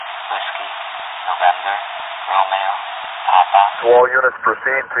Whiskey, November, Romeo, Papa. To all units,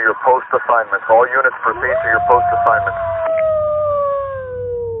 proceed to your post assignments. All units, proceed to your post assignments.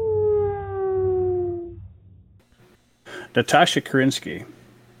 Natasha Kerensky.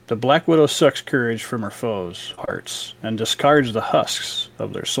 The Black Widow sucks courage from her foes' hearts and discards the husks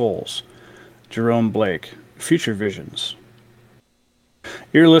of their souls. Jerome Blake, Future Visions.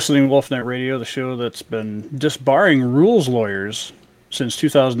 You're listening to WolfNet Radio, the show that's been disbarring rules lawyers since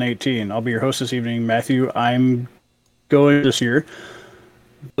 2018. I'll be your host this evening, Matthew. I'm going this year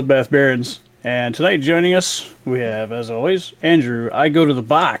with Beth Behrens. And tonight joining us, we have, as always, Andrew. I go to the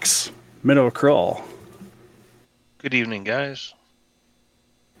box, Minnow Krull. Good evening, guys.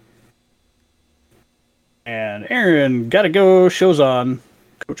 And Aaron, gotta go, show's on,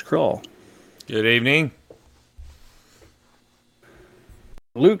 Coach Krull. Good evening.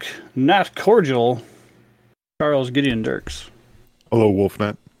 Luke, not cordial, Charles Gideon Dirks. Hello,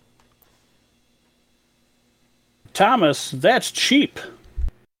 Wolfnet. Thomas, that's cheap,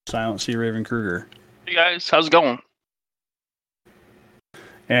 Silent Sea Raven Kruger. Hey, guys. How's it going?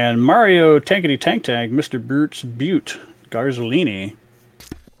 And Mario Tankety Tank Tank, Mr. Bruce Butte Garzolini.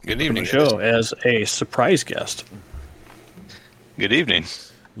 Good To evening, the show guys. as a surprise guest. Good evening.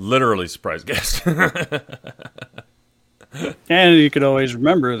 Literally surprise guest. And you could always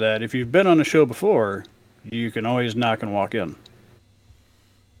remember that if you've been on the show before, you can always knock and walk in.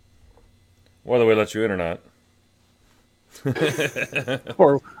 Whether we let you in or not.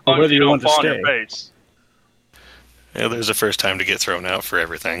 Or whether you want to fall on stay. your face. Yeah, there's a first time to get thrown out for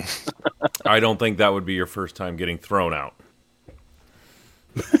everything. I don't think that would be your first time getting thrown out.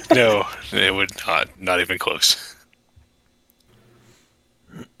 No, it would not even close.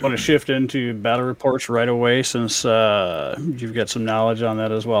 Want to shift into battle reports right away since you've got some knowledge on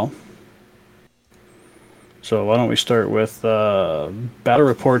that as well. So why don't we start with battle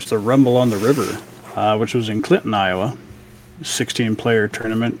reports, the Rumble on the River, which was in Clinton, Iowa, 16-player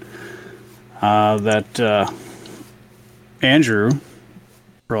tournament that Andrew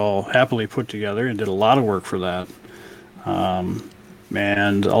all happily put together and did a lot of work for that.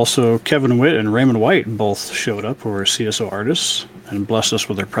 And also Kevin Witt and Raymond White both showed up, who were CSO artists, and blessed us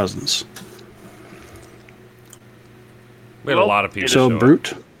with their presence. We had a lot of people. So, show up.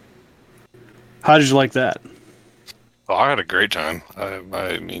 Brute, how did you like that? Oh, I had a great time.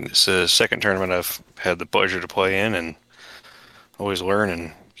 I mean, it's the second tournament I've had the pleasure to play in, and always learn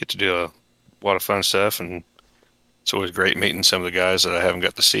and get to do a lot of fun stuff. And it's always great meeting some of the guys that I haven't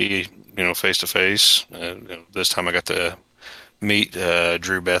got to see, face to face. This time I got to meet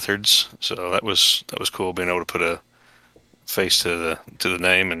Drew Bethards, so that was cool being able to put a face to the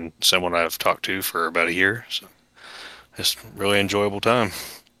name and someone I've talked to for about a year. So it's really enjoyable time.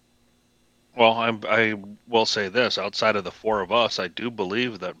 Well, I will say this. Outside of the four of us, I do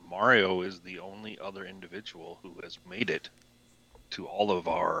believe that Mario is the only other individual who has made it to all of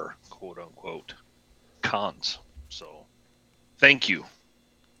our quote-unquote cons. So, thank you.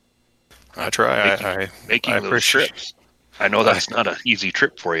 I try. Making I those appreciate trips. I know that's not an easy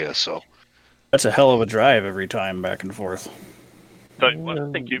trip for you, so. That's a hell of a drive every time back and forth. Tell you what,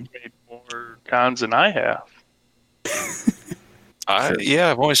 I think you've made more cons than I have.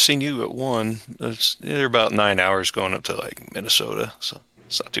 I've only seen you at one. They're about 9 hours going up to like Minnesota, so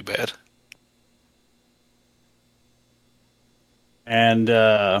it's not too bad. And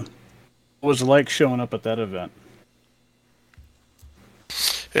what was it like showing up at that event?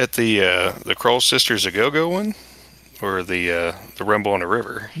 At the Kroll Sisters A Go-Go one, or the Rumble on the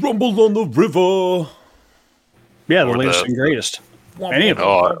River? Rumble on the river. Yeah, the Or latest and greatest. Any of them.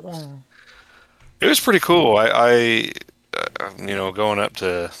 Oh, it was pretty cool. I going up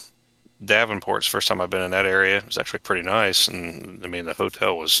to Davenport's first time I've been in that area. It was actually pretty nice, and I mean the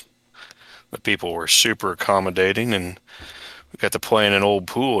people were super accommodating, and we got to play in an old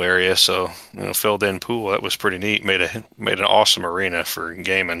pool area, so filled in pool. That was pretty neat. Made an awesome arena for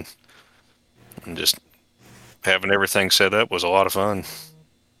gaming, and just having everything set up was a lot of fun.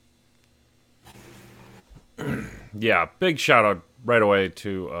 Yeah, big shout out right away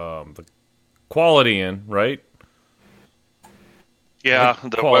to the Quality Inn, right? Yeah,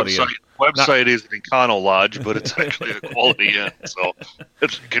 the Quality website is an Econo Lodge, but it's actually a Quality Inn, so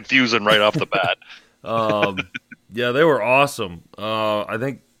it's confusing right off the bat. Yeah, they were awesome. I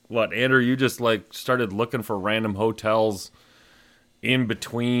think, Andrew, you just started looking for random hotels in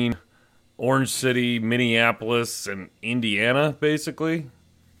between Orange City, Minneapolis, and Indiana, basically.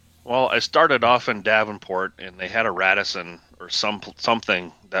 Well, I started off in Davenport, and they had a Radisson or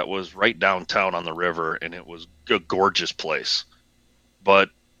something that was right downtown on the river, and it was a gorgeous place.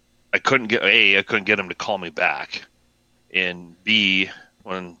 But I couldn't get them to call me back, and B,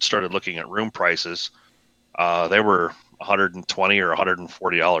 when started looking at room prices, they were $120 or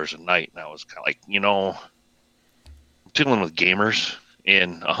 $140 a night. And I was kind of like, I'm dealing with gamers,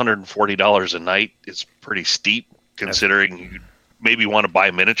 and $140 a night is pretty steep considering you maybe want to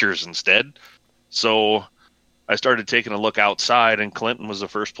buy miniatures instead. So I started taking a look outside, and Clinton was the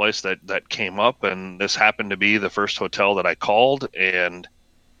first place that came up, and this happened to be the first hotel that I called. And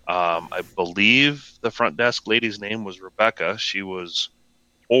I believe the front desk lady's name was Rebecca. She was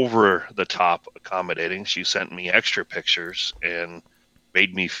over the top accommodating. She sent me extra pictures and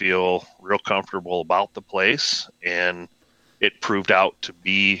made me feel real comfortable about the place. And it proved out to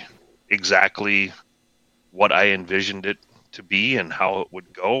be exactly what I envisioned it to be and how it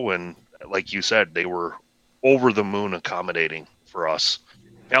would go. And like you said, they were over the moon accommodating for us.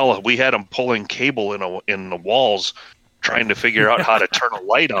 Hell, we had them pulling cable in the walls, trying to figure out how to turn a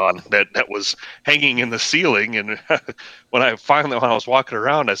light on that was hanging in the ceiling. And when I was walking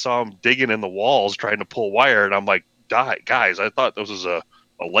around, I saw them digging in the walls trying to pull wire, and I'm like, guys, I thought this was a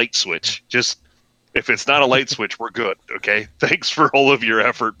light switch. Just, if it's not a light switch, we're good. Okay, thanks for all of your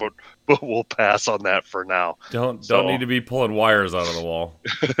effort, but we'll pass on that for now. Don't need to be pulling wires out of the wall.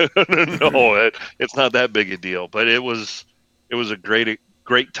 No, it's not that big a deal. But it was a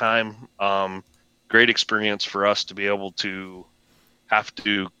great time. Great experience for us to be able to have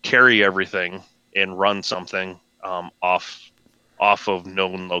to carry everything and run something off of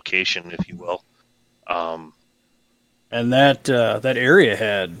known location, if you will. And that area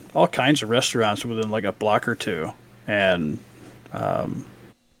had all kinds of restaurants within like a block or two, and a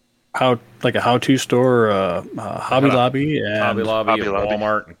how-to store, Hobby Lobby, and Hobby Lobby,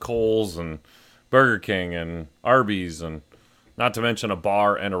 Walmart, and Kohl's, and Burger King, and Arby's, and not to mention a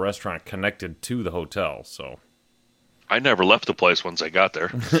bar and a restaurant connected to the hotel. So I never left the place once I got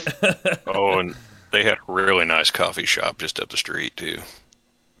there. Oh, and they had a really nice coffee shop just up the street too.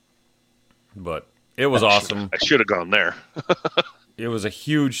 But it was awesome. I should have gone there. It was a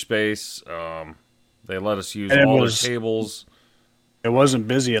huge space. They let us use all their tables. It wasn't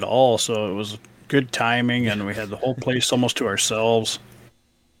busy at all, so it was good timing, and we had the whole place almost to ourselves.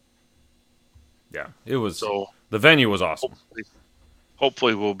 Yeah, it was. So the venue was awesome.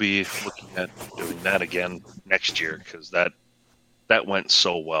 Hopefully we'll be looking at doing that again next year, because that went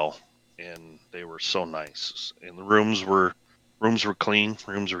so well, and they were so nice, and the rooms were clean,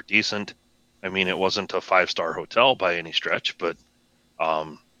 rooms were decent. I mean, it wasn't a 5-star hotel by any stretch, but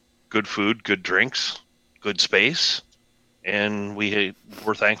good food, good drinks, good space, and we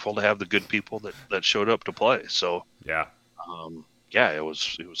were thankful to have the good people that showed up to play. So yeah, it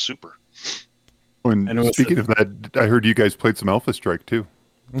was super. And speaking of that, I heard you guys played some Alpha Strike too.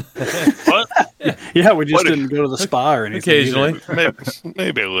 What? Yeah, we just didn't go to the spa or anything. Occasionally,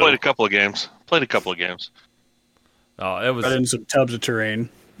 maybe a little. Played a couple of games. Oh, it was. Got in some tubs of terrain.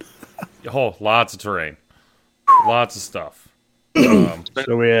 Oh, lots of terrain, lots of stuff.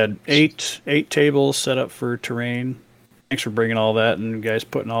 So we had eight tables set up for terrain. Thanks for bringing all that and guys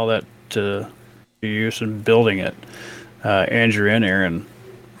putting all that to use and building it. Andrew and Aaron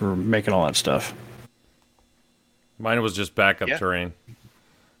were making all that stuff. Mine was just backup terrain.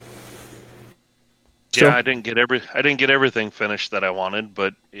 Yeah, I didn't get everything finished that I wanted,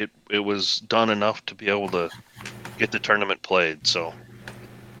 but it was done enough to be able to get the tournament played. So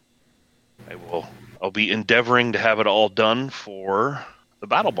I'll be endeavoring to have it all done for the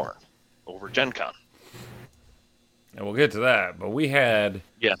Battle Barn over Gen Con. And we'll get to that, but we had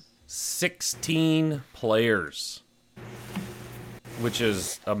 16 players, which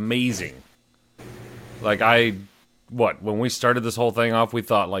is amazing. Like when we started this whole thing off, we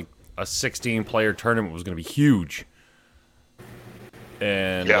thought like a 16-player tournament was going to be huge.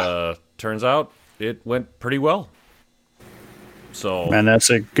 And turns out it went pretty well. So, man, that's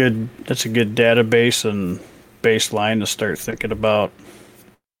a good database and baseline to start thinking about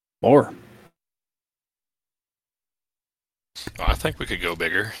more. I think we could go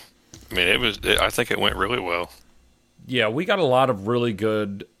bigger. I mean, I think it went really well. Yeah, we got a lot of really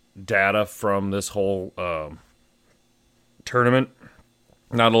good data from this whole tournament,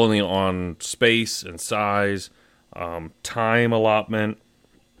 not only on space and size, time allotment,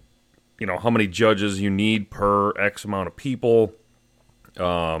 how many judges you need per X amount of people,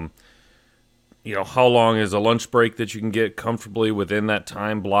 how long is a lunch break that you can get comfortably within that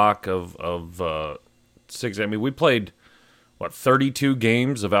time block of 6. I mean, we played 32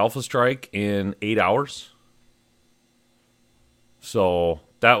 games of Alpha Strike in 8 hours. So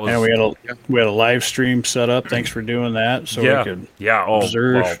that was. And we had a live stream set up. Thanks for doing that, so we could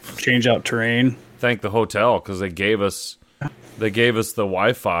observe, change out terrain. Thank the hotel because they gave us the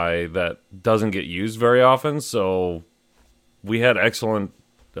Wi-Fi that doesn't get used very often. So we had excellent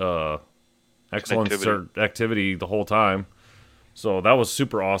activity the whole time. So that was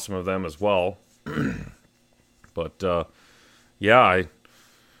super awesome of them as well. But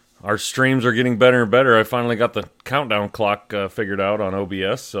our streams are getting better and better. I finally got the countdown clock figured out on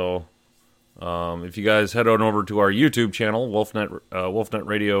OBS. So if you guys head on over to our YouTube channel, Wolfnet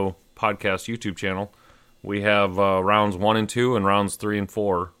Radio Podcast YouTube channel, we have rounds 1 and 2 and rounds 3 and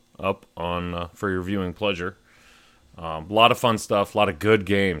 4 up on for your viewing pleasure. A lot of fun stuff, a lot of good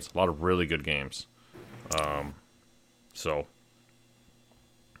games, a lot of really good games. One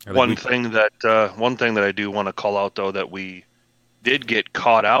thing that I do want to call out, though, that we did get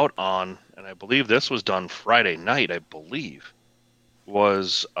caught out on, and I believe this was done Friday night,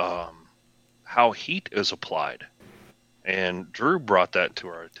 was how heat is applied. And Drew brought that to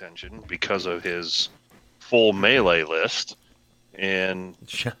our attention because of his full melee list. And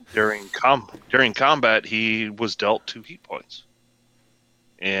during combat, he was dealt 2 heat points.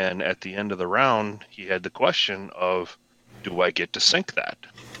 And at the end of the round, he had the question of, do I get to sync that?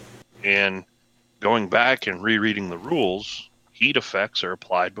 And going back and rereading the rules, heat effects are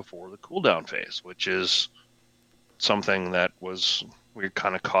applied before the cooldown phase, which is something that we were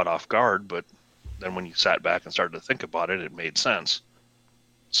kind of caught off guard, but then when you sat back and started to think about it, it made sense.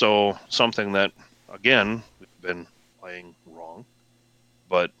 So something that, again, we've been playing wrong,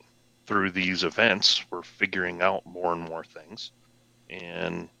 but through these events, we're figuring out more and more things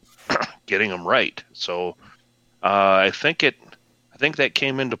and getting them right. So I think that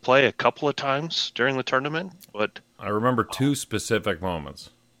came into play a couple of times during the tournament, but I remember 2 specific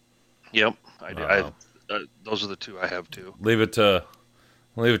moments. Yep, I those are the 2 I have too. Leave it to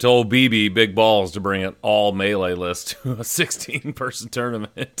old BB Big Balls to bring an all melee list to a 16-person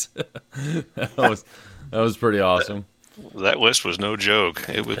tournament. that was pretty awesome. That list was no joke.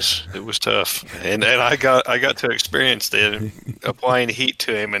 It was tough, and I got to experience applying heat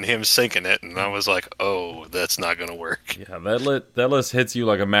to him and him sinking it, and I was like, oh, that's not going to work. Yeah, that list hits you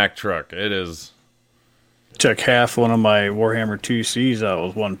like a Mack truck. It is. Took half one of my Warhammer 2Cs out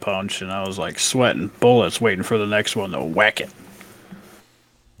with 1 punch, and I was like sweating bullets, waiting for the next one to whack it.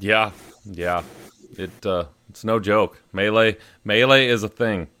 Yeah. It's no joke. Melee is a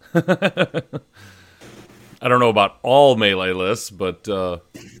thing. I don't know about all melee lists, but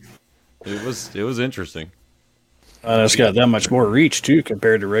it was interesting. It's got that much more reach too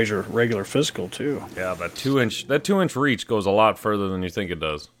compared to regular physical too. Yeah, that 2-inch reach goes a lot further than you think it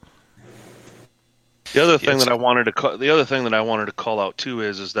does. The other thing that I wanted to call out too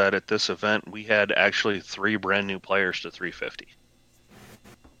is that at this event we had actually 3 brand new players to 350.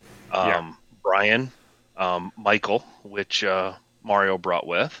 Brian, Michael, which Mario brought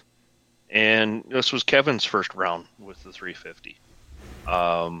with. And this was Kevin's first round with the 350.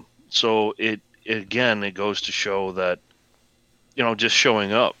 So it goes to show that, just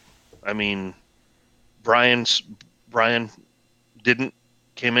showing up. I mean, Brian came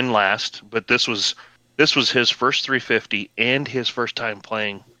in last, but this was his first 350 and his first time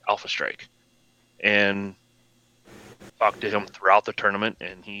playing Alpha Strike. And talked to him throughout the tournament,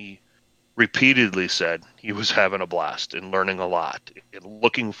 and he repeatedly said he was having a blast and learning a lot and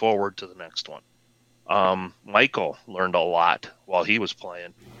looking forward to the next one. Michael learned a lot while he was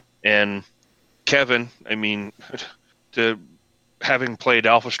playing. And Kevin, I mean, to having played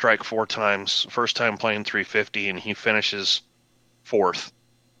Alpha Strike 4 times, first time playing 350, and he finishes 4th.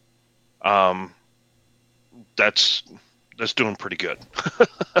 That's doing pretty good.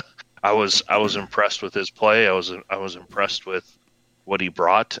 I was impressed with his play. I was impressed with what he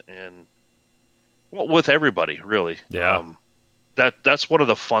brought, and with everybody, really. Yeah. That's one of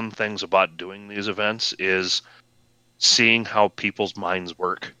the fun things about doing these events is seeing how people's minds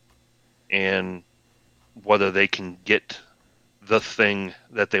work and whether they can get the thing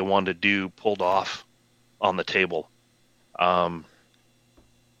that they want to do pulled off on the table.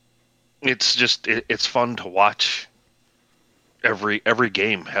 It's fun to watch. Every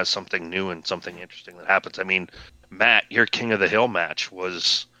game has something new and something interesting that happens. I mean, Matt, your King of the Hill match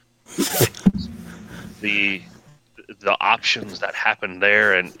was the options that happened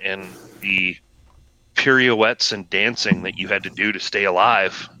there and the pirouettes and dancing that you had to do to stay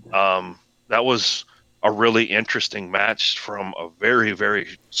alive. That was a really interesting match from a very,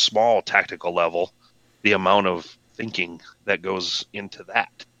 very small tactical level, the amount of thinking that goes into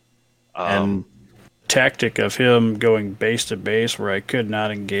that. And tactic of him going base to base where I could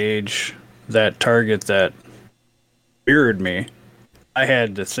not engage that target that mirrored me. I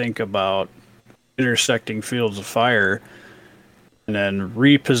had to think about intersecting fields of fire and then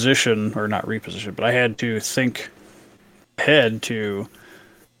reposition, or not reposition, but I had to think ahead to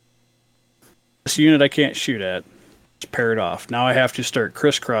this unit I can't shoot at. It's paired off. Now I have to start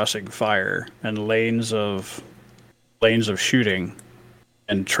crisscrossing fire and lanes of shooting,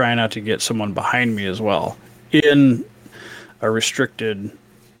 and try not to get someone behind me as well in a restricted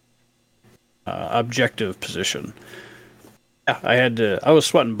objective position. Yeah, I was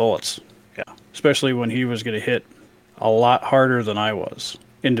sweating bullets. Yeah, especially when he was going to hit a lot harder than I was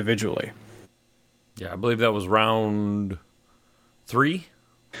individually. Yeah, I believe that was round 3.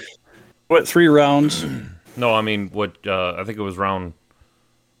 What, 3 rounds? No, I mean what? I think it was round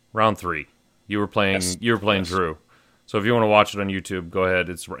 3. You were playing. Yes. You were playing Drew. So if you want to watch it on YouTube, go ahead.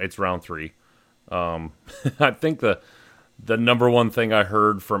 It's round 3. I think the number one thing I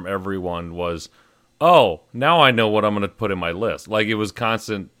heard from everyone was, "Oh, now I know what I'm going to put in my list." Like, it was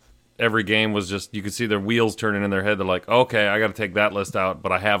constant. Every game was just, you could see their wheels turning in their head. They're like, "Okay, I got to take that list out,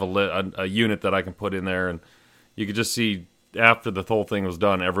 but I have a unit that I can put in there." And you could just see after the whole thing was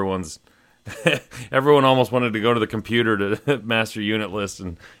done, everyone almost wanted to go to the computer to master unit list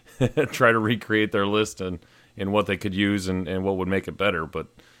and try to recreate their list and what they could use and what would make it better. But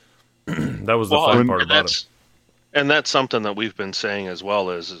that was the fun part about it. And that's something that we've been saying as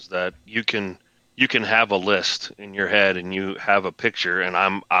well, is that you can have a list in your head and you have a picture, and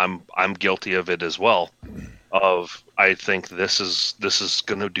I'm guilty of it as well. Of, I think this is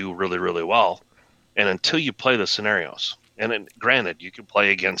going to do really, really well, and until you play the scenarios, and granted, you can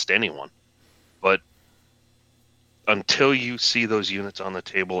play against anyone, but until you see those units on the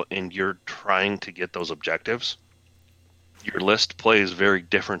table and you're trying to get those objectives, your list plays very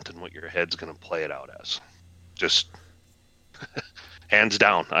different than what your head's going to play it out as. Just hands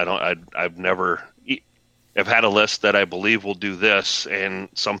down. I've had a list that I believe will do this, and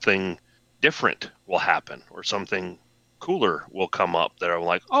something different will happen, or something cooler will come up that I'm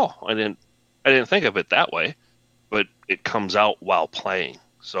like, oh, I didn't think of it that way, but it comes out while playing.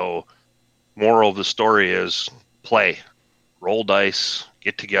 So moral of the story is play, roll dice,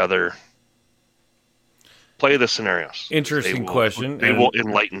 get together, play the scenarios. Interesting question. They will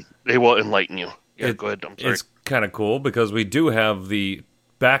enlighten you. Yeah, go ahead. I'm sorry. It's kind of cool because we do have the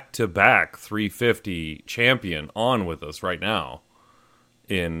back-to-back 350 champion on with us right now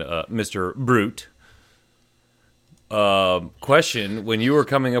in Mr. Brute. Question, when you were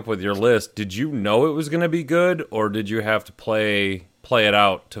coming up with your list, did you know it was going to be good, or did you have to play it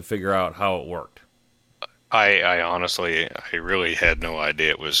out to figure out how it worked? I honestly, I really had no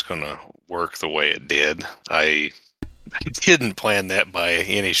idea it was going to work the way it did. I didn't plan that by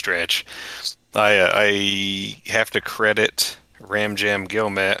any stretch. I have to credit Ramjam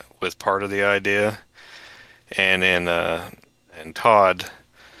Gilmet with part of the idea, and Todd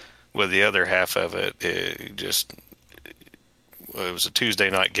with the other half of it. It was a Tuesday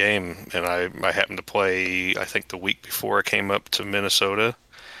night game, and I happened to play, I think, the week before I came up to Minnesota,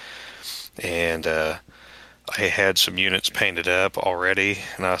 and I had some units painted up already,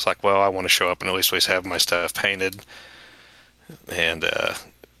 and I was like, well, I want to show up and at least have my stuff painted, and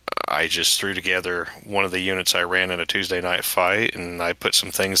I just threw together one of the units I ran in a Tuesday night fight, and I put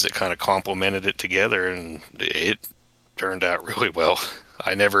some things that kind of complemented it together, and it turned out really well.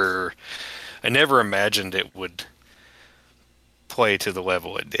 I never imagined it would play to the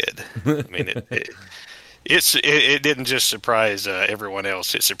level it did. I mean, it didn't just surprise everyone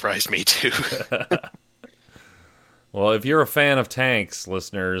else; it surprised me too. Well, if you're a fan of tanks,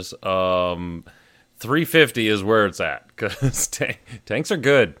 listeners, 350 is where it's at, because tanks are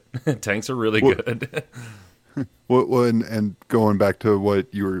good. Tanks are really good. Well, and going back to what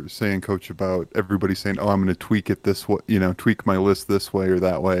you were saying, Coach, about everybody saying, "Oh, I'm going to tweak it this way," tweak my list this way or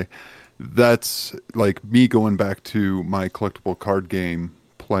that way. That's like me going back to my collectible card game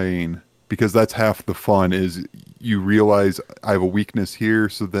playing, because that's half the fun. Is you realize I have a weakness here,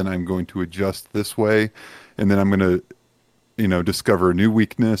 so then I'm going to adjust this way, and then I'm going to discover a new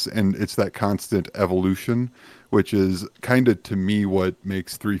weakness, and it's that constant evolution, which is kind of, to me, what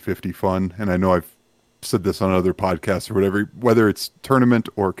makes 350 fun. And I know I've said this on other podcasts or whatever, whether it's tournament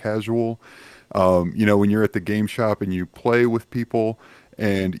or casual, when you're at the game shop and you play with people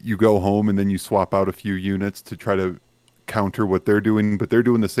and you go home and then you swap out a few units to try to counter what they're doing, but they're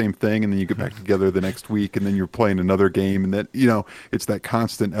doing the same thing, and then you get back together the next week and then you're playing another game, and that it's that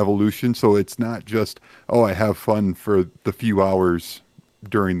constant evolution. So it's not just, oh, I have fun for the few hours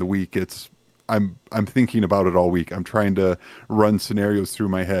during the week. It's I'm thinking about it all week. I'm trying to run scenarios through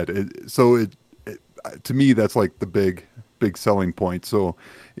my head. To me, that's like the big selling point. So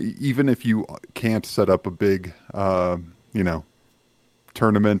even if you can't set up a big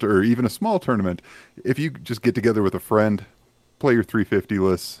tournament or even a small tournament, if you just get together with a friend, play your 350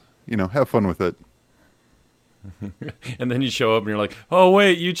 lists, have fun with it. And then you show up and you're like, oh,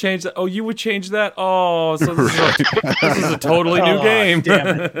 wait, you changed that? Oh, you would change that? Oh, so this is a totally new game.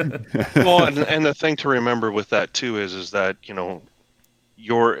 Damn it. Well, and the thing to remember with that too is that, you know,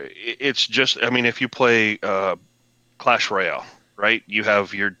 it's just, I mean, if you play Clash Royale, right? You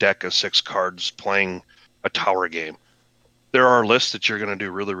have your deck of 6 cards playing a tower game. There are lists that you're going to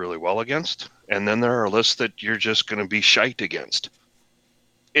do really, really well against, and then there are lists that you're just going to be shite against.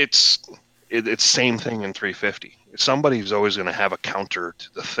 It's same thing in 350. Somebody's always going to have a counter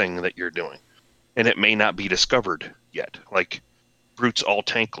to the thing that you're doing, and it may not be discovered yet. Like Brute's all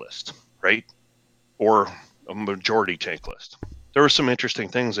tank list, right? Or a majority tank list. There were some interesting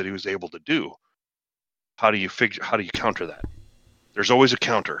things that he was able to do. How do you counter that? There's always a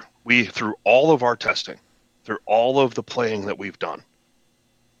counter. Through all of our testing, through all of the playing that we've done,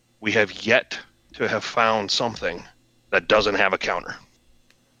 we have yet to have found something that doesn't have a counter.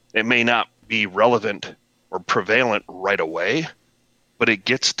 It may not be relevant or prevalent right away, but it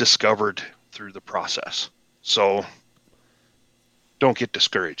gets discovered through the process. So don't get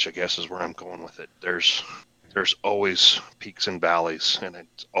discouraged, I guess, is where I'm going with it. There's always peaks and valleys, and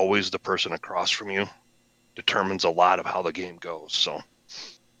it's always the person across from you determines a lot of how the game goes. So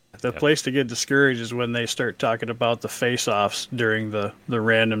The place to get discouraged is when they start talking about the face-offs during the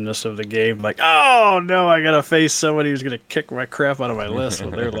randomness of the game. Like, oh, no, I got to face somebody who's going to kick my crap out of my list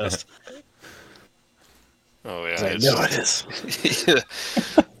with their list. Oh, yeah. I know it is.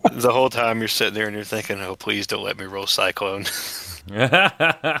 The whole time you're sitting there and you're thinking, oh, please don't let me roll Cyclone.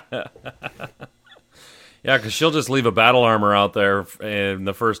 Yeah, because she'll just leave a battle armor out there in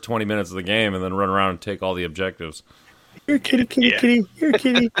the first 20 minutes of the game and then run around and take all the objectives. You're a kitty, kitty. You're a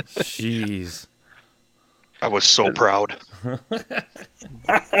kitty. Jeez. I was so proud.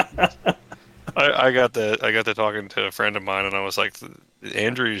 I got to talking to a friend of mine, and I was like,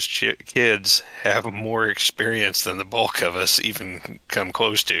 Andrew's kids have more experience than the bulk of us even come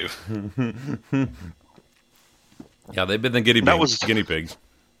close to. Yeah, they've been the guinea pigs.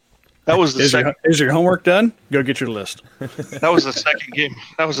 That was the second. Is your homework done? Go get your list. That was the second game.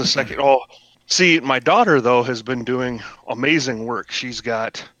 That was the second. Oh, see, my daughter, though, has been doing amazing work. She's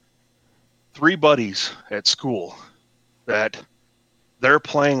got 3 buddies at school that they're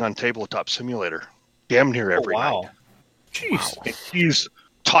playing on Tabletop Simulator damn near every night. Jeez. Wow. She's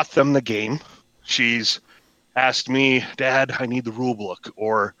taught them the game. She's asked me, Dad, I need the rule book,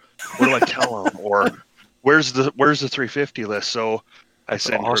 or what do I tell them, or where's the 350 list? So I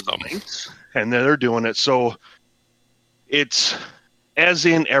send her the links, and they're doing it. So it's as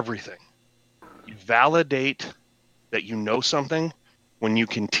in everything. You validate that you know something when you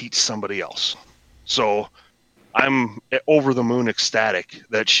can teach somebody else. So I'm over the moon ecstatic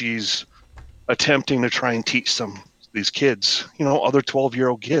that she's attempting to try and teach these kids, other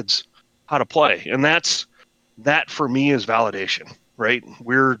 12-year-old kids, how to play. And that for me is validation, right?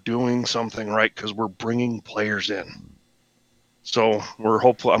 We're doing something right because we're bringing players in. So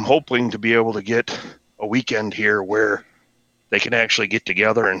I'm hoping to be able to get a weekend here where they can actually get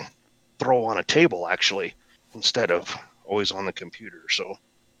together and throw on a table, actually, instead of always on the computer. So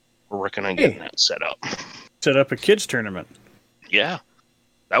we're working on getting that set up. Set up a kids tournament. Yeah,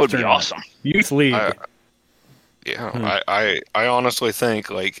 that would be awesome. Youth league. I honestly think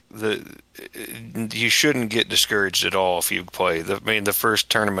you shouldn't get discouraged at all if you play. The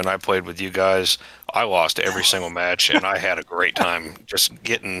first tournament I played with you guys, I lost every single match, and I had a great time just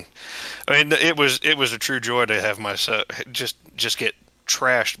getting. It was a true joy to have myself just get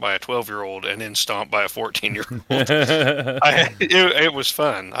trashed by a 12-year-old and then stomped by a 14-year-old. It was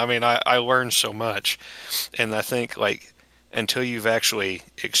fun. I learned so much, and I think until you've actually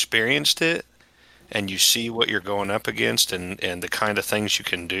experienced it and you see what you're going up against and the kind of things you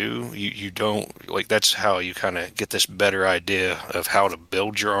can do, you don't that's how you kind of get this better idea of how to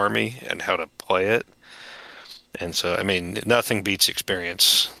build your army and how to play it. And so nothing beats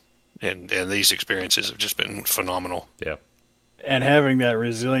experience, and these experiences have just been phenomenal. Yeah. And having that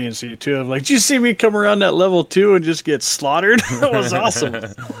resiliency, too, of did you see me come around that level 2 and just get slaughtered? That was awesome.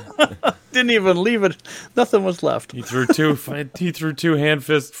 Didn't even leave it. Nothing was left. He threw two hand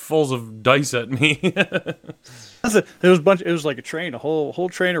fistfuls of dice at me. It was like a train, a whole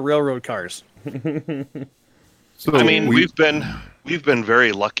train of railroad cars. So we've been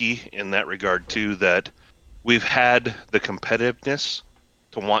very lucky in that regard, too, that we've had the competitiveness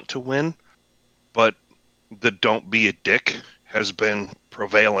to want to win, but the don't be a dick has been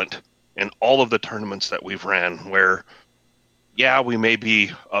prevalent in all of the tournaments that we've ran, where we may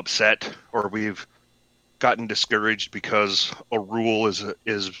be upset or we've gotten discouraged because a rule is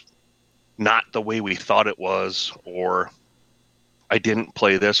not the way we thought it was, or I didn't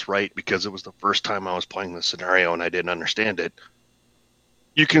play this right because it was the first time I was playing the scenario and I didn't understand it.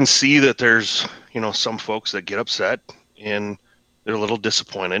 You can see that there's, some folks that get upset and they're a little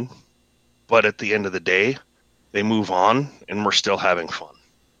disappointed, but at the end of the day, they move on and we're still having fun.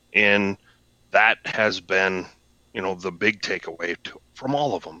 And that has been, the big takeaway from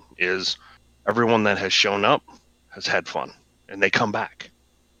all of them is everyone that has shown up has had fun and they come back.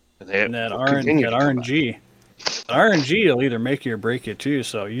 And that RNG. RNG will either make you or break you too.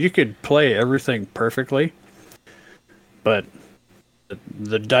 So you could play everything perfectly, but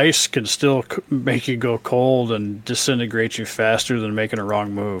the dice can still make you go cold and disintegrate you faster than making a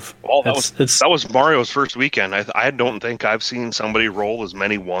wrong move. Well, that was Mario's first weekend. I don't think I've seen somebody roll as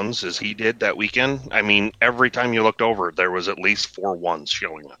many ones as he did that weekend. I mean, every time you looked over, there was at least 4 ones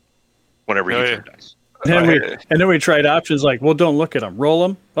showing up whenever you threw dice. And then we tried options like, well, don't look at them. Roll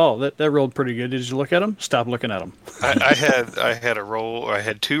them. Oh, that rolled pretty good. Did you look at them? Stop looking at them. I had a roll. I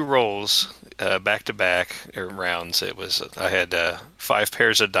had 2 rolls back to back rounds. I had 5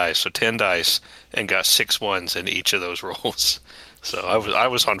 pairs of dice, so 10 dice, and got 6 ones in each of those rolls. So I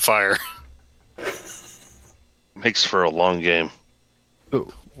was on fire. Makes for a long game.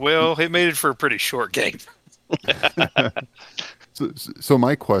 Well, it made it for a pretty short game. So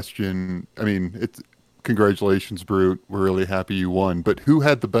my question, I mean, it's congratulations, Brute. We're really happy you won. But who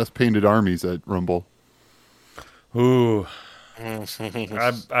had the best painted armies at Rumble? Ooh,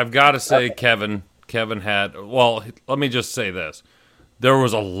 I've got to say Kevin. Kevin had. Well, let me just say this: there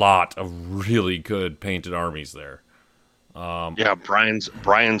was a lot of really good painted armies there. Yeah,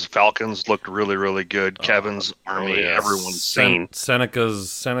 Brian's Falcons looked really, really good. Kevin's army, everyone's seen.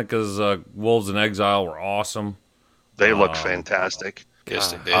 Seneca's Wolves in Exile were awesome. They looked fantastic.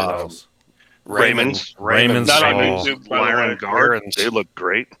 Yes, they did. Raymond's Iron Guard, they look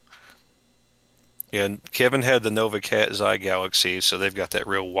great. Yeah, and Kevin had the Nova Cat Xi Galaxy, so they've got that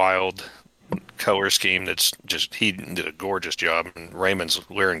real wild color scheme that's just, he did a gorgeous job, and Raymond's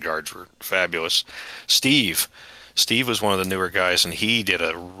Lyran Guards were fabulous. Steve was one of the newer guys, and he did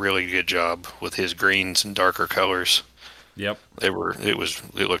a really good job with his greens and darker colors. Yep. It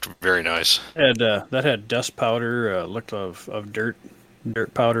looked very nice. That had dust powder, looked of dirt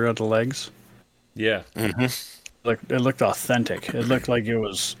powder on the legs. Yeah. Mm-hmm. It looked authentic. It looked like it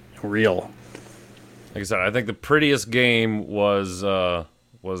was real. Like I said, I think the prettiest game was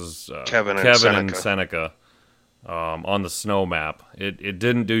Kevin and Seneca on the snow map. It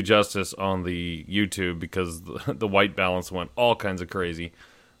didn't do justice on the YouTube because the white balance went all kinds of crazy,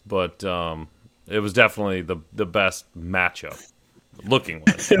 but it was definitely the best matchup. Looking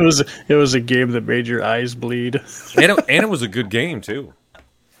wise. It was a game that made your eyes bleed, and it was a good game too.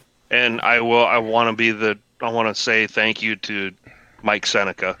 And I want to say thank you to Mike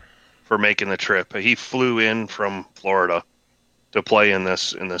Seneca for making the trip. He flew in from Florida to play in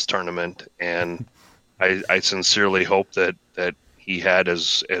this tournament, and I sincerely hope that he had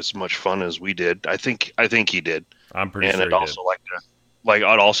as much fun as we did. I think he did. I'm pretty sure. And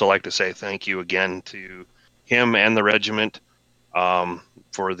I'd also like to say thank you again to him and the regiment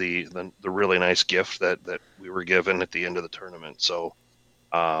for the really nice gift that we were given at the end of the tournament. So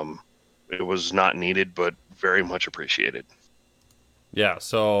it was not needed, but very much appreciated. Yeah,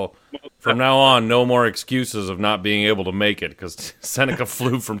 so from now on, no more excuses of not being able to make it because Seneca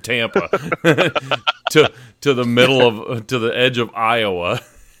flew from Tampa to the edge of Iowa,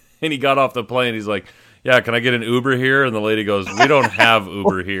 and he got off the plane. He's like, "Yeah, can I get an Uber here?" And the lady goes, "We don't have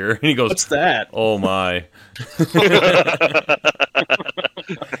Uber here." And he goes, "What's that?" Oh my!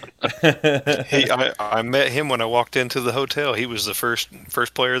 I met him when I walked into the hotel. He was the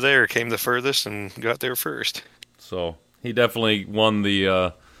first player there. Came the furthest and got there first. So he definitely won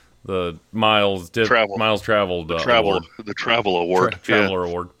the miles traveled the travel award, traveler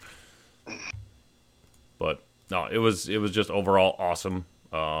award. But no, it was just overall awesome.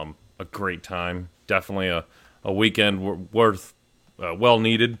 A great time. Definitely a weekend worth well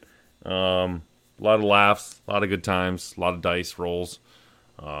needed. A lot of laughs, a lot of good times, a lot of dice rolls.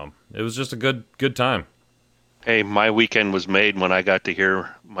 It was just a good time. Hey, my weekend was made when I got to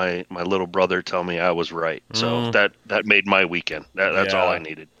hear my little brother tell me I was right. So that made my weekend. That's all I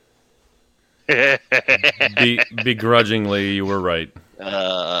needed. Begrudgingly, you were right.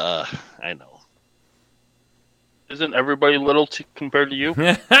 I know. Isn't everybody little compared to you?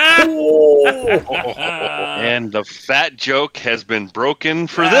 And the fat joke has been broken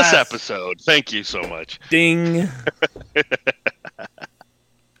for this episode. Thank you so much. Ding.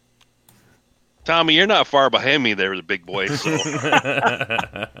 Tommy, you're not far behind me there, the big boy. So.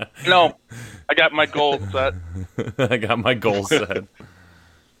 No, I got my goal set. I got my goal set.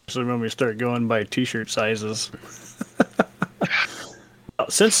 So when we start going by T-shirt sizes.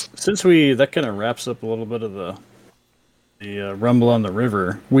 since that kind of wraps up a little bit of the Rumble on the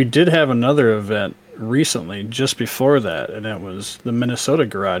River, we did have another event recently, just before that, and it was the Minnesota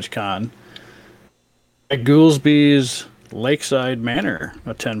Garage Con at Goolsby's Lakeside Manor,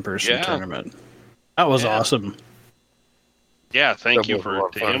 a 10-person tournament. That was awesome. Yeah, thank you That was a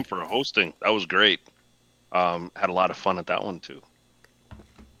lot to of fun. him for hosting. That was great. Had a lot of fun at that one too.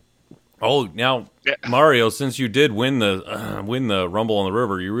 Oh, now Yeah. Mario, since you did win the Rumble on the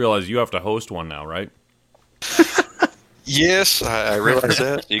River, you realize you have to host one now, right? Yes, I realize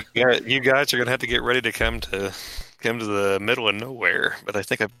that. You guys are gonna have to get ready to come to the middle of nowhere. But I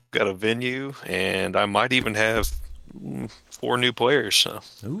think I've got a venue, and I might even have 4 new players. So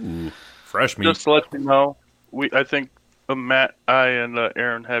Ooh, fresh meat. Just to let you know, I think Matt, and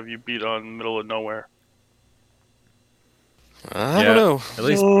Aaron have you beat on middle of nowhere. I don't know. At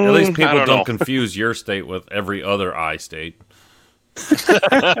least people don't don't know. confuse your state with every other I state.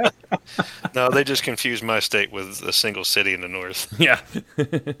 No, they just confuse my state with a single city in the north. Yeah.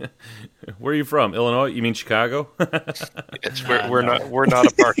 Where are you from? Illinois? You mean Chicago? We're not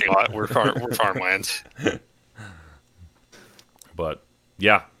a parking lot. We're farmlands. But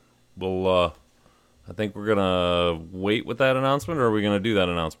yeah, we'll. I think we're gonna wait with that announcement, or are we gonna do that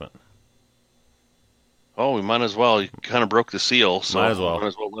announcement? Oh, we might as well. You kind of broke the seal, so Might as well.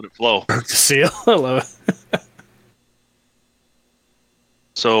 let it flow. See, I love it.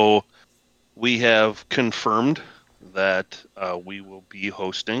 So we have confirmed that we will be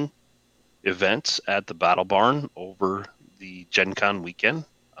hosting events at the Battle Barn over the Gen Con weekend,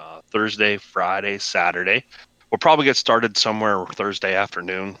 Thursday, Friday, Saturday. We'll probably get started somewhere Thursday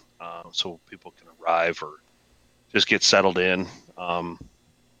afternoon, so people can arrive or just get settled in.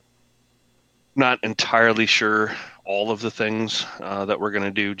 Not entirely sure all of the things that we're going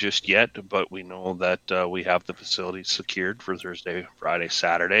to do just yet, but we know that we have the facilities secured for Thursday, Friday,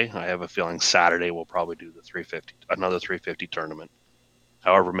 Saturday. I have a feeling Saturday we'll probably do the 350, another 350 tournament,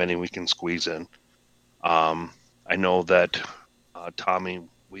 however many we can squeeze in. I know that Tommy,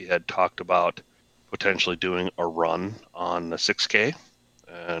 we had talked about potentially doing a run on the 6K,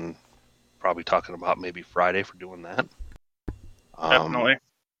 and probably talking about maybe Friday for doing that. Definitely.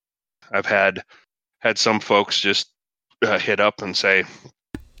 I've had some folks just hit up and say,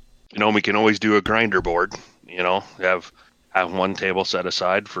 we can always do a grinder board. Have one table set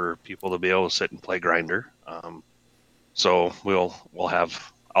aside for people to be able to sit and play grinder. So I'll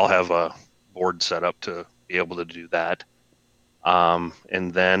have a board set up to be able to do that.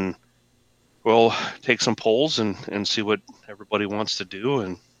 And then we'll take some polls and see what everybody wants to do,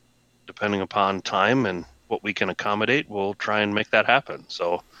 and depending upon time and what we can accommodate, we'll try and make that happen.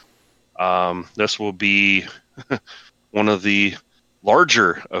 So this will be one of the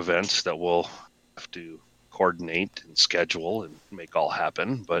larger events that we'll have to coordinate and schedule and make all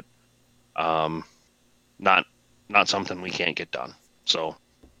happen, but not something we can't get done. So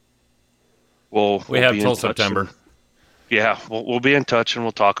we'll have be in till touch September. we'll be in touch, and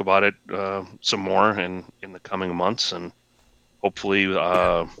we'll talk about it some more in the coming months, and hopefully,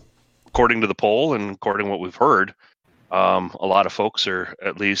 according to the poll and according to what we've heard, a lot of folks are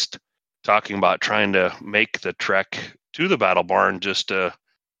at least talking about trying to make the trek to the Battle Barn just to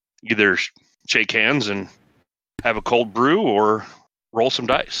either shake hands and have a cold brew or roll some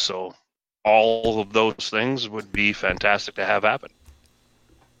dice. So all of those things would be fantastic to have happen.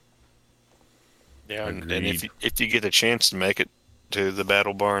 Yeah, and Agreed. if you get a chance to make it to the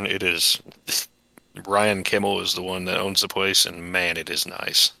Battle Barn, it is Ryan Kimmel is the one that owns the place, and man, it is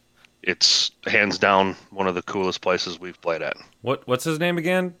nice. It's hands down one of the coolest places we've played at. What's his name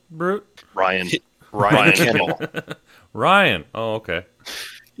again, Brute? Ryan Ryan Kimmel. Ryan. Oh, okay.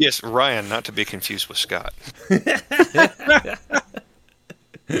 Yes, Ryan, not to be confused with Scott.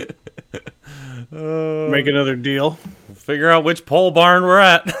 Make another deal. Figure out which pole barn we're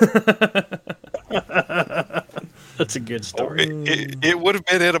at. That's a good story. It would have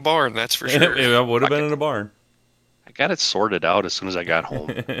been at a barn, that's for sure. It would have been in a barn. I got it sorted out as soon as I got home.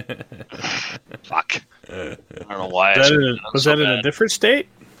 Fuck. I don't know why. Was that in a different state?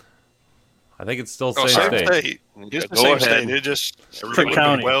 I think it's still Oh, same same state. state. Just the Go same ahead. state. It just Different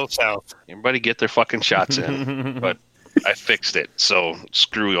county. well south. Everybody get their fucking shots in. But I fixed it, so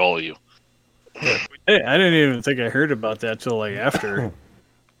screw all of you. Hey, I didn't even think I heard about that till like after.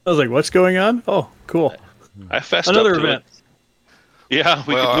 I was like, "What's going on?" Oh, cool. I fessed Another up to event. it. Yeah,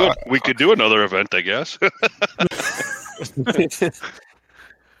 we could do another event, I guess.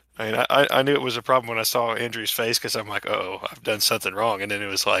 I mean, I knew it was a problem when I saw Andrew's face, because I'm like, oh, I've done something wrong. And then it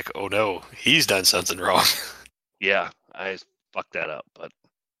was like, oh no, he's done something wrong. Yeah, I fucked that up, but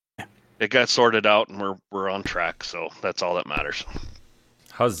it got sorted out, and we're on track, so that's all that matters.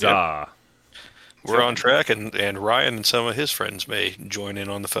 Huzzah! We're on track, and Ryan and some of his friends may join in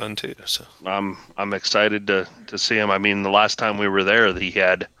on the fun too. So I'm excited to see him. I mean, the last time we were there, he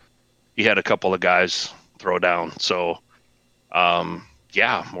had a couple of guys throw down. So,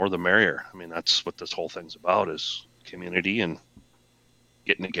 yeah, more the merrier. I mean, that's what this whole thing's about: is community and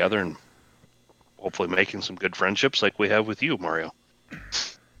getting together and hopefully making some good friendships like we have with you, Mario.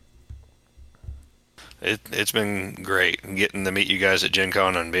 It's been great getting to meet you guys at Gen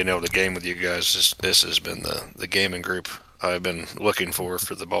Con and being able to game with you guys. This has been the gaming group I've been looking for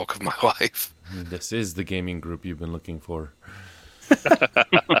the bulk of my life. This is the gaming group you've been looking for.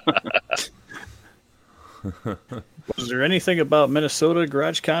 Was there anything about Minnesota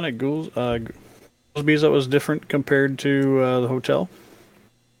GarageCon at Goolsby's that was different compared to the hotel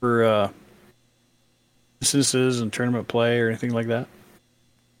for instances and tournament play or anything like that?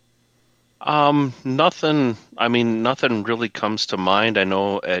 Nothing. I mean, nothing really comes to mind. I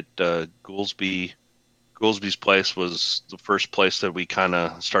know at Goolsby's place was the first place that we kind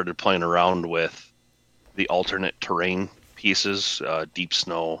of started playing around with the alternate terrain pieces, deep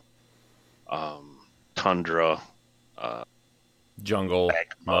snow, tundra, Jungle,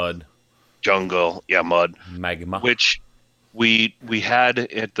 mud, magma, which we had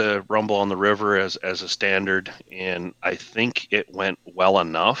at the Rumble on the River as a standard, and I think it went well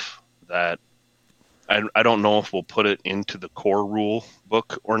enough that I don't know if we'll put it into the core rule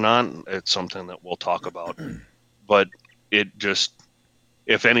book or not. It's something that we'll talk about, but it just,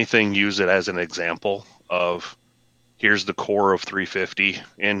 if anything, use it as an example of here's the core of 350,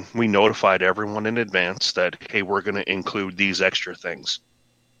 and we notified everyone in advance that, hey, we're going to include these extra things.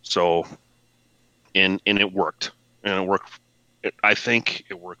 So, and it worked, and I think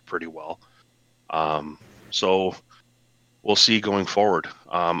it worked pretty well. So we'll see going forward.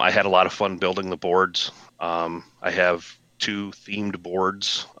 I had a lot of fun building the boards. I have 2 themed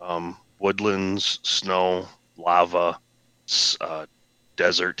boards, woodlands, snow, lava,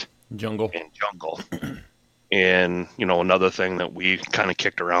 desert, jungle. And, another thing that we kind of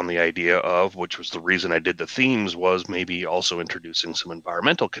kicked around the idea of, which was the reason I did the themes, was maybe also introducing some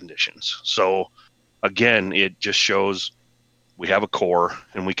environmental conditions. So again, it just shows we have a core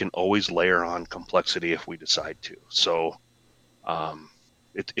and we can always layer on complexity if we decide to. So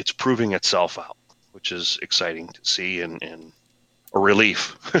it's proving itself out, which is exciting to see, and a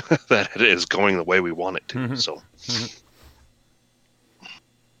relief that it is going the way we want it to. Mm-hmm. So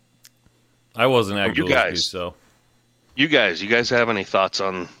I wasn't at you Goolsby, guys, so you guys have any thoughts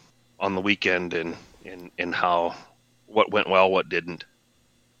on the weekend and how what went well, what didn't?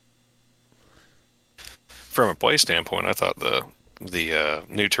 From a play standpoint, I thought the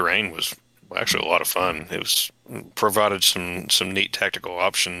new terrain was actually a lot of fun. It was provided some neat tactical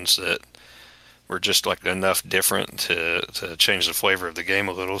options that were just like enough different to change the flavor of the game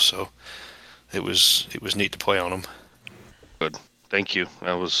a little. So it was neat to play on them. Good, thank you.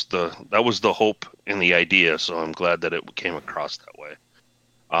 That was the hope and the idea. So I'm glad that it came across that way.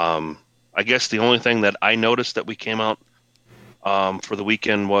 I guess the only thing that I noticed that we came out for the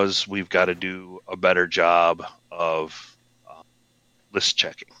weekend was we've got to do a better job of list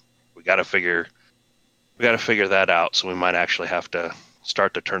checking. We got to figure that out. So we might actually have to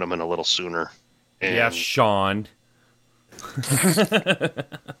start the tournament a little sooner. And yeah, Sean.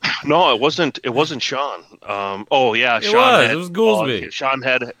 No, it wasn't Sean. Oh yeah, it was Goolsby.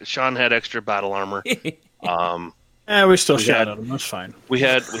 Sean had extra battle armor. We still shadowed him. That's fine. We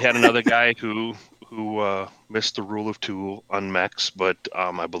had another guy who missed the rule of 2 on mechs, but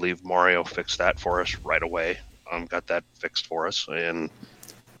I believe Mario fixed that for us right away. Got that fixed for us, and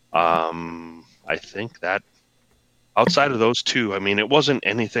I think that outside of those 2, I mean, it wasn't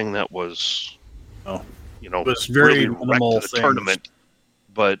anything that was, it was very really minimal wrecked the tournament,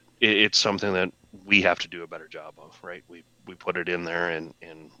 but it's something that we have to do a better job of, right? We put it in there, and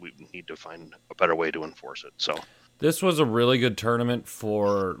we need to find a better way to enforce it. So this was a really good tournament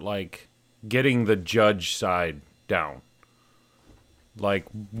for getting the judge side down. What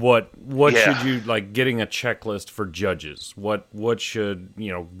should you getting a checklist for judges? What should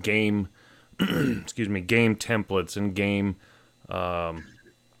game game templates and game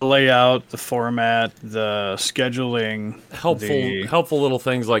layout, the format, the scheduling, helpful little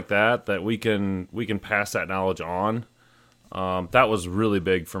things like that we can pass that knowledge on. That was really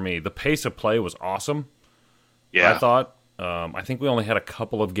big for me. The pace of play was awesome. Yeah, I thought. I think we only had a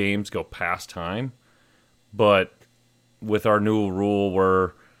couple of games go past time, but with our new rule,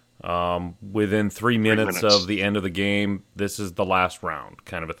 we're within 3 minutes of the end of the game, this is the last round,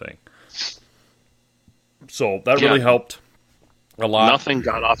 kind of a thing. So that really helped a lot. Nothing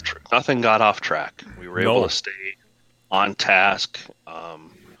got off track. We were able to stay on task.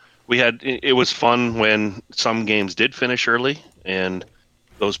 It was fun when some games did finish early, and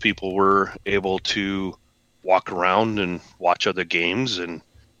those people were able to walk around and watch other games and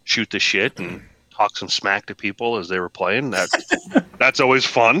shoot the shit and talk some smack to people as they were playing. That's always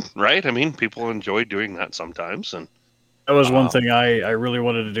fun, right? I mean, people enjoy doing that sometimes, and that was one thing I really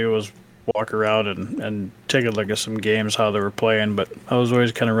wanted to do was walk around and take a look at some games, how they were playing, but I was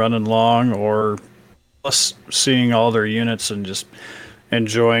always kind of running long or us seeing all their units and just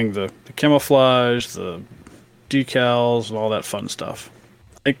enjoying the camouflage, the decals, and all that fun stuff.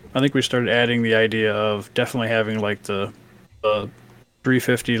 I think we started adding the idea of definitely having like the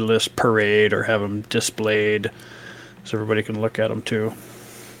 350 list parade or have them displayed so everybody can look at them too.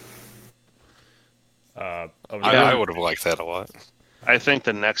 I would have liked that a lot. I think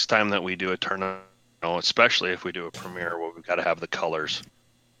the next time that we do a tournament, especially if we do a premiere where we've got to have the colors,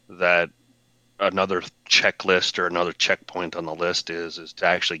 that another checklist or another checkpoint on the list is to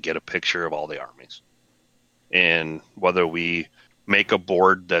actually get a picture of all the armies. And whether we make a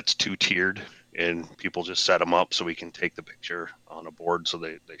board that's two-tiered and people just set them up so we can take the picture on a board so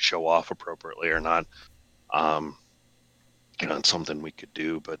they show off appropriately or not, it's something we could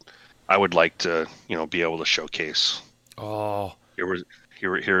do. But I would like to, be able to showcase. Oh,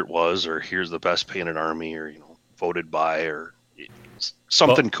 Here it was, or here's the best painted army, or voted by, or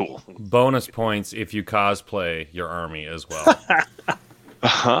something cool. Bonus points if you cosplay your army as well.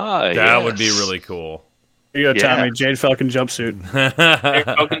 That would be really cool. Here you go, Tommy. Jade Falcon jumpsuit. Jade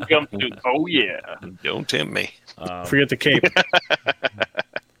Falcon jumpsuit. Oh yeah. Don't tempt me. Forget the cape.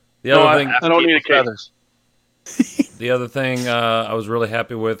 The other thing, I don't need a cape. the other thing I was really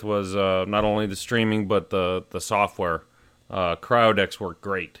happy with was not only the streaming but the software. Cryodex worked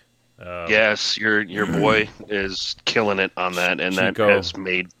great. Yes, your boy is killing it on that, and Chico. that has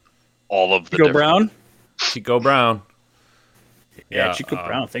made all of the Chico difference. Brown? Chico Brown. Yeah, Chico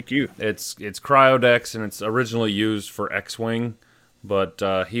Brown. Thank you. It's Cryodex, and it's originally used for X-Wing,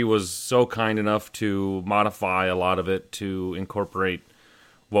 but he was so kind enough to modify a lot of it to incorporate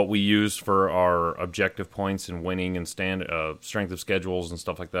what we use for our objective points and winning and strength of schedules and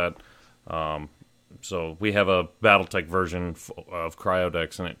stuff like that. So we have a BattleTech version of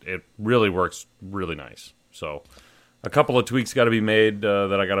Cryodex, and it really works really nice. So a couple of tweaks got to be made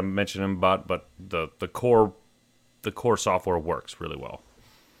that I got to mention him about, but the core software works really well.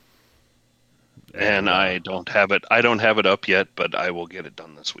 And I don't have it up yet, but I will get it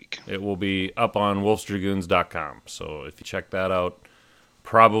done this week. It will be up on wolfsdragoons.com. So if you check that out,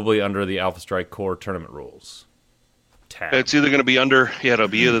 probably under the Alpha Strike Core tournament rules tab. It's either going to be under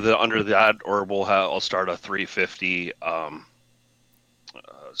under that, or I'll start a 350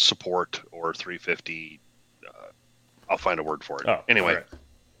 support or 350. I'll find a word for it. Anyway,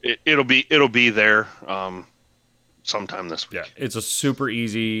 right. It'll be there sometime this week. Yeah, it's a super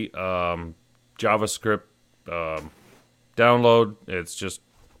easy JavaScript download.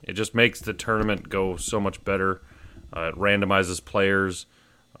 It just makes the tournament go so much better. It randomizes players,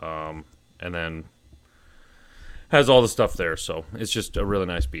 and then has all the stuff there. So it's just a really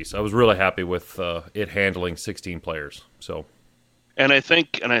nice piece. I was really happy with it handling 16 players. So, and I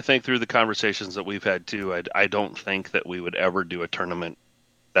think through the conversations that we've had too, I don't think that we would ever do a tournament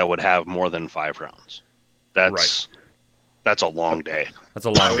that would have more than 5 rounds. That's a long day. That's a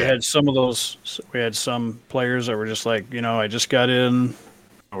long We day. had some of those. We had some players that were just like, I just got in.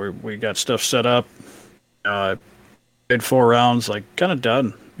 We got stuff set up. Did 4 rounds, like kind of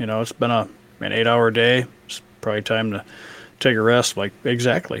done. It's been an 8-hour day. It's probably time to take a rest. Like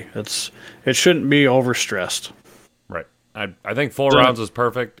exactly. It shouldn't be overstressed. Right. I think 4 rounds is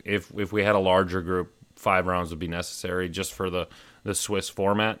perfect. If we had a larger group, 5 rounds would be necessary just for the Swiss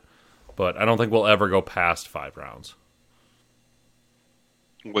format. But I don't think we'll ever go past 5 rounds.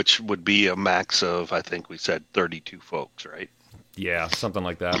 Which would be a max of, I think we said 32 folks, right? Yeah, something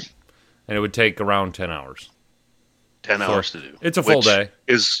like that. And it would take around 10 hours. 10 hours to do. It's a full day.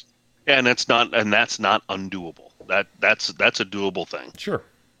 That's not undoable. That's a doable thing. Sure.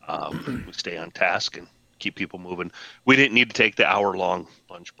 We stay on task and keep people moving. We didn't need to take the hour-long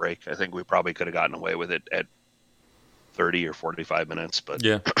lunch break. I think we probably could have gotten away with it at 30 or 45 minutes. But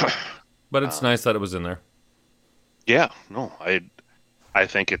yeah, but it's nice that it was in there. Yeah, no, I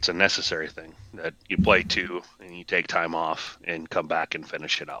think it's a necessary thing that you play 2 and you take time off and come back and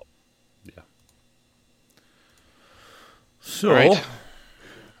finish it out. Yeah. So, right.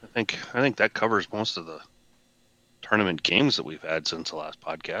 I think that covers most of the tournament games that we've had since the last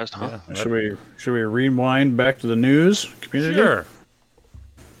podcast, huh? Yeah. Should we rewind back to the news community? Sure.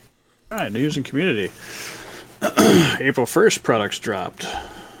 All right, news and community. April 1st, products dropped.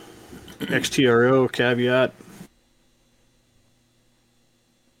 XTRO, Caveat,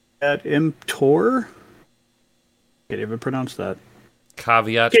 At Imtor? Can't even pronounce that.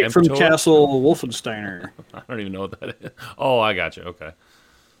 Caveat Escape from emptor? Castle Wolfensteiner. I don't even know what that is. Oh, I got you. Okay.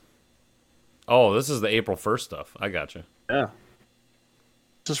 Oh, this is the April 1st stuff. I got you. Yeah.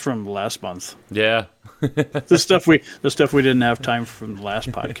 This is from last month. Yeah. The stuff we didn't have time from the last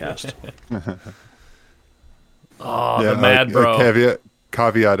podcast. Oh, the Mad Bro.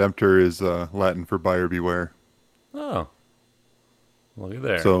 Caveat emptor is Latin for buyer beware. Oh. Look at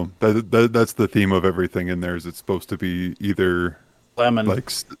there. So that's the theme of everything in there. Is it's supposed to be either Lemon. like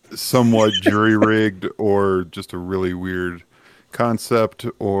somewhat jury rigged or just a really weird concept,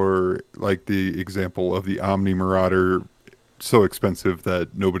 or like the example of the Omni Marauder, so expensive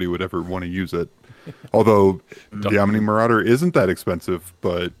that nobody would ever want to use it. Although the Omni Marauder isn't that expensive,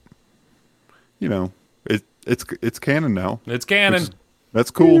 but you know, it's canon now. It's canon. That's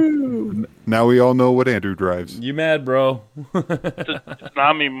cool. Now we all know what Andrew drives. You mad, bro? It's an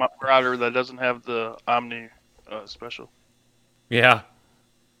Omni Marauder that doesn't have the Omni special. Yeah.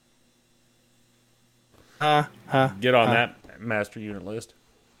 Get on that master unit list.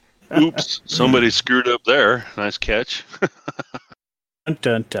 Oops, somebody screwed up there. Nice catch. Dun,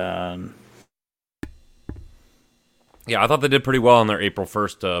 dun, dun. Yeah, I thought they did pretty well on their April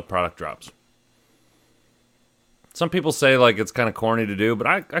 1st product drops. Some people say like it's kind of corny to do, but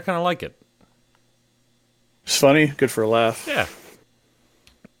I kind of like it. It's funny, good for a laugh. Yeah.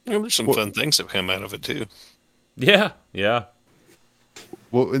 Yeah, there's some fun things that come out of it too. Yeah. Yeah.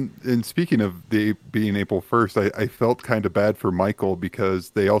 Well, and speaking of the being April 1st, I felt kind of bad for Michael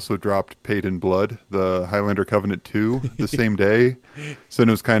because they also dropped Paid in Blood, the Highlander Covenant 2, the same day. So it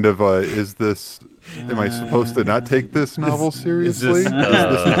was kind of, am I supposed to not take this novel seriously? Is this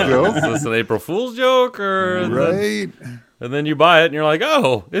a joke? Is this an April Fool's joke? Or Right. And then you buy it and you're like,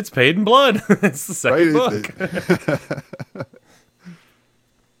 oh, it's Paid in Blood. It's the second book.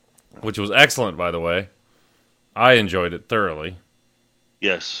 Which was excellent, by the way. I enjoyed it thoroughly.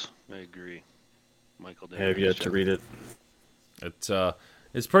 Yes, I agree. Michael I have yet to read it.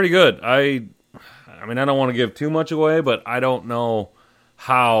 It's pretty good. I mean, I don't want to give too much away, but I don't know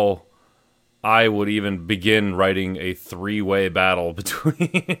how I would even begin writing a 3-way battle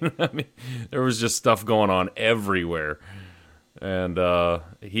between. I mean, there was just stuff going on everywhere, and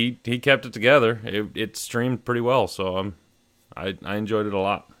he kept it together. It streamed pretty well, so I enjoyed it a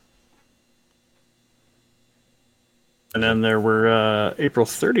lot. And then there were April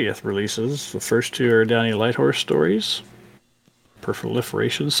 30th releases. The first two are Danny Lighthorse stories,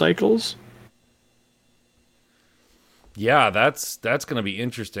 Proliferation Cycles. Yeah, that's going to be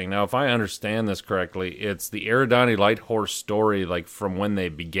interesting. Now, if I understand this correctly, it's the Eridani Lighthorse story, like from when they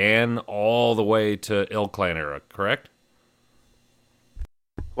began all the way to Ilklan era, correct?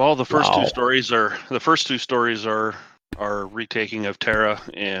 Well, the first two stories are retaking of Terra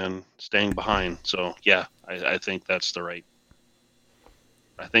and staying behind. So yeah, I think that's I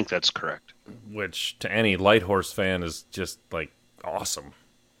think that's correct. Which to any Lighthorse fan is just like awesome.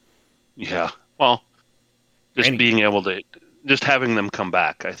 Yeah. Well, being able to having them come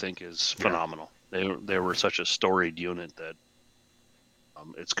back, I think is phenomenal. Yeah. They were such a storied unit that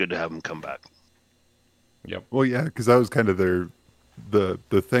it's good to have them come back. Yep. Well, yeah, because that was kind of the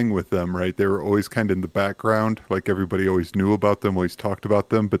thing with them, right? They were always kind of in the background, like everybody always knew about them, always talked about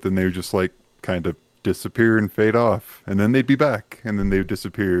them, but then they would just like kind of disappear and fade off, and then they'd be back, and then they would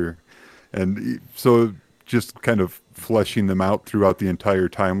disappear, and so just kind of fleshing them out throughout the entire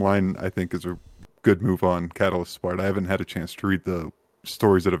timeline, I think, is a good move on Catalyst's part. I haven't had a chance to read the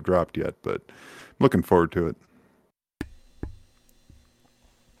stories that have dropped yet, but I'm looking forward to it.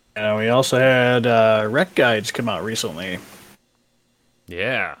 And we also had rec guides come out recently.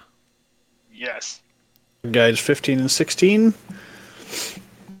 Yeah. Yes. Guides 15 and 16.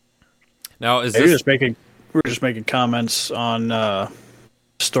 Now, is We're this... just making comments on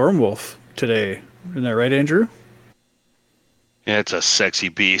Stormwolf today. Isn't that right, Andrew? Yeah, it's a sexy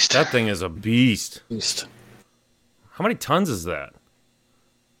beast. That thing is a beast. Beast. How many tons is that?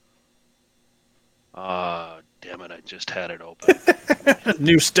 Damn it, I just had it open.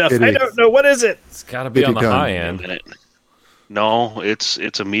 New stuff. It I is. don't know. What is it? It's got to be on the 50 ton. high end. No, it's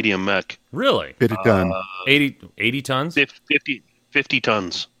a medium mech. Really? Get it done. 80 tons? 50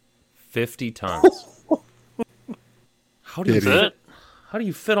 tons. 50 tons. How do you It is. fit? How do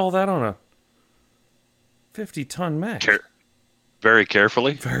you fit all that on a 50-ton mech? Very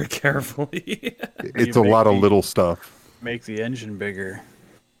carefully. Very carefully. It's a lot of little stuff. Make the engine bigger.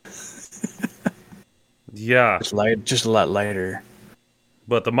 Yeah, Just a lot lighter.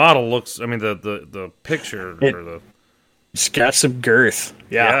 but the model looks. I mean, the picture or the It's got some girth.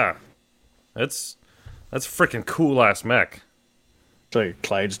 Yeah. that's a freaking cool ass mech. It's like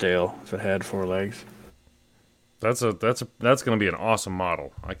Clydesdale if it had 4 legs. That's going to be an awesome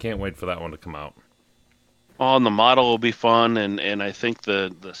model. I can't wait for that one to come out. Oh, and the model will be fun, and I think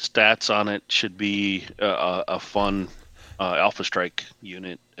the stats on it should be a fun Alpha Strike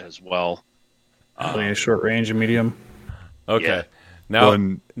unit as well. Only a short range and medium. Okay.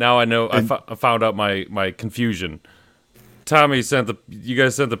 Yeah. Now I know. I found out my confusion. Tommy you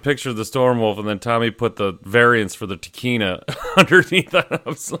guys sent the picture of the Stormwolf, and then Tommy put the variants for the Takina underneath that. I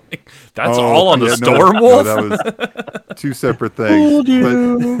was like, that's all on the Stormwolf? No, that was 2 separate things.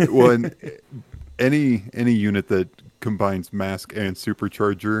 But any unit that combines mask and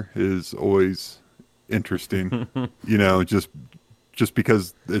supercharger is always interesting. Just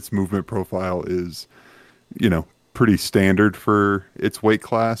because its movement profile is, pretty standard for its weight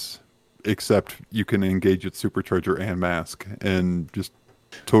class, except you can engage its supercharger and mask and just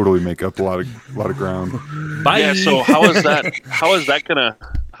totally make up a lot of ground. Bye. Yeah, so how will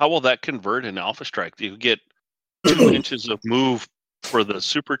that convert in Alpha Strike? You get 2 inches of move for the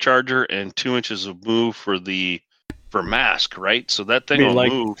supercharger and 2 inches of move for mask, right? So that thing will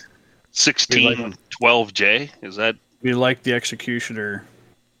move 12J. Is that? We like the Executioner.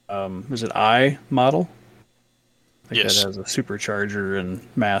 Is it I model? I think Yes. that has a supercharger and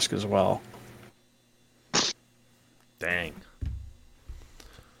mask as well. Dang.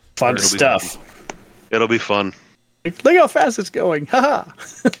 Fun It'll be stuff. It'll be fun. Look how fast it's going. Haha.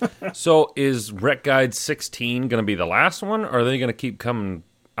 So is Rec Guide 16 going to be the last one, or are they going to keep coming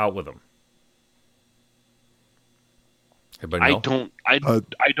out with them? Everybody know? I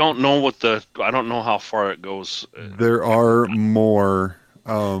don't know I don't know how far it goes. There are more.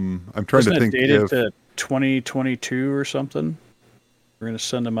 I'm trying Isn't to it think dated if to 2022 or something? We're going to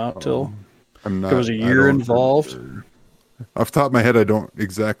send them out till I'm not. there was a I year don't involved. remember. Off the top of my head, I don't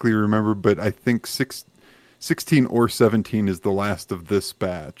exactly remember, but I think 16 or 17 is the last of this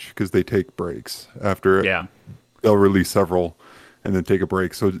batch because they take breaks after. Yeah. They'll release several and then take a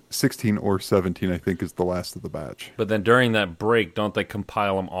break. So 16 or 17, I think, is the last of the batch. But then during that break, don't they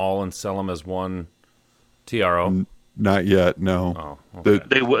compile them all and sell them as one TRO? Not yet, no. Oh, okay.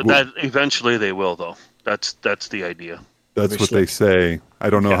 They will. That eventually they will, though. That's the idea. That's what they say. I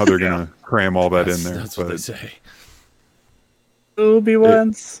don't know how they're going to cram all that in there. That's but what they say.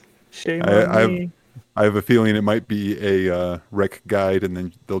 Obi-Wan's. Shame on me. I have a feeling it might be a rec guide, and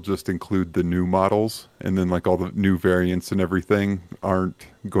then they'll just include the new models, and then like all the new variants and everything aren't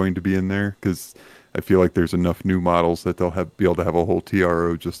going to be in there because I feel like there's enough new models that they'll be able to have a whole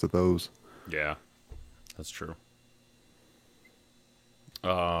TRO just of those. Yeah, that's true.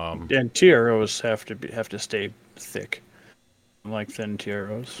 And TROs have to stay thick, unlike thin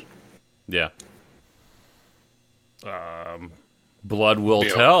TROs. Yeah. Blood will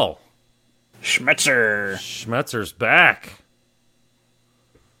tell. Schmetzer. Schmetzer's back.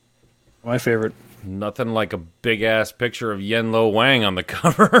 My favorite. Nothing like a big ass picture of Yenlo Wang on the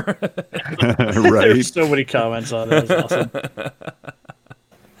cover. Right? There's so many comments on it. It's awesome.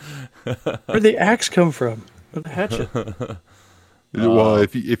 Where'd the axe come from? Where'd the hatchet? Well,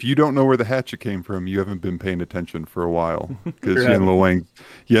 if you don't know where the hatchet came from, you haven't been paying attention for a while because Sure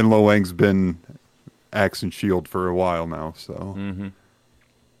Yenlo Wang's been axe and shield for a while now. So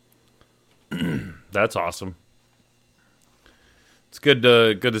That's awesome. It's good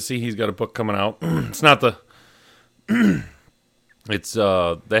to see he's got a book coming out. It's not the it's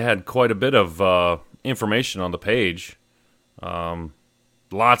they had quite a bit of information on the page.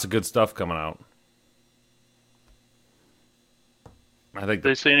 Lots of good stuff coming out. I think Did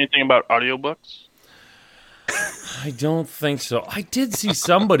they say anything about audiobooks? I don't think so. I did see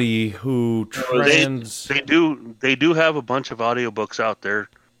somebody who They do have a bunch of audiobooks out there.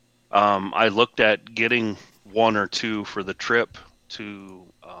 I looked at getting 1 or 2 for the trip to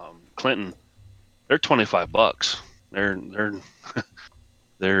Clinton. They're $25.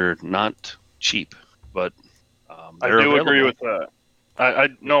 They're not cheap, but I they're do agree available. with that.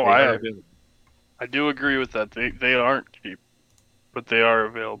 I do agree with that. They aren't cheap, but they are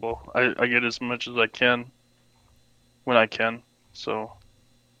available. I get as much as I can when I can. So,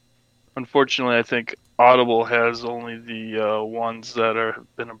 unfortunately, I think Audible has only the ones that are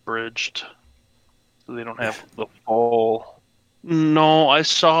been abridged, so they don't have the full. No, I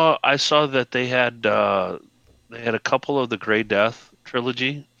saw that they had a couple of the Grey Death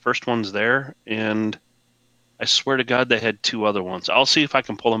trilogy. First one's there, and I swear to God they had 2 other ones. I'll see if I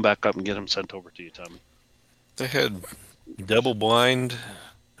can pull them back up and get them sent over to you, Tommy. They had Double Blind.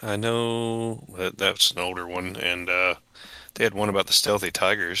 I know that's an older one, and they had one about the stealthy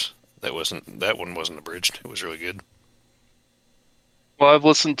tigers. That one wasn't abridged. It was really good. Well, I've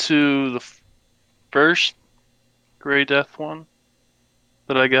listened to the first Grey Death one,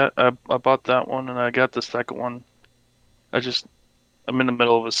 that I got. I bought that one, and I got the second one. I'm in the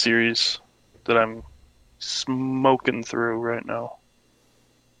middle of a series that I'm smoking through right now.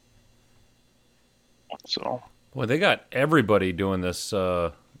 So. Well, they got everybody doing this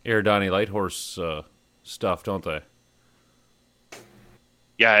Eridani Lighthorse stuff, don't they?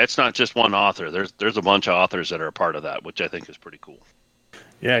 Yeah, it's not just one author. There's a bunch of authors that are a part of that, which I think is pretty cool.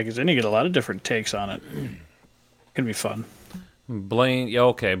 Yeah, because then you get a lot of different takes on it. Can be fun. Blaine, yeah,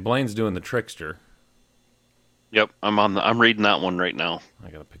 okay. Blaine's doing the Trickster. Yep, I'm reading that one right now. I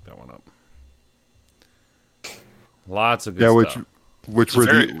gotta pick that one up. Lots of good stuff. Which were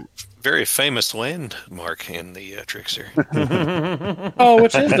very, very famous landmark in the Trickster. Oh,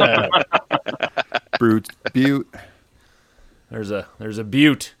 which is that? Butte. There's a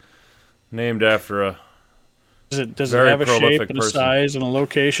butte named after a. Does it very have a shape prolific and a person. size and a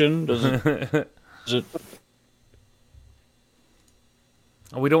location? Does it?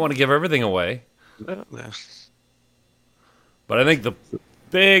 We don't want to give everything away, No. but I think the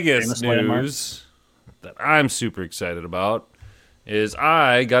biggest Famous landmark. news that I'm super excited about is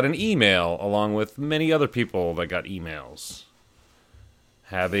I got an email along with many other people that got emails,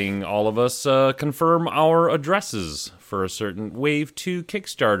 having all of us confirm our addresses for a certain Wave 2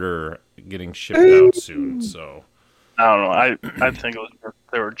 Kickstarter getting shipped out soon. So I don't know. I think it was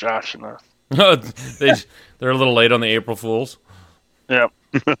they were joshing us. they're a little late on the April Fools. Yep.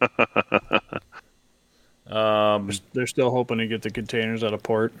 They're still hoping to get the containers out of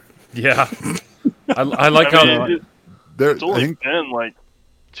port. Yeah, I like how It's only been like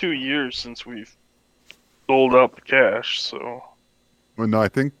 2 years since we've sold out the cash, so. Well, no, I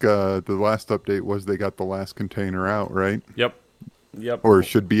think the last update was they got the last container out, right? Yep. Or it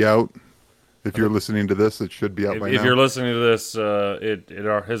should be out. If you're listening to this, it should be out by now. If you're listening to this, it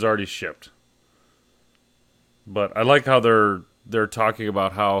has already shipped. But I like how they're talking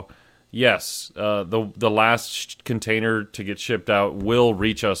about how, yes, the last container to get shipped out will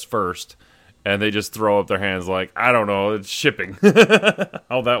reach us first, and they just throw up their hands like, I don't know, it's shipping.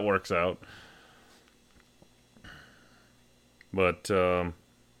 How that works out. But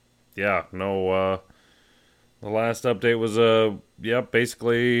yeah, no. The last update was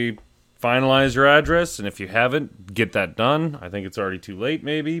basically finalize your address, and if you haven't, get that done. I think it's already too late,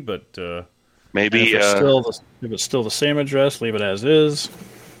 maybe, but Maybe if it's still the same address, leave it as is.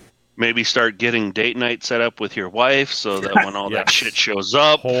 maybe start getting date night set up with your wife so that when all that Yes. shit shows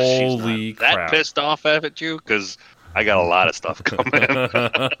up, Holy she's not crap. that pissed off at you, because I got a lot of stuff coming.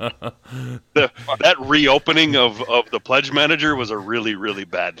 That reopening of the pledge manager was a really, really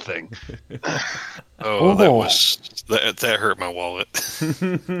bad thing. Oh, that hurt my wallet.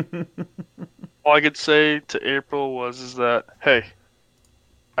 All I could say to April is that, hey,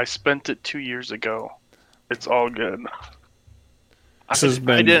 I spent it 2 years ago. It's all good. This has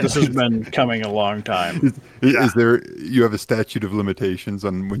been coming a long time. Is there? You have a statute of limitations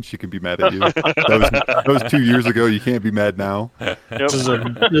on when she can be mad at you. that was 2 years ago. You can't be mad now. This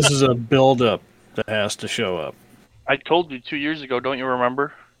is a build up that has to show up. I told you 2 years ago, don't you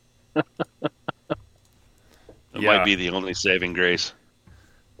remember? It might be the only saving grace.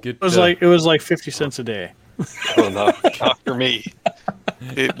 It was like 50 cents a day. Oh no, not for me.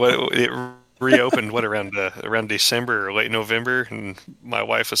 It reopened around December or late November, and my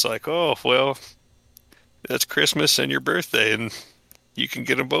wife was like, "Oh well, that's Christmas and your birthday, and you can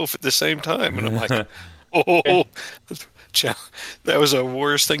get them both at the same time." And I'm like, "Oh, that was the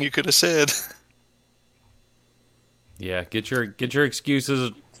worst thing you could have said." Yeah, get your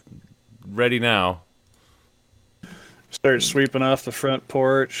excuses ready now. Start sweeping off the front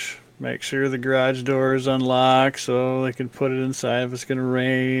porch. Make sure the garage door is unlocked so they can put it inside if it's going to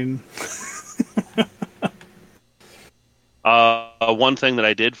rain. One thing that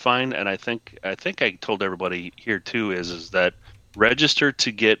I did find, and I think I told everybody here too, is that register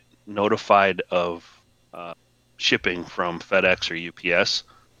to get notified of shipping from FedEx or UPS.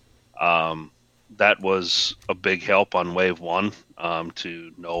 That was a big help on Wave 1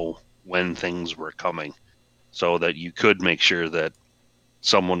 to know when things were coming, so that you could make sure that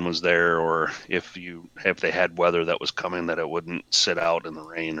someone was there, or if they had weather that was coming, that it wouldn't sit out in the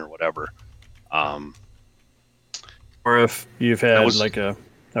rain or whatever. Or if you've had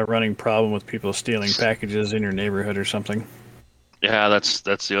a running problem with people stealing packages in your neighborhood or something. Yeah, that's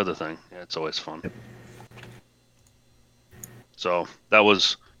the other thing. Yeah, it's always fun. So that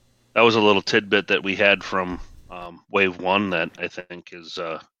was a little tidbit that we had from Wave 1 that I think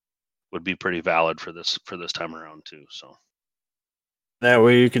would be pretty valid for this time around too. So that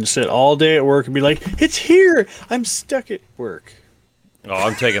way you can sit all day at work and be like, "It's here! I'm stuck at work." Oh,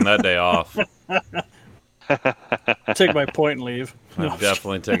 I'm taking that day off. Take my point and leave. I'm No.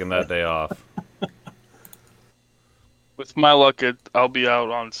 definitely taking that day off. With my luck, I'll be out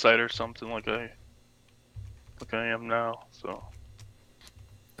on site or something like I am now. So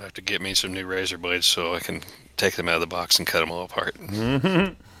I have to get me some new razor blades so I can take them out of the box and cut them all apart.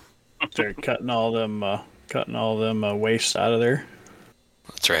 Start cutting all them wastes out of there.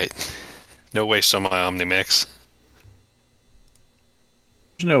 That's right. No waste on my Omnimix.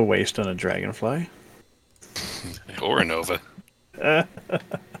 There's no waste on a Dragonfly. Or a Nova.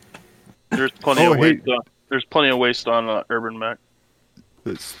 there's plenty Oh, of hey. waste. There's plenty of waste on Urban Mech.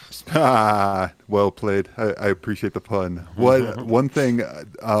 Well played. I appreciate the pun. One thing?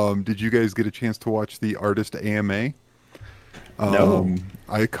 Did you guys get a chance to watch the artist AMA? No.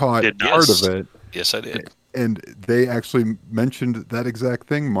 I caught Did part not. of it, Yes, I did. and they actually mentioned that exact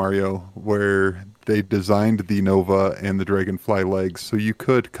thing, Mario, where they designed the Nova and the Dragonfly legs so you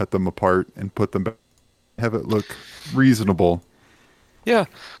could cut them apart and put them back, have it look reasonable. Yeah.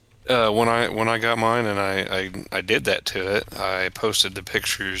 When I got mine and I did that to it, I posted the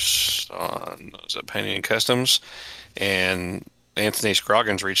pictures on Painting and Customs, and Anthony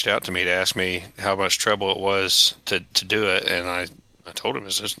Scroggins reached out to me to ask me how much trouble it was to do it, and I told him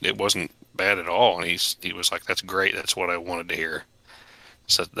it wasn't bad at all, and he was like, "That's great. That's what I wanted to hear."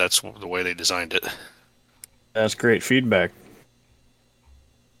 So that's the way they designed it. That's great feedback.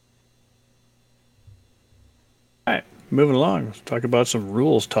 All right, moving along. Let's talk about some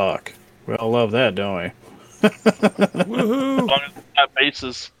rules talk. We all love that, don't we? As long as it's not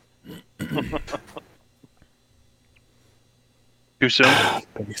bases. Too soon?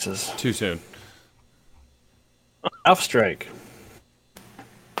 Bases. Too soon. Alpha Strike.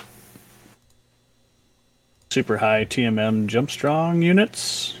 Super high TMM jump strong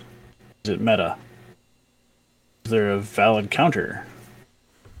units. Is it meta? Is there a valid counter?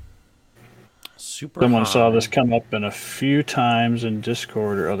 Super Someone high. saw this come up in a few times in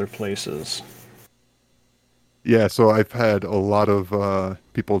Discord or other places. Yeah, so I've had a lot of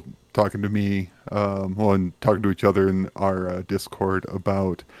people talking to me, and talking to each other in our Discord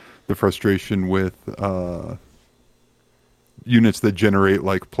about the frustration with units that generate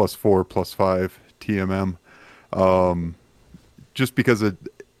like +4, +5 TMM, just because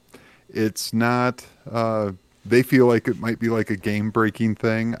it's not. They feel like it might be like a game-breaking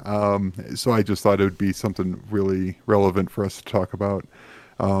thing, so I just thought it would be something really relevant for us to talk about.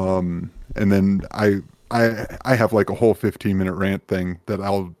 And then I have like a whole 15-minute rant thing that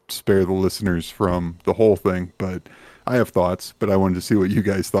I'll spare the listeners from the whole thing, but I have thoughts, but I wanted to see what you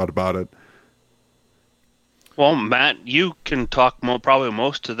guys thought about it. Well, Matt, you can talk probably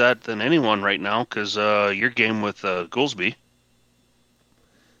most to that than anyone right now because your game with Goolsby.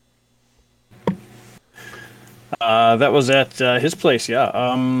 That was at his place, yeah.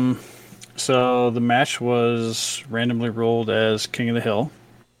 So the match was randomly rolled as King of the Hill,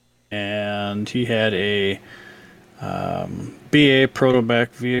 and he had a BA Protomech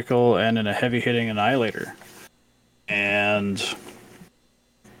vehicle and then a heavy-hitting Annihilator. And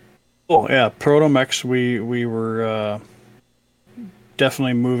Protomechs, we were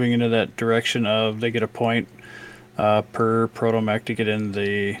definitely moving into that direction of they get a point per Protomech to get in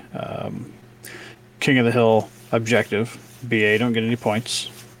the King of the Hill objective. BA don't get any points.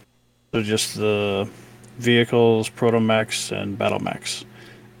 So just the vehicles, Protomechs, and Battlemechs.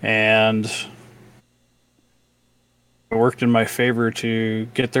 And it worked in my favor to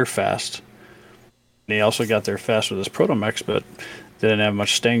get there fast. And he also got there fast with his Protomechs, but they didn't have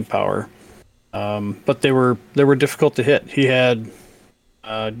much staying power. But they were difficult to hit. He had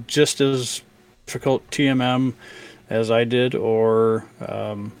just as difficult TMM as I did, or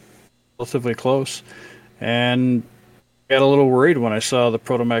relatively close. And I got a little worried when I saw the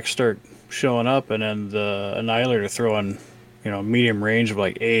Protomech start showing up, and then the Annihilator throwing, medium range of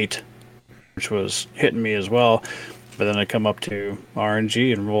like 8, which was hitting me as well. But then I come up to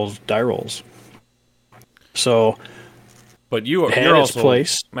RNG and rolls die rolls. So, but you're its also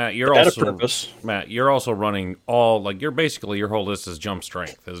place. Matt. It had a purpose. Matt, you're also running all you're basically your whole list is jump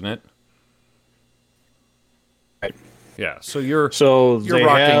strength, isn't it? Right. Yeah. So you're they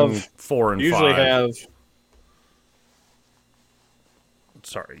rocking have, 4 and usually 5. have.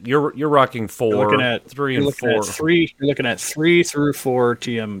 Sorry, you're rocking 4, Looking at 3, and 4. You're looking at 3 through 4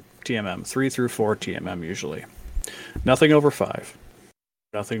 TMM. 3 through 4 TMM usually. Nothing over 5.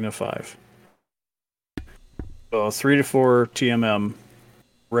 Nothing to 5. So 3 to 4 TMM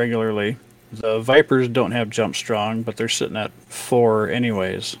regularly. The Vipers don't have jump strong, but they're sitting at 4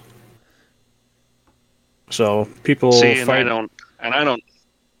 anyways. So people See, fight. I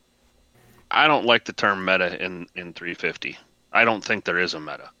don't like the term meta in 350. I don't think there is a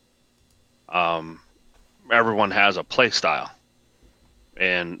meta. everyone has a play style,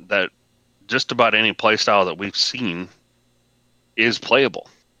 and that just about any play style that we've seen is playable.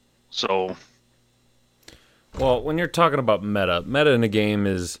 So, well, when you're talking about meta in a game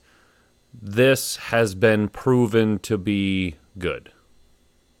is this has been proven to be good.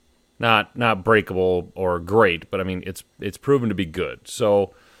 Not breakable or great, but I mean it's proven to be good.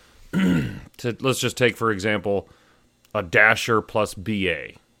 So let's just take for example a dasher plus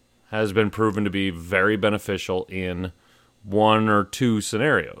BA has been proven to be very beneficial in 1 or 2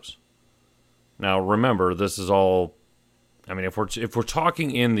 scenarios. Now remember, this is all. I mean, if we're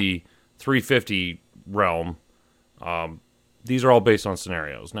talking in the 350 realm, these are all based on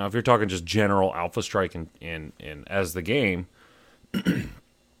scenarios. Now, if you're talking just general Alpha Strike in as the game,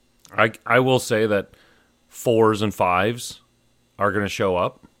 I will say that 4s and 5s are going to show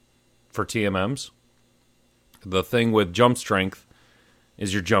up for TMMs. The thing with jump strength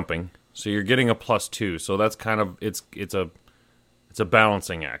is you're jumping, so you're getting a +2. So that's kind of it's a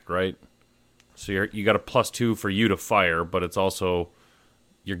balancing act, right? So you got a +2 for you to fire, but it's also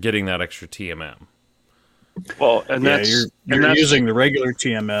you're getting that extra TMM. Well, and Yeah, that's you're using the regular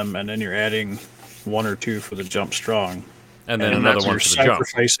TMM, and then you're adding 1 or 2 for the jump strong, and then another one for the jump.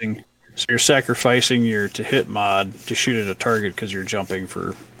 So you're sacrificing your to hit mod to shoot at a target because you're jumping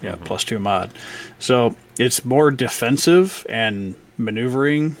for +2 mod. So it's more defensive and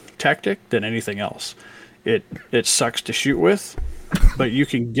maneuvering tactic than anything else. It sucks to shoot with, but you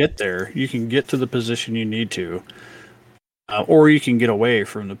can get there. You can get to the position you need to, or you can get away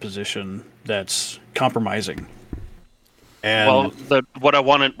from the position that's compromising. And what I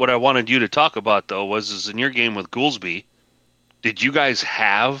wanted you to talk about though is in your game with Goolsby, did you guys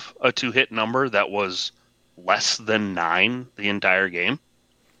have a 2-hit number that was less than 9 the entire game?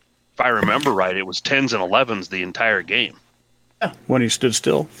 If I remember right, it was 10s and 11s the entire game. yeah, when he stood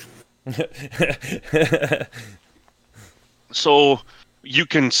still. So you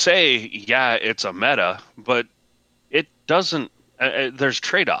can say, yeah, it's a meta, but it doesn't. There's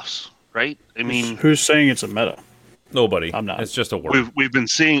trade-offs, right? I mean, Who's saying it's a meta? Nobody. I'm not. It's just a word. we've been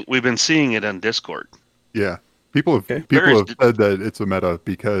seeing it on Discord. Yeah. People have Okay. said that it's a meta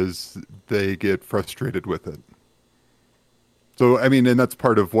because they get frustrated with it. So I mean, and that's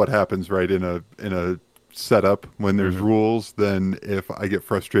part of what happens, right? In a setup when there's rules, then if I get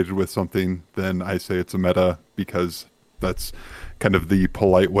frustrated with something, then I say it's a meta because that's kind of the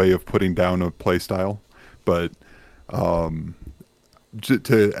polite way of putting down a play style. But to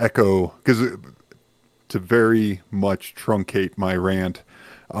echo, because to very much truncate my rant,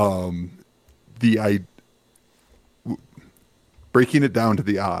 breaking it down to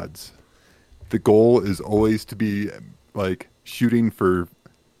the odds, the goal is always to be like shooting for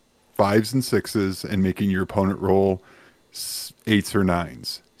 5s and 6s and making your opponent roll 8s or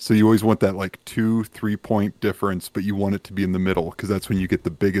 9s. So you always want that like 2-3 point difference, but you want it to be in the middle because that's when you get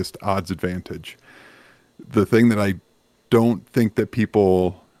the biggest odds advantage. The thing that I don't think that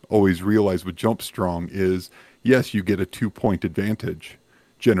people always realize with Jump Strong is, yes, you get a 2-point advantage,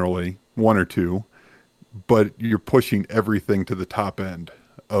 generally, 1 or 2, but you're pushing everything to the top end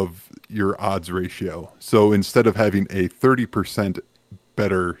of your odds ratio. So instead of having a 30%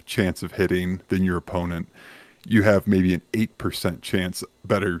 better chance of hitting than your opponent, you have maybe an 8% chance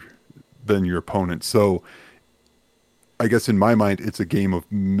better than your opponent. So I guess in my mind, it's a game of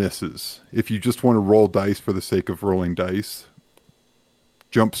misses. If you just want to roll dice for the sake of rolling dice,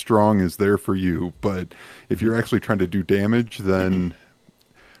 Jump Strong is there for you. But if you're actually trying to do damage, then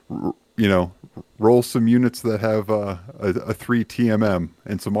roll some units that have a 3 TMM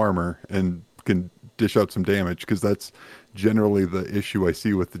and some armor and can dish out some damage, because that's generally the issue I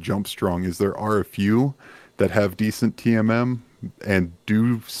see with the Jump Strong is there are a few that have decent TMM and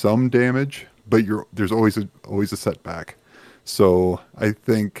do some damage, but there's always a setback. So I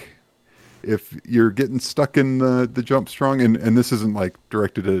think if you're getting stuck in the Jump Strong, and this isn't like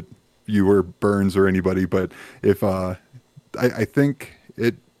directed at you or Burns or anybody, but if I think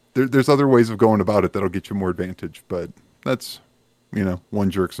there's other ways of going about it that'll get you more advantage, but that's one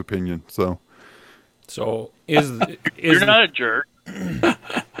jerk's opinion. So is you're not a jerk.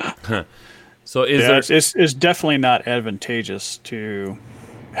 So it's definitely not advantageous to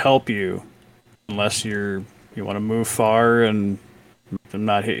help you unless you want to move far and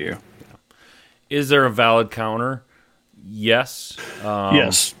not hit you. Is there a valid counter? Yes.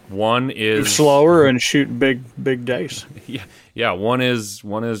 Yes. One is move slower and shoot big dice. Yeah. One is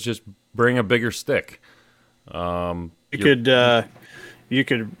just bring a bigger stick. You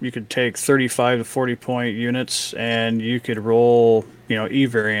could take 35 to 40 point units and you could roll E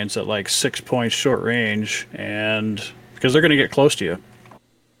variants at like 6 points short range, and because they're going to get close to you,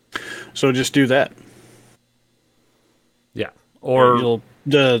 so just do that. Or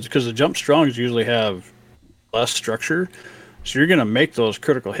because the jump strongs usually have less structure, so you're going to make those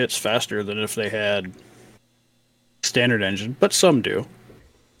critical hits faster than if they had standard engine, but some do.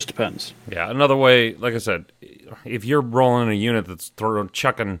 Just depends. yeah, another way, like I said, if you're rolling a unit that's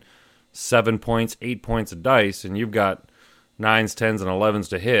chucking 7 points, 8 points of dice, and you've got 9s, 10s, and 11s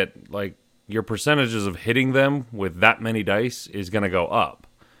to hit, like your percentages of hitting them with that many dice is going to go up.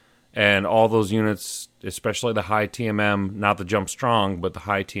 And all those units, especially the high TMM, not the jump strong, but the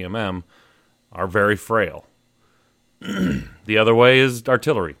high TMM, are very frail. The other way is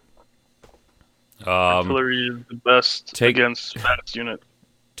artillery. Artillery is the best against fast unit.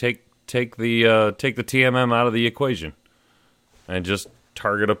 Take the TMM out of the equation, and just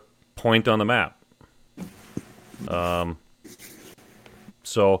target a point on the map.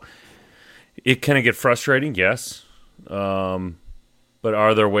 So it can get frustrating, yes. But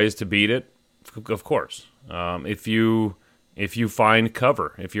are there ways to beat it? Of course. If you find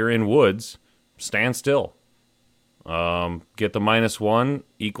cover, if you're in woods, stand still. Get the -1,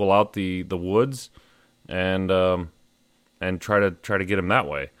 equal out the woods, and try to get them that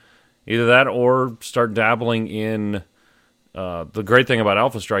way. Either that or start dabbling in. The great thing about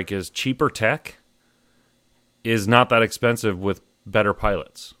Alpha Strike is cheaper tech is not that expensive with better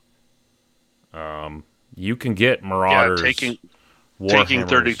pilots. You can get Marauders. Yeah, taking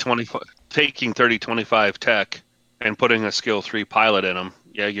 30-25 tech and putting a skill 3 pilot in them.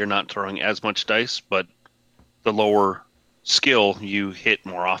 Yeah, you're not throwing as much dice, but the lower skill you hit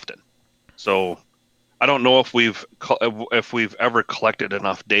more often. So I don't know if we've ever collected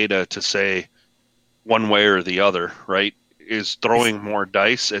enough data to say one way or the other, right? Is throwing more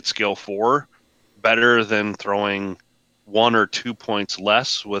dice at skill 4 better than throwing 1 or 2 points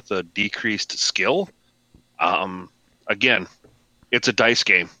less with a decreased skill? Again, it's a dice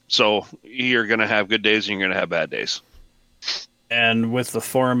game, so you're going to have good days and you're going to have bad days. And with the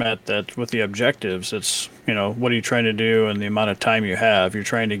format with the objectives, it's, what are you trying to do and the amount of time you have. You're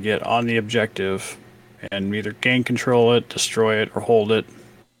trying to get on the objective and either gain control it, destroy it, or hold it.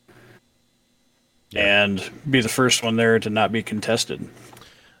 Yeah. And be the first one there to not be contested.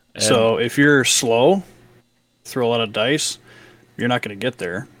 So if you're slow, throw a lot of dice, you're not going to get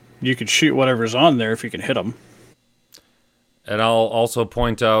there. You can shoot whatever's on there if you can hit them. And I'll also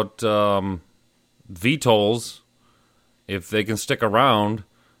point out VTOLs, if they can stick around,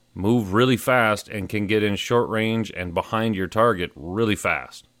 move really fast and can get in short range and behind your target really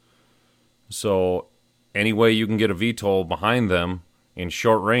fast. So any way you can get a VTOL behind them in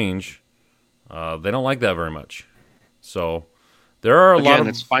short range, they don't like that very much. So there are a lot of...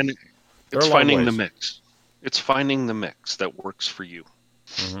 It's finding the mix. It's finding the mix that works for you.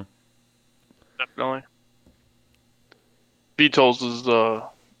 Mm-hmm. Definitely. VTOLs is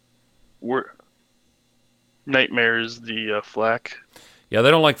Nightmare is the flak. Yeah, they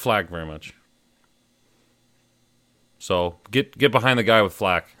don't like flak very much. So get behind the guy with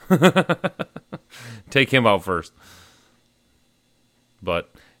flak. Take him out first. But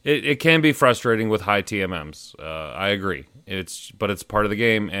it can be frustrating with high TMMs. I agree. But it's part of the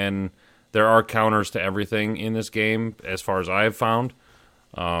game, and there are counters to everything in this game, as far as I have found.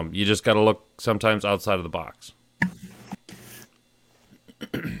 You just got to look sometimes outside of the box.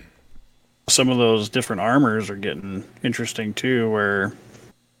 Some of those different armors are getting interesting too, where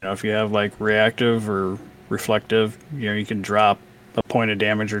if you have like reactive or reflective, you can drop a point of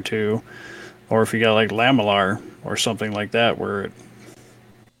damage or two, or if you got like lamellar or something like that, where it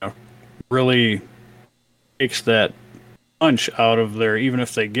really takes that punch out of there. Even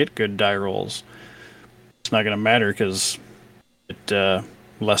if they get good die rolls, it's not going to matter because it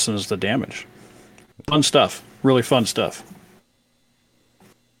lessens the damage. Fun stuff, really fun stuff.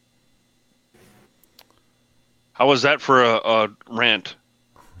 How was that for a rant,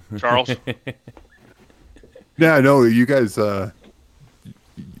 Charles? Yeah, I know you guys. You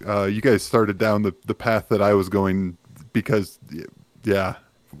guys started down the path that I was going because, yeah,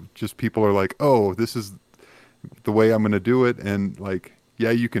 just people are like, oh, this is the way I'm going to do it, and like,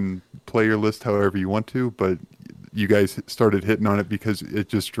 yeah, you can play your list however you want to, but you guys started hitting on it because it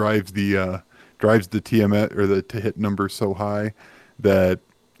just drives the TMS or the to hit number so high that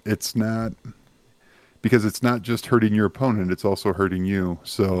it's not. Because it's not just hurting your opponent, it's also hurting you.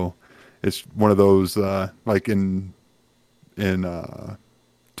 So it's one of those, like in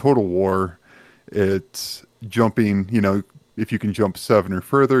Total War, it's jumping, if you can jump 7 or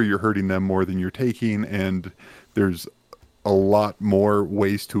further, you're hurting them more than you're taking. And there's a lot more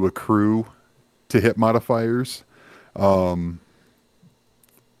ways to accrue to hit modifiers. Well,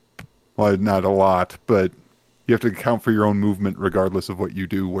 not a lot, but you have to account for your own movement regardless of what you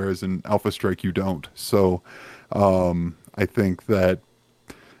do, whereas in Alpha Strike you don't. So I think that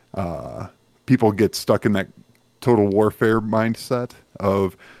people get stuck in that total warfare mindset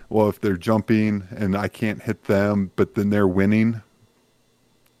of, well, if they're jumping and I can't hit them, but then they're winning.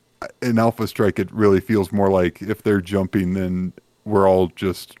 In Alpha Strike, it really feels more like if they're jumping, then we're all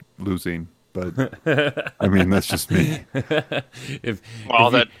just losing. But I mean, that's just me.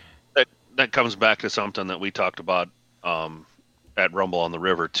 That comes back to something that we talked about at Rumble on the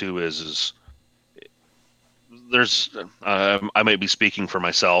River too. Is there's I may be speaking for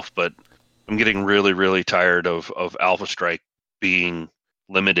myself, but I'm getting really, really tired of Alpha Strike being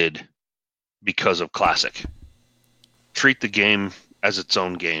limited because of Classic. Treat the game as its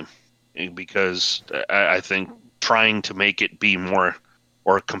own game, because I think trying to make it be more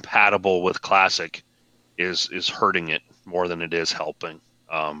or compatible with Classic is hurting it more than it is helping.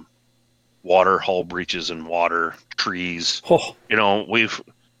 Water, hull breaches in water, trees. Oh.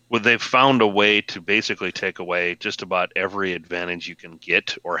 They've found a way to basically take away just about every advantage you can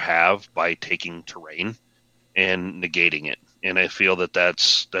get or have by taking terrain and negating it. And I feel that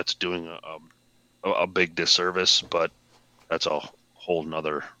that's doing a big disservice, but that's a whole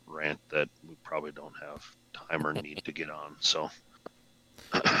nother rant that we probably don't have time or need to get on. So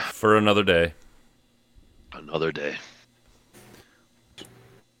for another day. Another day.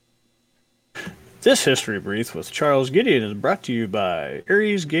 This History Brief with Charles Gideon is brought to you by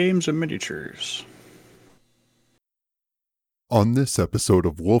Aries Games and Miniatures. On this episode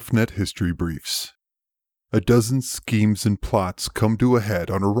of WolfNet History Briefs, a dozen schemes and plots come to a head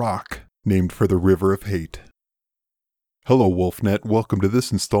on a rock named for the River of Hate. Hello, WolfNet. Welcome to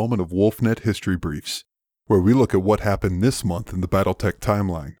this installment of WolfNet History Briefs, where we look at what happened this month in the Battletech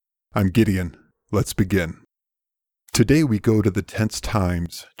timeline. I'm Gideon. Let's begin. Today we go to the tense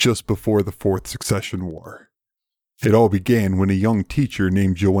times just before the Fourth Succession War. It all began when a young teacher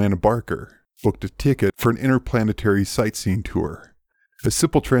named Joanna Barker booked a ticket for an interplanetary sightseeing tour, a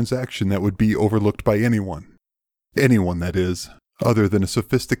simple transaction that would be overlooked by anyone. Anyone, that is, other than a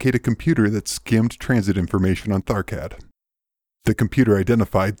sophisticated computer that skimmed transit information on Tharkad. The computer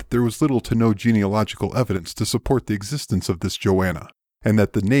identified that there was little to no genealogical evidence to support the existence of this Joanna, and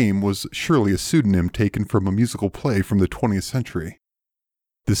that the name was surely a pseudonym taken from a musical play from the 20th century.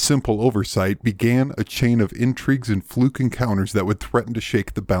 This simple oversight began a chain of intrigues and fluke encounters that would threaten to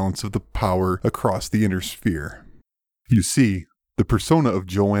shake the balance of the power across the inner sphere. You see, the persona of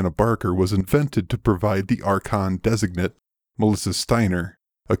Joanna Barker was invented to provide the Archon designate, Melissa Steiner,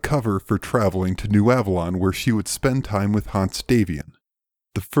 a cover for traveling to New Avalon, where she would spend time with Hans Davian,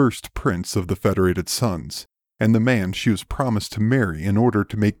 the first prince of the Federated Sons, and the man she was promised to marry in order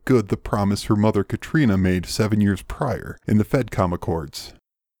to make good the promise her mother Katrina made 7 years prior in the FedCom Accords.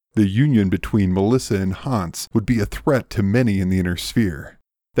 The union between Melissa and Hans would be a threat to many in the inner sphere.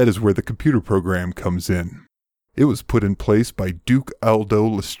 That is where the computer program comes in. It was put in place by Duke Aldo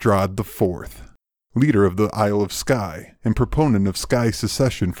Lestrade IV, leader of the Isle of Skye and proponent of Skye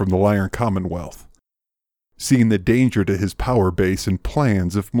secession from the Lyran Commonwealth. Seeing the danger to his power base and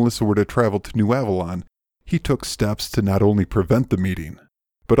plans if Melissa were to travel to New Avalon, he took steps to not only prevent the meeting,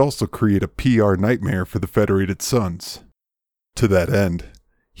 but also create a PR nightmare for the Federated Sons. To that end,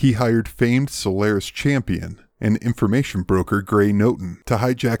 he hired famed Solaris champion and information broker Gray Noten to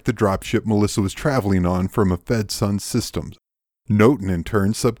hijack the dropship Melissa was traveling on from a Fed Sun system. Noten in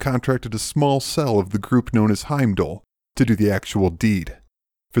turn subcontracted a small cell of the group known as Heimdall to do the actual deed.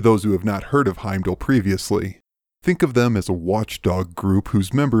 For those who have not heard of Heimdall previously, think of them as a watchdog group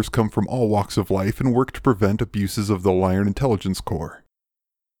whose members come from all walks of life and work to prevent abuses of the Lyran Intelligence Corps.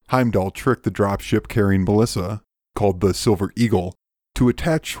 Heimdall tricked the dropship carrying Melissa, called the Silver Eagle, to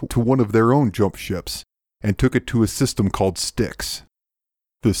attach to one of their own jump ships, and took it to a system called Styx.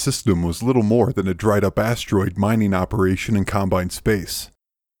 The system was little more than a dried-up asteroid mining operation in Combine space,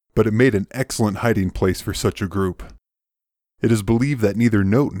 but it made an excellent hiding place for such a group. It is believed that neither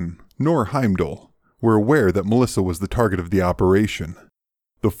Noten nor Heimdall were aware that Melissa was the target of the operation.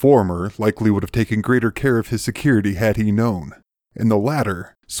 The former likely would have taken greater care of his security had he known, and the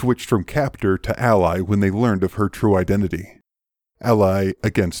latter switched from captor to ally when they learned of her true identity. Ally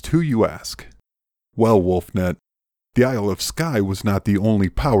against who, you ask? Well, WolfNet, the Isle of Skye was not the only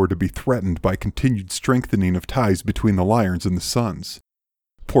power to be threatened by continued strengthening of ties between the Lyrans and the Suns.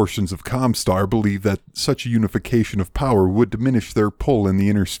 Portions of Comstar believed that such a unification of power would diminish their pull in the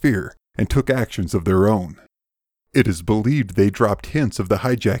inner sphere, and took actions of their own. It is believed they dropped hints of the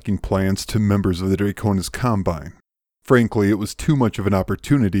hijacking plans to members of the Draconis Combine. Frankly, it was too much of an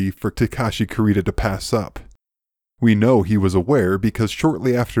opportunity for Takashi Kurita to pass up. We know he was aware because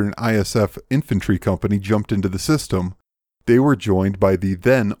shortly after an ISF infantry company jumped into the system, they were joined by the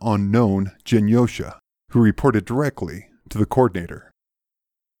then unknown Genyosha, who reported directly to the coordinator.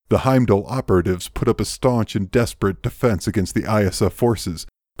 The Heimdall operatives put up a staunch and desperate defense against the ISF forces,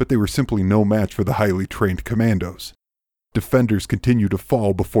 but they were simply no match for the highly trained commandos. Defenders continued to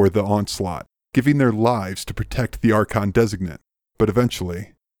fall before the onslaught, giving their lives to protect the Archon designate, but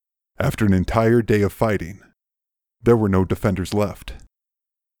eventually, after an entire day of fighting, there were no defenders left.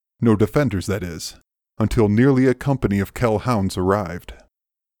 No defenders, that is, until nearly a company of Kell hounds arrived.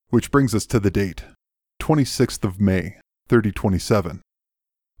 Which brings us to the date, 26th of May, 3027.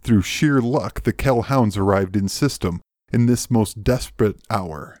 Through sheer luck, the Kell hounds arrived in system in this most desperate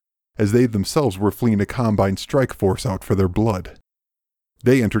hour, as they themselves were fleeing a Combine strike force out for their blood.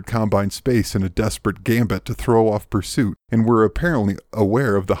 They entered Combine space in a desperate gambit to throw off pursuit, and were apparently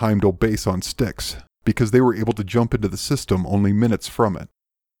aware of the Heimdall base on Styx, because they were able to jump into the system only minutes from it.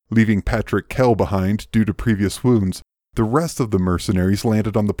 Leaving Patrick Kell behind due to previous wounds, the rest of the mercenaries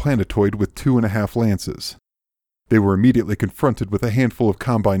landed on the planetoid with 2.5 lances. They were immediately confronted with a handful of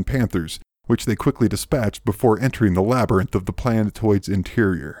Combine Panthers, which they quickly dispatched before entering the labyrinth of the planetoid's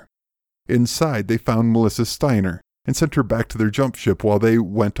interior. Inside, they found Melissa Steiner and sent her back to their jump ship while they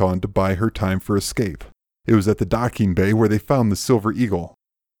went on to buy her time for escape. It was at the docking bay where they found the Silver Eagle,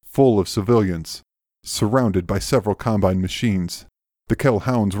 full of civilians, surrounded by several Combine machines. The Kell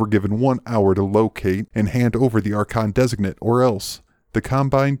hounds were given 1 hour to locate and hand over the Archon designate, or else the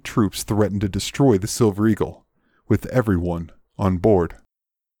Combine troops threatened to destroy the Silver Eagle, with everyone on board.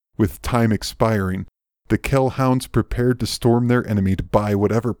 With time expiring, the Kell hounds prepared to storm their enemy to buy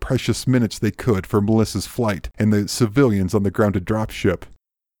whatever precious minutes they could for Melissa's flight and the civilians on the grounded dropship.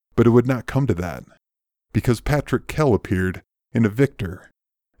 But it would not come to that, because Patrick Kell appeared in a Victor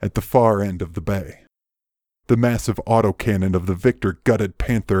at the far end of the bay. The massive autocannon of the Victor gutted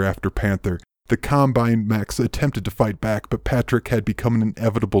Panther after Panther. The Combine mechs attempted to fight back, but Patrick had become an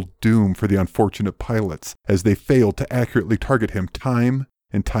inevitable doom for the unfortunate pilots, as they failed to accurately target him time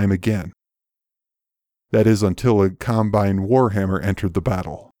and time again. That is until a Combine Warhammer entered the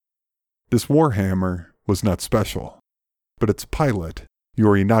battle. This Warhammer was not special, but its pilot,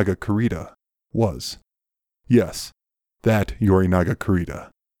 Yorinaga Kurita, was. Yes, that Yorinaga Kurita.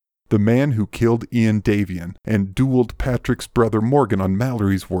 The man who killed Ian Davian and dueled Patrick's brother Morgan on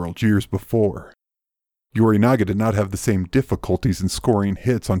Mallory's World years before. Yorinaga did not have the same difficulties in scoring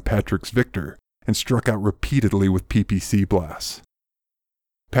hits on Patrick's Victor, and struck out repeatedly with PPC blasts.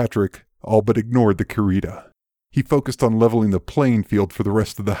 Patrick all but ignored the Kurita. He focused on leveling the playing field for the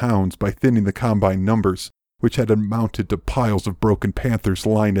rest of the hounds by thinning the Combine numbers, which had amounted to piles of broken Panthers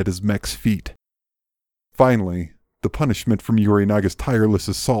lying at his mech's feet. Finally, the punishment from Yorinaga's tireless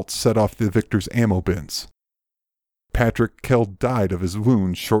assault set off the Victor's ammo bins. Patrick Kell died of his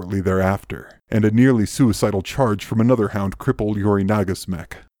wounds shortly thereafter, and a nearly suicidal charge from another hound crippled Yorinaga's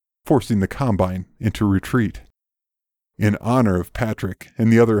mech, forcing the Combine into retreat. In honor of Patrick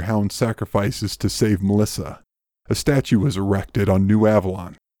and the other hound's sacrifices to save Melissa, a statue was erected on New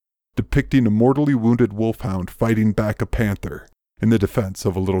Avalon, depicting a mortally wounded wolfhound fighting back a panther in the defense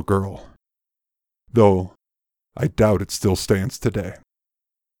of a little girl. Though, I doubt it still stands today.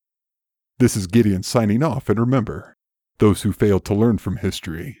 This is Gideon signing off, and remember, those who fail to learn from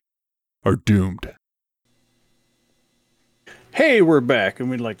history are doomed. Hey, we're back, and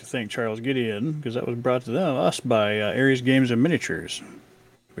we'd like to thank Charles Gideon, because that was brought to us by Aries Games and Miniatures.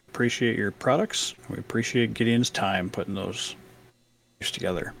 We appreciate your products. We appreciate Gideon's time putting those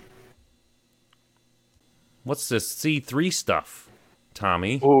together. What's this C3 stuff,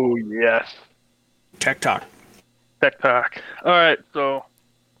 Tommy? Oh, yes. Tech Talk. Tech Talk. All right, so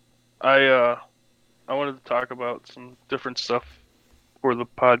I wanted to talk about some different stuff for the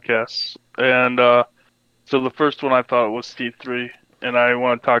podcast, and so the first one I thought was C3, and I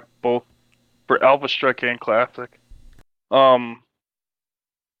want to talk both for Alpha Strike and Classic. So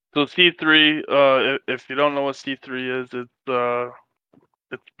C3, if you don't know what C3 is,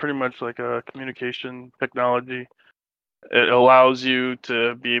 it's pretty much like a communication technology. It allows you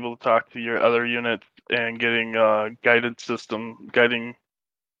to be able to talk to your other units and getting guidance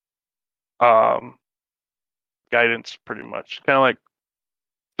pretty much. Kind of like,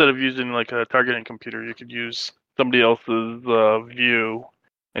 instead of using like a targeting computer, you could use somebody else's view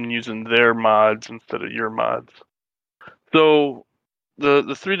and using their mods instead of your mods. So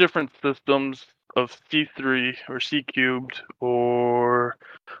the three different systems of C3 or C cubed, or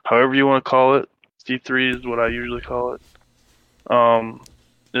however you want to call it, C3 is what I usually call it,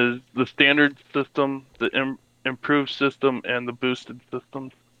 is the standard system, the improved system, and the boosted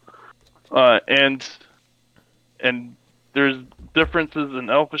systems. And there's differences in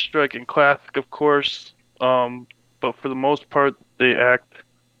Alpha Strike and Classic, of course, but for the most part, they act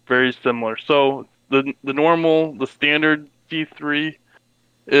very similar. So the standard C3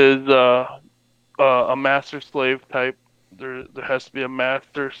 is a master slave type. There has to be a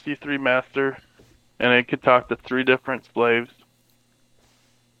master C3 master, and it could talk to 3 different slaves.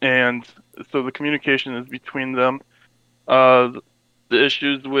 And so the communication is between them. The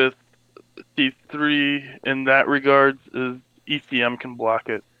issues with C3 in that regard is ECM can block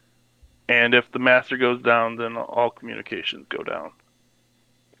it. And if the master goes down, then all communications go down.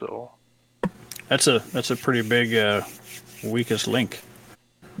 So that's a pretty big weakest link.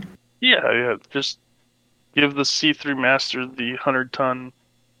 Yeah. Just give the C3 master the 100-ton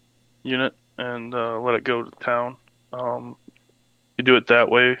unit and let it go to town. You do it that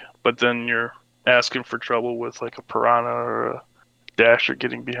way, but then you're asking for trouble with like a piranha or a dasher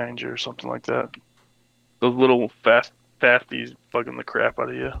getting behind you or something like that. Those little fasties bugging the crap out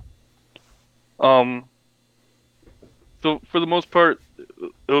of you. So for the most part,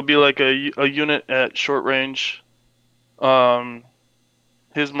 it would be like a unit at short range.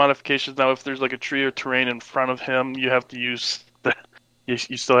 His modifications now, if there's like a tree or terrain in front of him, you have to use that. You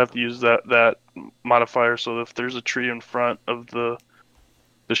still have to use that modifier. So if there's a tree in front of the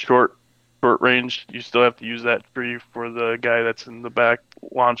short range, you still have to use that tree for the guy that's in the back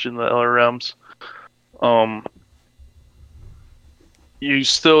launching the LRMs. You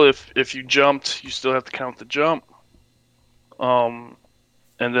still, if you jumped, you still have to count the jump. And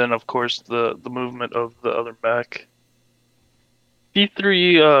then of course the movement of the other mech.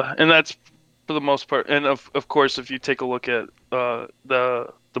 C3, and that's for the most part. And of course, if you take a look at the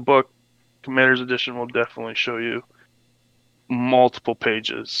book, Commander's Edition will definitely show you multiple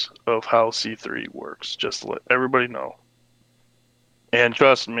pages of how C3 works, just to let everybody know. And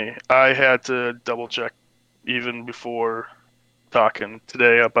trust me, I had to double check even before talking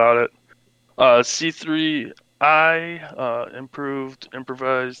today about it. C3I, improved,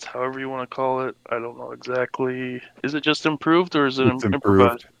 improvised, however you want to call it. I don't know exactly. Is it just improved or is it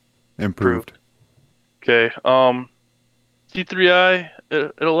improvised? Improved. Okay. C3I,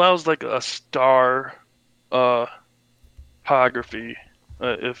 it allows like a star topography,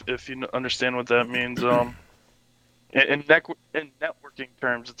 if you understand what that means. In networking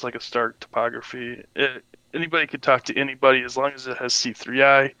terms, it's like a star topography. Anybody could talk to anybody as long as it has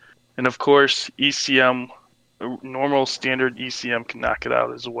C3I. And of course, ECM, normal standard ECM can knock it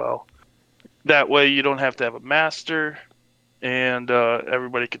out as well. That way you don't have to have a master, and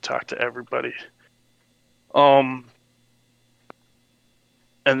everybody could talk to everybody.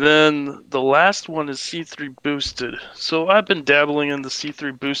 And then the last one is C3 boosted. So I've been dabbling in the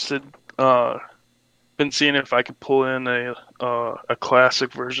C3 boosted. Been seeing if I could pull in a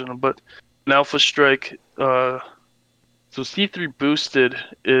classic version, but an Alpha Strike. So C3 boosted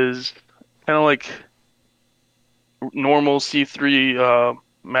is kind of like normal C3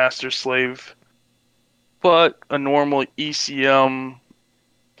 master slave, but a normal ECM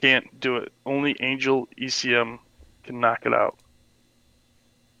can't do it. Only Angel ECM can knock it out.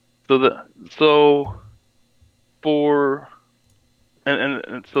 So then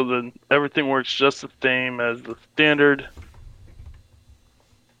everything works just the same as the standard.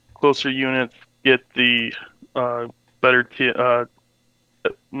 Closer units get the better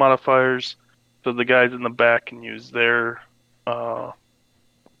modifiers, so the guys in the back can use their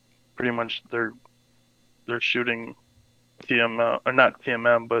pretty much their shooting TMM, or not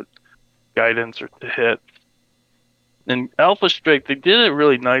TMM, but guidance or to hit. And Alpha Strike, they did it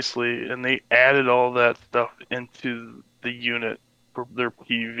really nicely, and they added all that stuff into the unit for their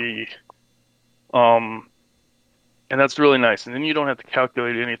PV. And that's really nice. And then you don't have to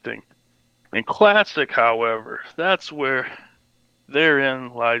calculate anything. In Classic, however, that's where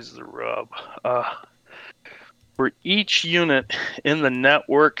therein lies the rub. For each unit in the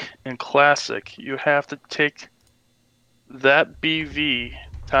network in Classic, you have to take that BV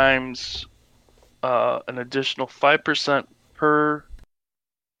times an additional 5% per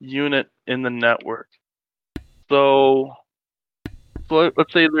unit in the network. So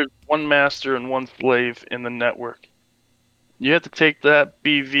let's say there's one master and one slave in the network. You have to take that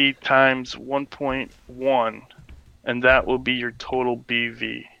BV times 1.1, and that will be your total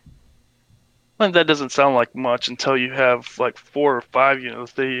BV. And that doesn't sound like much until you have like 4 or 5 units.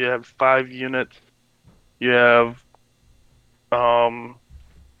 Let's say you have 5 units. You have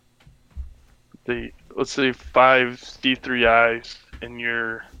let's say 5 C3Is in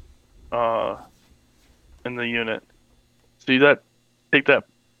your in the unit. So you take that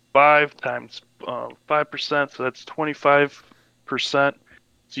 5 times 5%, so that's 25%.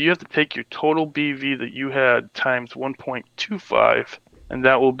 So you have to take your total BV that you had times 1.25, and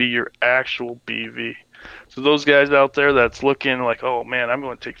that will be your actual BV. So those guys out there that's looking like, oh man, I'm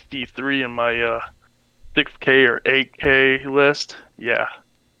going to take C3 in my 6K or 8K list, yeah.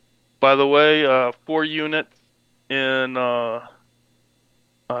 By the way, 4 units in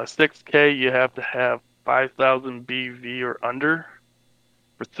 6K, you have to have 5,000 BV or under.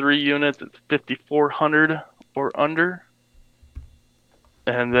 For 3 units, it's 5,400 or under.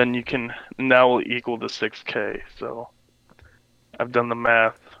 And then you can, and that will equal to 6K. So I've done the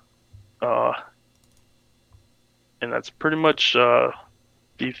math. And that's pretty much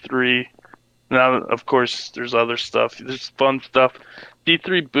D3. Now, of course, there's other stuff. There's fun stuff.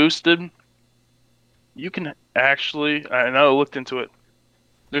 D3 boosted, you can actually, I know I looked into it.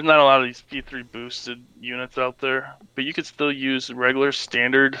 There's not a lot of these D3 boosted units out there, but you could still use regular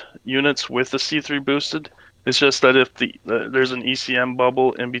standard units with the C3 boosted. It's just that if there's an ECM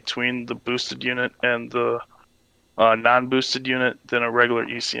bubble in between the boosted unit and the non-boosted unit, then a regular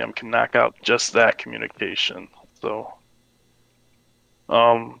ECM can knock out just that communication. So,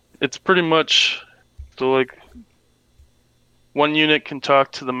 it's pretty much so like one unit can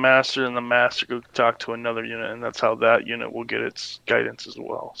talk to the master, and the master can talk to another unit, and that's how that unit will get its guidance as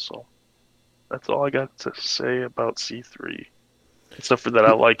well. So, that's all I got to say about C3, except for that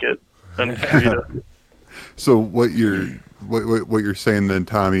I like it. And So what you're saying then,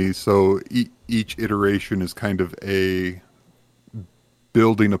 Tommy? So each iteration is kind of a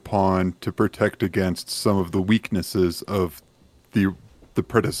building upon to protect against some of the weaknesses of the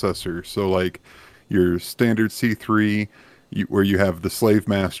predecessor. So like your standard C3, where you have the slave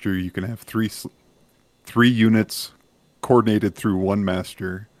master, you can have three units coordinated through one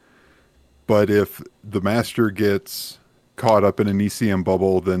master. But if the master gets caught up in an ECM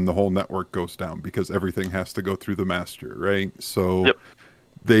bubble, then the whole network goes down because everything has to go through the master, right? So yep.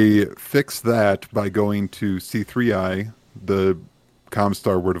 They fix that by going to C3I, the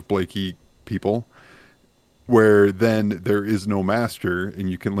Comstar Word of Blakey people, where then there is no master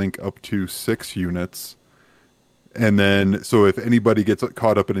and you can link up to 6 units. And then, so if anybody gets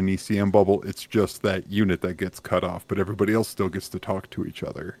caught up in an ECM bubble, it's just that unit that gets cut off, but everybody else still gets to talk to each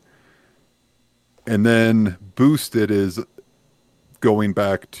other. And then boosted is going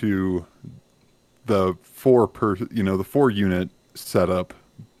back to the 4 unit setup,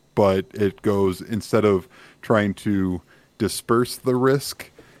 but it goes, instead of trying to disperse the risk,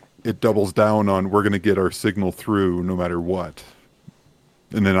 it doubles down on we're going to get our signal through no matter what,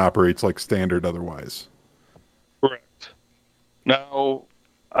 and then operates like standard otherwise. Correct. Now,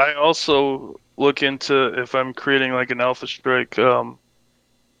 I also look into if I'm creating like an Alpha Strike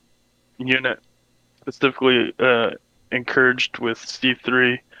unit, specifically encouraged with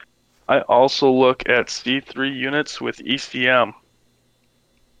C3. I also look at C3 units with ECM.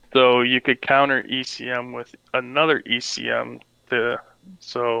 So you could counter ECM with another ECM.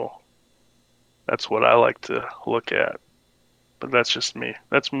 So that's what I like to look at. But that's just me.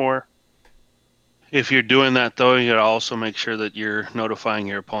 That's more. If you're doing that, though, you gotta also make sure that you're notifying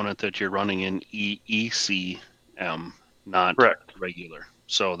your opponent that you're running in ECM, not Correct. regular,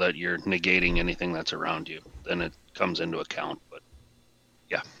 so that you're negating anything that's around you. Then it comes into account. But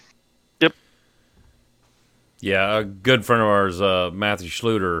yeah. Yep. Yeah, a good friend of ours, Matthew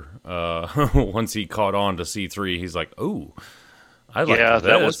Schluter, once he caught on to C3, he's like, "Ooh, I like this."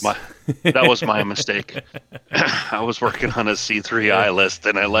 that was my mistake. I was working on a C3I list,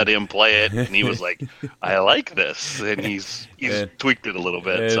 and I let him play it, and he was like, "I like this," and he's tweaked it a little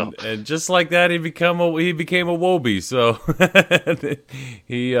bit. And just like that, he became a Wobie. So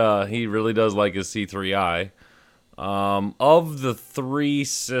he really does like his C3I. Of the 3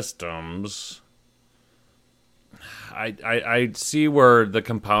 systems, I see where the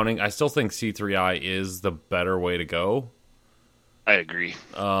compounding. I still think C3I is the better way to go. I agree.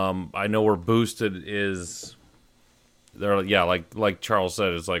 I know where boosted is. Like Charles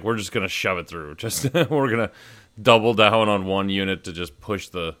said, it's like we're just gonna shove it through. Just we're gonna double down on one unit to just push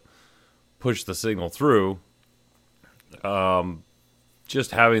the signal through.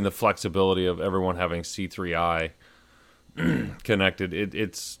 Just having the flexibility of everyone having C3I connected.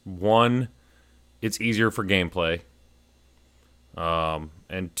 It's easier for gameplay.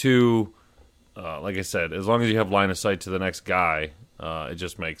 And 2, like I said, as long as you have line of sight to the next guy, it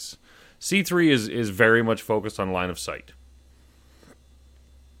just makes C3 is very much focused on line of sight.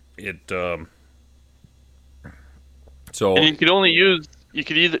 So and you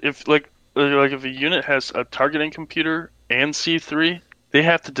could either if a unit has a targeting computer and C3, they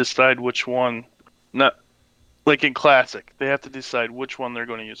have to decide which one. Not like in Classic, they have to decide which one they're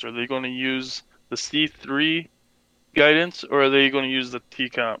going to use. Are they going to use the C3 guidance, or are they going to use the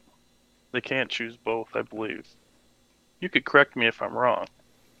TComp? They can't choose both, I believe. You could correct me if I'm wrong.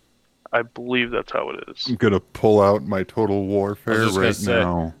 I believe that's how it is. I'm gonna pull out my Total Warfare right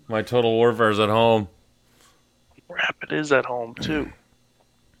now. My Total Warfare's at home. crap, it is at home too.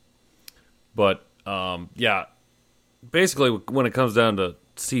 But yeah, basically when it comes down to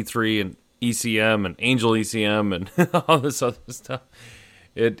C3 and ECM and Angel ECM and all this other stuff,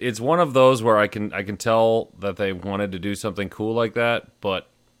 it's one of those where I can tell that they wanted to do something cool like that, but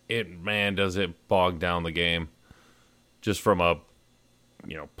does it bog down the game just from a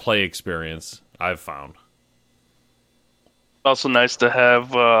play experience I've found. Also nice to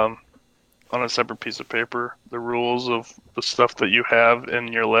have on a separate piece of paper the rules of the stuff that you have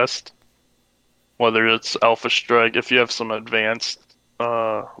in your list, whether it's Alpha Strike, if you have some advanced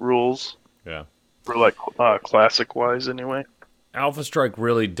rules. Yeah. For like classic wise anyway. Alpha Strike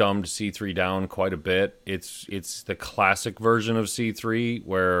really dumbed C3 down quite a bit. It's the classic version of C3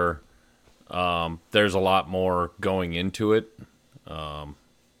 where there's a lot more going into it, and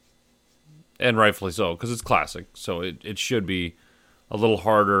rightfully so because it's classic. So it should be a little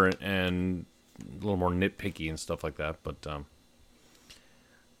harder and a little more nitpicky and stuff like that. But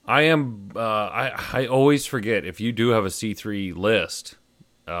I always forget if you do have a C3 list.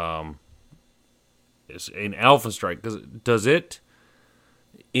 In Alpha Strike, does it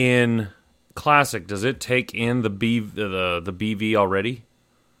in Classic? Does it take in the BV already?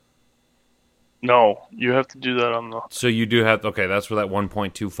 No, you have to do that on the. So you do have that's for that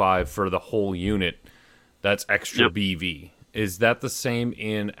 1.25 for the whole unit. That's extra Yep. BV. Is that the same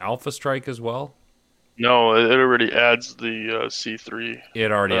in Alpha Strike as well? No, it already adds the C3.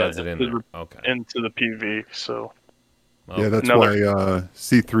 It already adds it in there. Okay. Into the PV. So. Yeah, that's why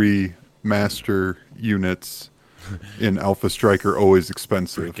C3 Master units in Alpha Strike are always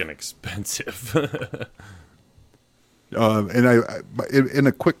expensive. Freaking expensive. And in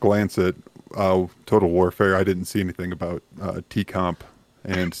a quick glance at Total Warfare, I didn't see anything about T-Comp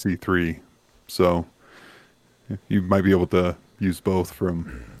and C3, so you might be able to use both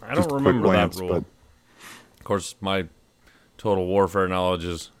from. I don't remember that rule. But... Of course, my Total Warfare knowledge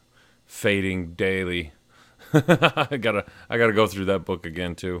is fading daily. I gotta go through that book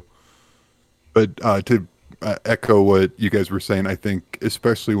again too. But to echo what you guys were saying, I think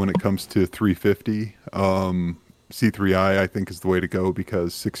especially when it comes to 350, C3I I think is the way to go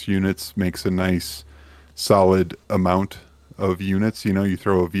because 6 units makes a nice solid amount of units. You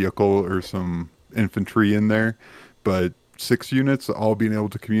throw a vehicle or some infantry in there, but 6 units all being able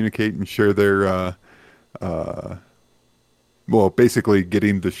to communicate and share their basically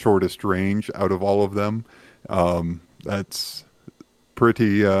getting the shortest range out of all of them. That's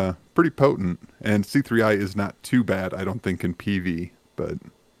pretty potent, and C3I is not too bad, I don't think, in PV, but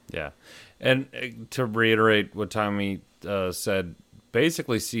yeah. And to reiterate what Tommy said,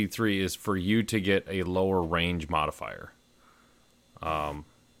 basically C3 is for you to get a lower range modifier.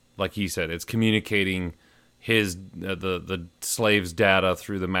 Like he said, it's communicating his the slave's data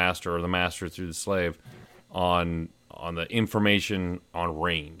through the master or the master through the slave on the information on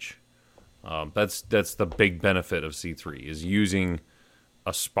range. That's the big benefit of C3 is using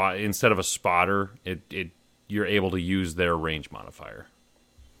a spot instead of a spotter. You're able to use their range modifier.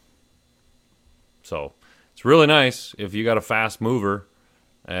 So it's really nice if you got a fast mover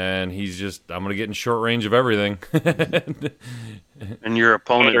and he's just I'm gonna get in short range of everything. And your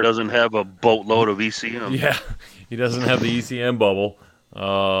opponent doesn't have a boatload of ECM. Yeah, he doesn't have the ECM bubble.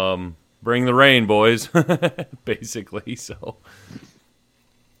 Bring the rain, boys. Basically, so.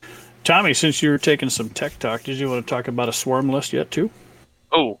 Tommy, since you were taking some tech talk, did you want to talk about a swarm list yet, too?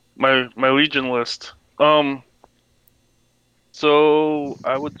 Oh, my Legion list. So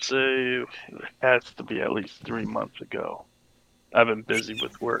I would say it has to be at least 3 months ago. I've been busy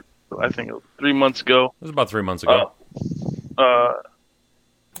with work, so I think it was 3 months ago. It was about 3 months ago.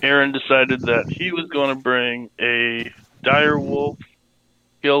 Aaron decided that he was going to bring a Dire Wolf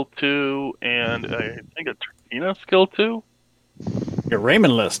skill 2 and I think a Turkina skill 2. Your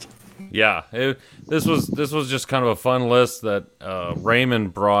Raymond list. Yeah, this was just kind of a fun list that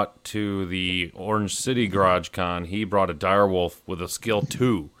Raymond brought to the Orange City Garage Con. He brought a Direwolf with a skill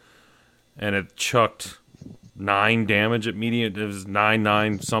 2, and it chucked 9 damage at medium. It was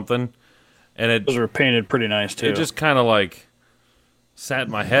 9/9 something, and those were painted pretty nice too. It just kind of like sat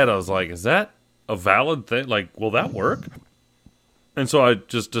in my head. I was like, "Is that a valid thing? Like, will that work?" And so I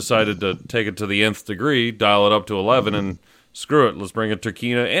just decided to take it to the nth degree, dial it up to 11, and screw it, let's bring a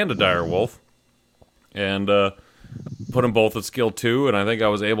Turkina and a Direwolf. And put them both at skill 2, and I think I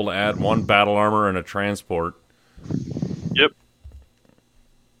was able to add 1 battle armor and a transport. Yep.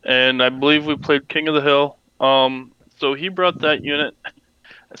 And I believe we played King of the Hill. So he brought that unit.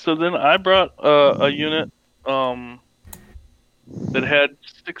 So then I brought a unit that had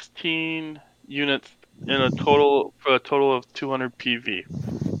 16 units for a total of 200 PV.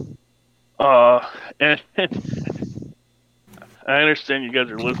 And I understand you guys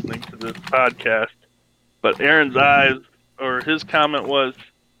are listening to this podcast, but Aaron's eyes, or his comment was,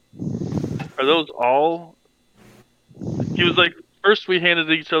 are those all? He was like, first we handed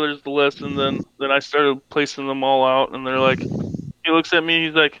each other the list, and then I started placing them all out, and they're like, he looks at me,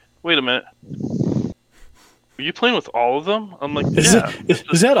 he's like, wait a minute. Are you playing with all of them? I'm like, yeah.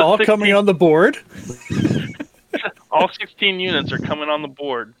 Is that all 16, coming on the board? all 16 units are coming on the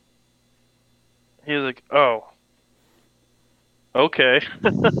board. He's like, oh. Okay.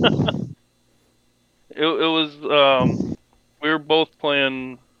 it was, we were both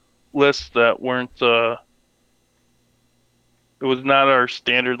playing lists that weren't, it was not our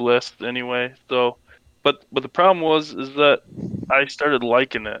standard list anyway, so, but the problem is that I started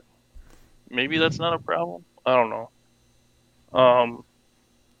liking it. Maybe that's not a problem. I don't know.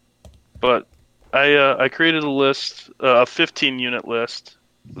 But I created a list, a 15 unit list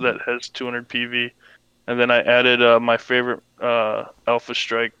that has 200 PV, and then I added my favorite Alpha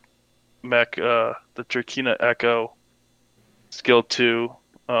Strike mech, the Turkina Echo, skill 2,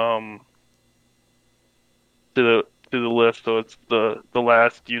 to the list. So it's the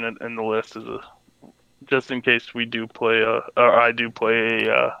last unit in the list is just in case we do play or I do play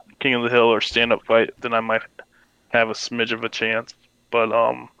a King of the Hill or stand up fight, then I might have a smidge of a chance. But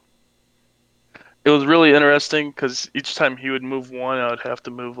it was really interesting because each time he would move one, I would have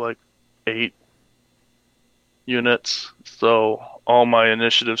to move like 8 units. So all my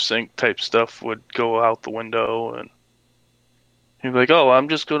initiative sync type stuff would go out the window, and he'd be like, "Oh,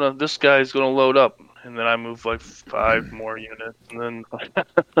 this guy's gonna load up," and then I move like 5 more units, and then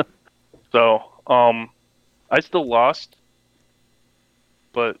so I still lost,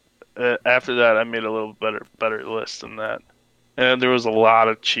 but after that, I made a little better list than that. And there was a lot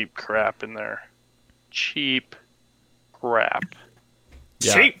of cheap crap in there. Cheap crap.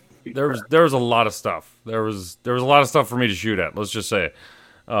 Yeah, Cheap. there was a lot of stuff. There was a lot of stuff for me to shoot at. Let's just say,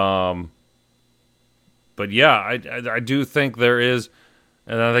 but yeah, I do think there is,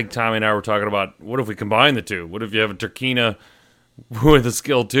 and I think Tommy and I were talking about what if we combine the two? What if you have a Turkina with a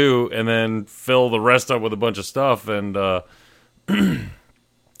skill 2 and then fill the rest up with a bunch of stuff? And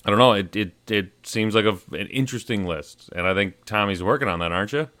I don't know. It seems like an interesting list, and I think Tommy's working on that,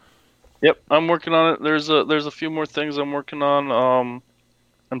 aren't you? Yep, I'm working on it. There's a few more things I'm working on.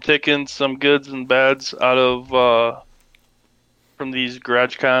 I'm taking some goods and bads out of from these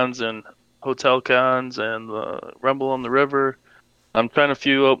garage cons and hotel cons and Rumble on the River. I'm trying a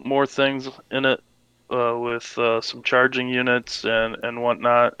few more things in it with some charging units and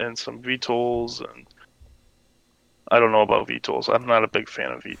whatnot, and some VTOLs, and I don't know about VTOLs. I'm not a big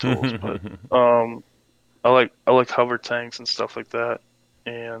fan of VTOLs, but I like hover tanks and stuff like that,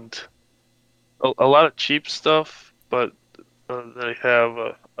 and a lot of cheap stuff, but they have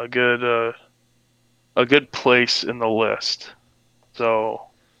a good place in the list. So,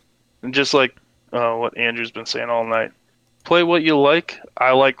 and just like what Andrew's been saying all night, play what you like.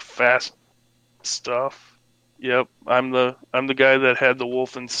 I like fast stuff. Yep, I'm the guy that had the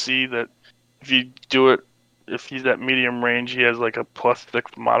Wolfen C that if you do it, if he's at medium range, he has like a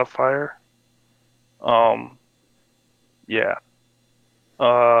 +6 modifier. Yeah.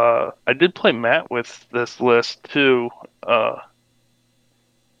 I did play Matt with this list too.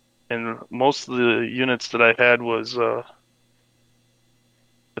 And most of the units that I had was, I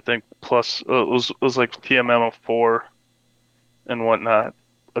think plus, it was like TMM of 4 and whatnot.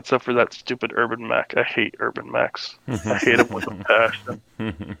 Except for that stupid urban mech. I hate urban mechs. I hate them with a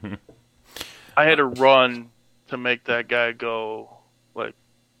passion. I had to run to make that guy go like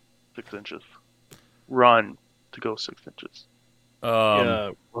 6 inches. Run to go 6 inches.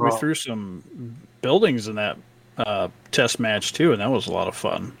 Yeah, we threw some buildings in that test match too, and that was a lot of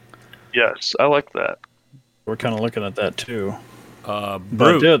fun. Yes, I like that. We're kind of looking at that too.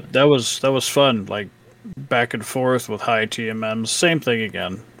 Brute. Yeah, that was fun. Like back and forth with high TMMs. Same thing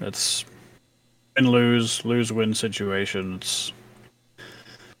again. It's lose-win situation. It's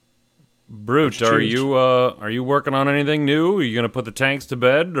Brute, are you working on anything new? Are you going to put the tanks to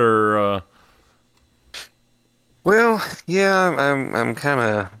bed, or? Well, yeah, I'm kind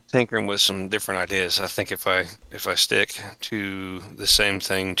of tinkering with some different ideas. I think if I stick to the same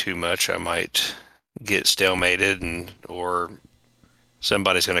thing too much, I might get stalemated, or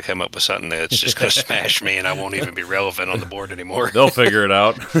somebody's going to come up with something that's just going to smash me, and I won't even be relevant on the board anymore. They'll figure it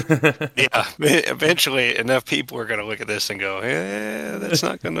out. Yeah, eventually enough people are going to look at this and go, "Yeah, that's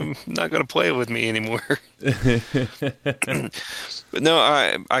not going to play with me anymore." But no,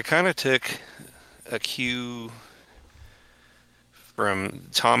 I kind of took a cue from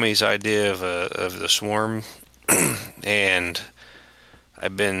Tommy's idea of the swarm, and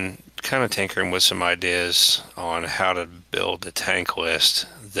I've been kind of tinkering with some ideas on how to build a tank list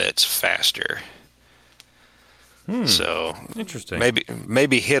that's faster. So Interesting.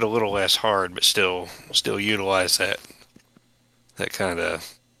 maybe hit a little less hard, but still utilize that kind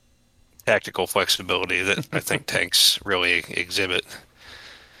of tactical flexibility that I think tanks really exhibit.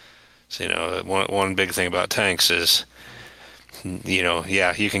 So, one big thing about tanks is, you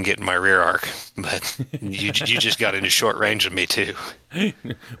can get in my rear arc, but you just got into short range of me too.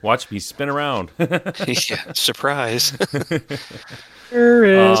 Watch me spin around. Yeah, surprise. There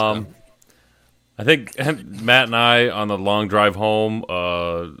is. I think Matt and I on the long drive home.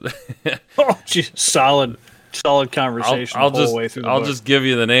 Oh, geez, solid conversation the whole way through the book. just give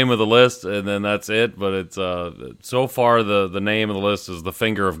you the name of the list, and then that's it. But it's so far the name of the list is the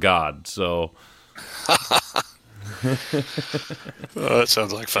Finger of God. So. Oh, that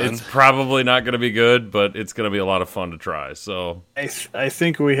sounds like fun. It's probably not going to be good, but it's going to be a lot of fun to try. So I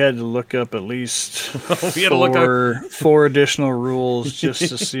think we had to look up at least we had to look up four additional rules just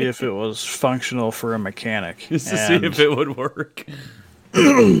to see if it was functional for a mechanic. just to see if it would work.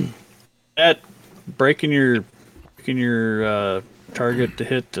 At breaking your target to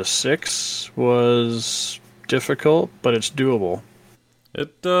hit to 6 was difficult, but it's doable.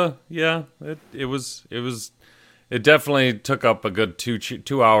 It definitely took up a good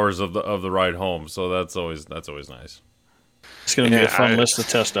 2 hours of the ride home, so that's always nice. It's going to be a fun list to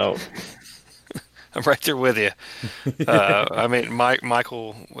test out. I'm right there with you. I mean,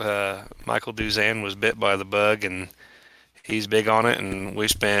 Michael Duzan was bit by the bug, and he's big on it. And we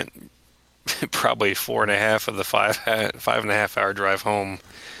spent probably 4.5 of the 5.5 hour drive home,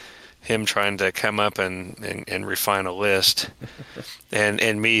 him trying to come up and refine a list,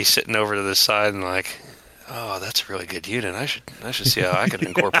 and me sitting over to the side and like, oh, that's a really good unit. I should see how I could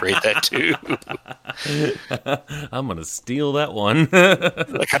incorporate that too. I'm gonna steal that one.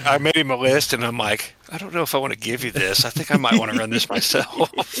 Like I made him a list, and I'm like, I don't know if I want to give you this. I think I might want to run this myself.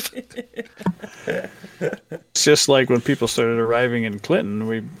 It's just like when people started arriving in Clinton,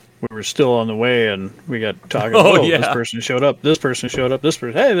 we were still on the way, and we got talking. This person showed up. This person showed up. This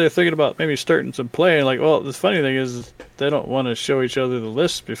person. Hey, they're thinking about maybe starting some play. And like, well, the funny thing is, they don't want to show each other the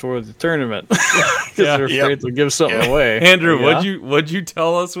list before the tournament because they're afraid to give something away. Andrew, what'd you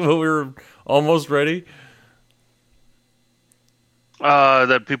tell us when we were almost ready?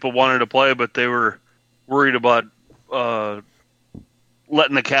 That people wanted to play, but they were worried about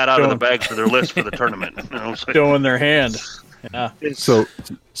letting the cat out of the bag for their list for the tournament. Showing their hand. Yeah. So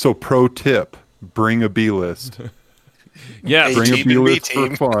pro tip: bring a B list. Yeah, bring a B list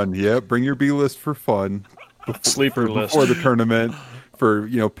for fun. Yeah, bring your B list for fun. Sleeper list before the tournament for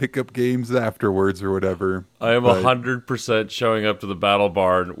pickup games afterwards or whatever. I am 100% showing up to the battle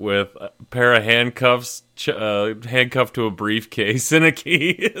barn with a pair of handcuffs, handcuffed to a briefcase and a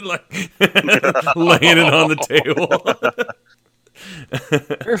key, like laying it on the table.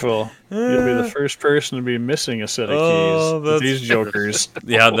 Careful. You'll be the first person to be missing a set of keys. These jokers.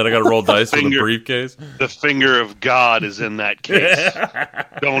 Yeah, then I got to roll dice with a briefcase. The finger of God is in that case.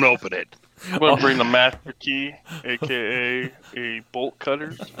 Don't open it. I'm going to bring the master key, a.k.a. a bolt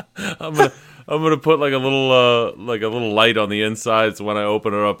cutter. I'm gonna put like a little light on the inside, so when I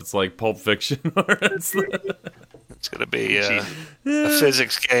open it up, it's like Pulp Fiction. It's gonna be a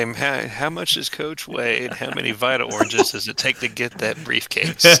physics game. How much does Coach weigh? And how many Vita oranges does it take to get that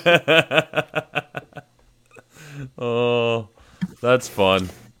briefcase? Oh, that's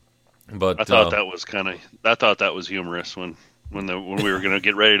fun. But I thought that was humorous when we were gonna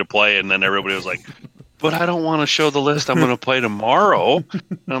get ready to play, and then everybody was like, but I don't want to show the list. I'm going to play tomorrow.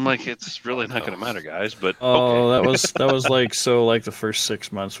 And I'm like, it's really not going to matter, guys. But okay. that was like the first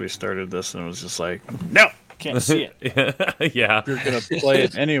 6 months we started this, and it was just like, no, can't see it. Yeah, you're going to play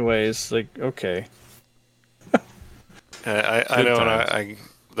it anyways. Like, okay. I know.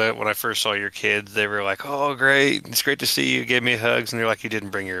 When I first saw your kids, they were like, "Oh, great! It's great to see you." Gave me hugs, and they're like, "You didn't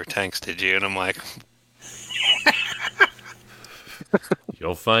bring your tanks, did you?" And I'm like.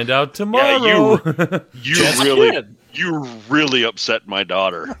 You'll find out tomorrow. Yeah, you really upset my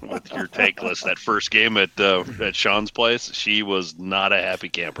daughter with your tank list. That first game at Sean's place, she was not a happy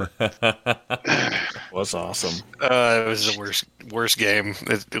camper. Was awesome. It was the worst game.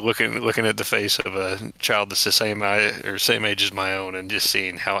 Looking at the face of a child that's the same age as my own, and just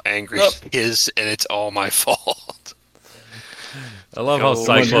seeing how angry he is, and it's all my fault. I love how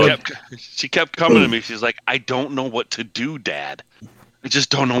Cyclone. She kept coming to me. She's like, "I don't know what to do, Dad. I just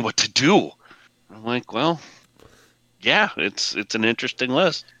don't know what to do." I'm like, "Well, yeah, it's an interesting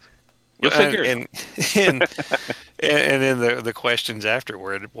list. You'll figure it." And then the questions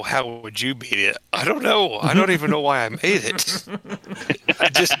afterward, well, how would you beat it? I don't know. I don't even know why I made it. I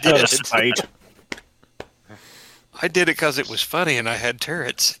just did it. Spite. I did it because it was funny and I had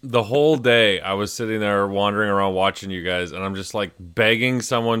turrets. The whole day I was sitting there wandering around watching you guys, and I'm just like begging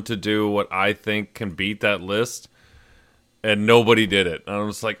someone to do what I think can beat that list, and nobody did it. And I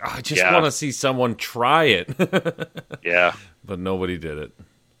was like, I just want to see someone try it. Yeah. But nobody did it.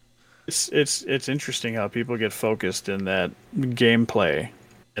 It's interesting how people get focused in that gameplay,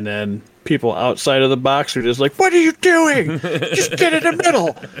 and then people outside of the box are just like, "What are you doing? Just get in the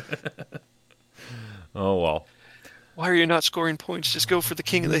middle." Oh well. Why are you not scoring points? Just go for the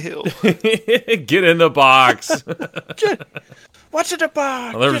king of the hill. Get in the box. What's in the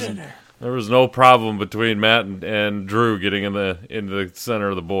box? Well, Get in there. there was no problem between Matt and Drew getting in the center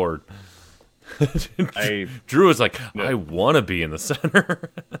of the board. Drew was like, I want to be in the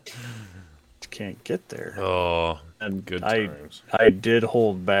center. Can't get there. Oh, And good I times. I did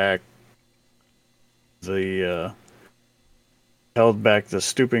hold back the held back the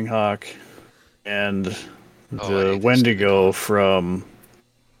Stooping Hawk and the Wendigo from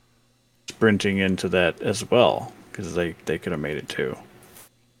sprinting into that as well, because they could have made it too.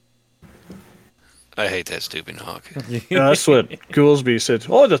 I hate that stupid hawk. That's what Goolsby said.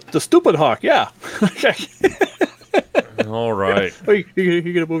 Oh, the stupid hawk, yeah. All right. Oh, you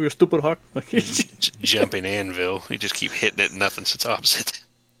gonna move your stupid hawk? Jumping anvil. You just keep hitting it and nothing stops it.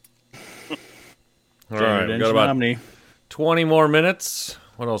 All right. We got about 20 more minutes.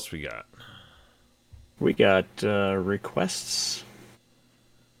 What else we got? We got requests.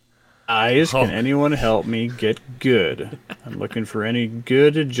 Can anyone help me get good? I'm looking for any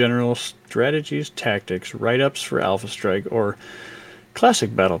good general strategies, tactics, write-ups for Alpha Strike, or classic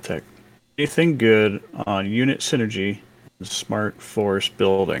Battletech. Anything good on unit synergy and smart force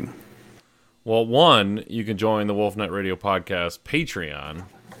building. Well, one, you can join the WolfNet Radio Podcast Patreon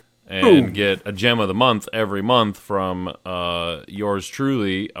and get a gem of the month every month from yours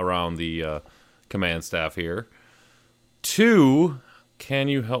truly around the command staff here. Two, can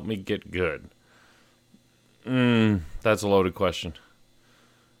you help me get good? That's a loaded question.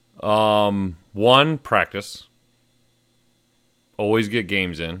 One, practice. Always get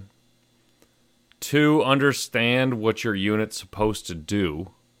games in. Two, understand what your unit's supposed to do.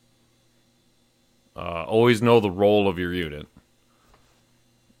 Always know the role of your unit.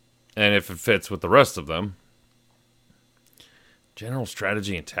 And if it fits with the rest of them. General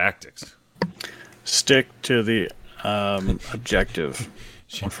strategy and tactics. Stick to the objective.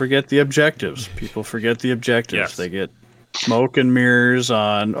 Don't forget the objectives. People forget the objectives. Yes. They get smoke and mirrors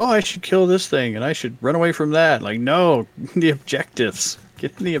on, I should kill this thing and I should run away from that. Like, no, the objectives.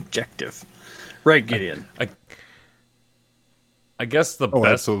 Get the objective. Right, Gideon. I guess the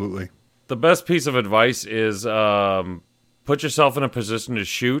absolutely. The best piece of advice is put yourself in a position to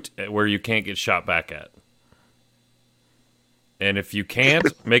shoot where you can't get shot back at. And if you can't,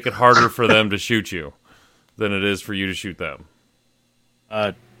 make it harder for them to shoot you than it is for you to shoot them.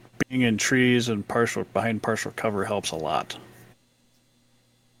 Being in trees and behind partial cover helps a lot.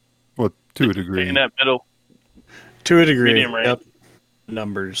 Well, to a degree. In that middle. To a degree. Medium range. Yep.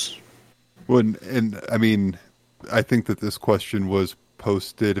 Numbers. Well, and I mean, I think that this question was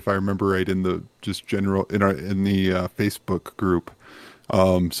posted, if I remember right, in the in the Facebook group.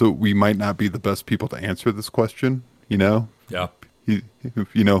 So we might not be the best people to answer this question. You know. Yeah.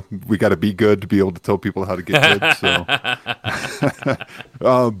 We got to be good to be able to tell people how to get good.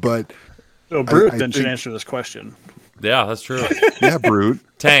 So, but So Brute then should answer this question. Yeah, that's true. Yeah, Brute.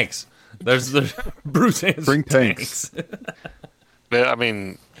 Tanks. There's the Bruce answer. Bring tanks. But, I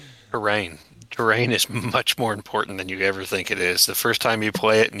mean, terrain. Terrain is much more important than you ever think it is. The first time you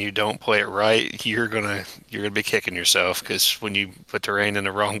play it and you don't play it right, you're gonna be kicking yourself, because when you put terrain in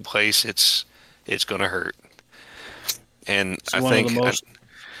the wrong place, it's gonna hurt. And It's I one think. of the most,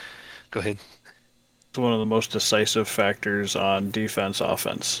 go ahead. It's one of the most decisive factors on defense,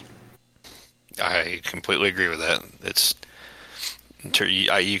 offense. I completely agree with that.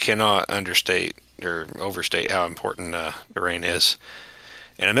 You cannot understate or overstate how important terrain is.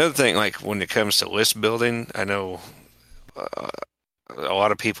 And another thing, like when it comes to list building, I know a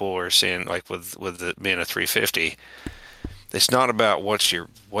lot of people are saying, like with it being a 350, it's not about what's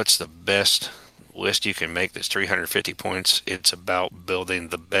the best list you can make that's 350 points. It's about building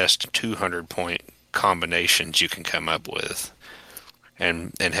the best 200 point combinations you can come up with,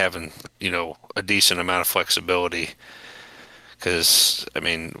 and having a decent amount of flexibility. Because I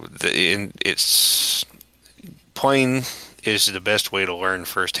mean, it's playing is the best way to learn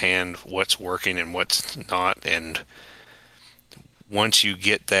firsthand what's working and what's not, and once you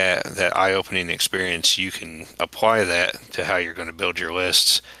get that eye-opening experience, you can apply that to how you're going to build your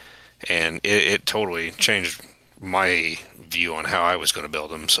lists, and it totally changed my view on how I was going to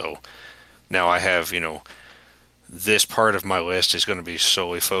build them. So now I have, this part of my list is going to be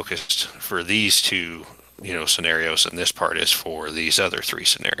solely focused for these two, scenarios, and this part is for these other three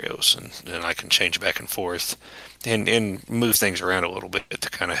scenarios, and I can change back and forth and move things around a little bit to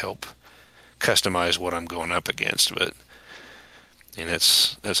kind of help customize what I'm going up against. But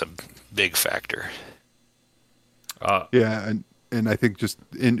that's a big factor. Yeah, and I think just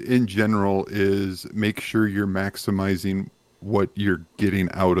in general is make sure you're maximizing what you're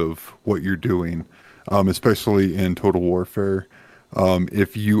getting out of what you're doing, especially in Total Warfare.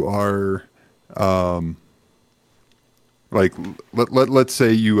 If you are like let's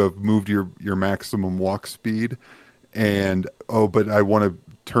say you have moved your maximum walk speed, and but I want to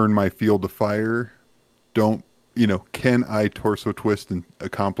turn my field of fire. Can I torso twist and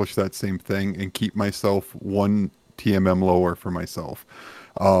accomplish that same thing and keep myself one TMM lower for myself?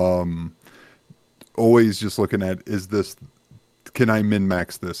 Always just looking at, can I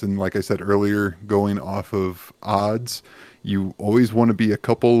min-max this? And like I said earlier, going off of odds, you always want to be a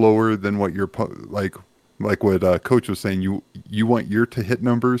couple lower than what your like what Coach was saying. You want your to hit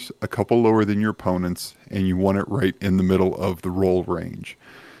numbers a couple lower than your opponent's, and you want it right in the middle of the roll range.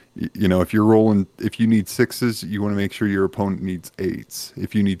 If you're rolling, if you need 6s, you want to make sure your opponent needs 8s.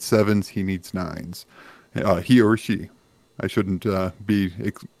 If you need 7s, he needs 9s. He or she. I shouldn't be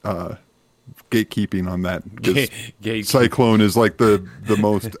gatekeeping on that. Cyclone is like the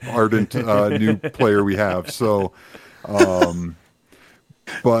most ardent new player we have. So,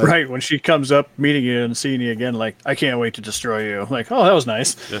 but right, when she comes up, meeting you and seeing you again, like, I can't wait to destroy you. Like, oh, that was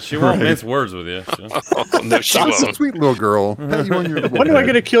nice. Yeah, she won't mince words with you. No, she that's a won't. sweet little girl. Pat you on your little When do I head.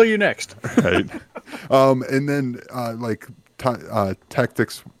 get to kill you next? Right. And then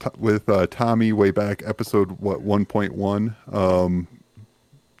tactics with Tommy way back, episode 1.1,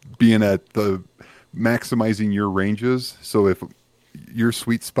 being at the maximizing your ranges. So if your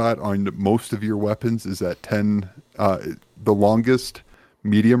sweet spot on most of your weapons is at 10, the longest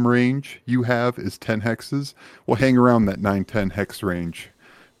medium range you have is 10 hexes, well, hang around that 9-10 hex range,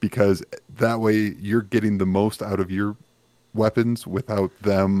 because that way you're getting the most out of your weapons without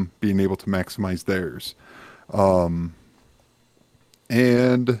them being able to maximize theirs.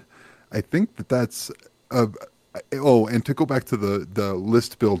 And I think that's and to go back to the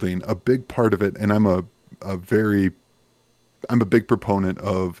list building, a big part of it, and I'm a big proponent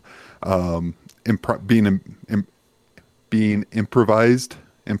of being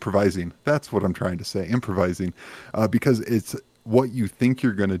improvising. That's what I'm trying to say, improvising, because it's what you think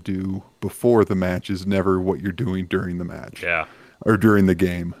you're going to do before the match is never what you're doing during the match. Yeah. Or during the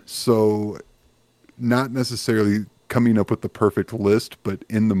game. So not necessarily coming up with the perfect list, but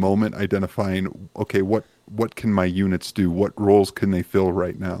in the moment identifying, okay, what can my units do? What roles can they fill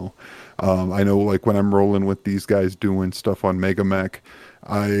right now? I know, like when I'm rolling with these guys doing stuff on Mega Mech,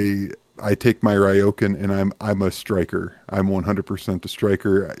 I take my Ryokan and I'm a striker. I'm 100% a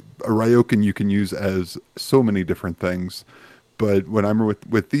striker. A Ryokan you can use as so many different things, but when I'm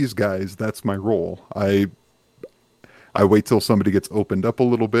with these guys, that's my role. I wait till somebody gets opened up a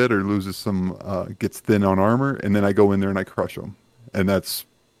little bit or loses some, gets thin on armor, and then I go in there and I crush them. And that's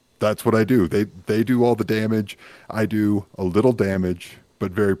what I do. They do all the damage. I do a little damage,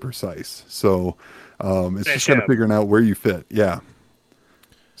 but very precise. So it's just kind of figuring out where you fit. Yeah.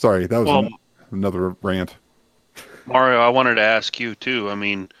 Sorry, that was another rant. Mario, I wanted to ask you too. I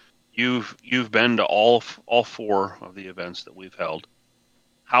mean, you've been to all 4 of the events that we've held.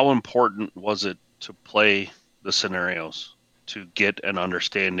 How important was it to play the scenarios to get an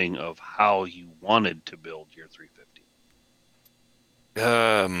understanding of how you wanted to build your 350?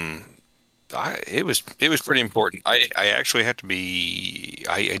 It was pretty important. I actually had to be.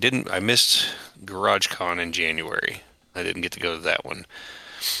 I missed GarageCon in January. I didn't get to go to that one.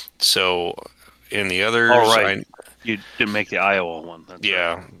 So in the others, all right, you didn't make the Iowa one. That's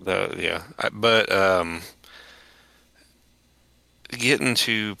but getting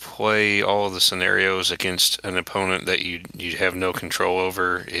to play all of the scenarios against an opponent that you have no control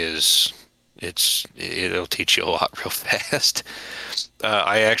over it'll teach you a lot real fast.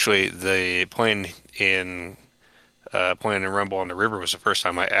 Playing in Rumble on the River was the first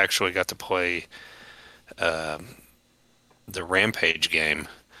time I actually got to play the Rampage game.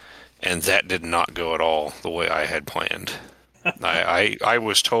 And that did not go at all the way I had planned. I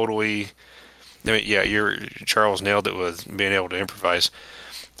was totally, Charles nailed it with being able to improvise.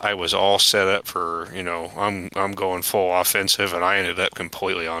 I was all set up for, I'm going full offensive, and I ended up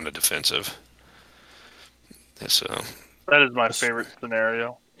completely on the defensive. So That is my favorite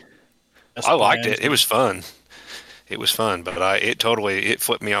scenario. I liked it. It was fun. It was fun, but it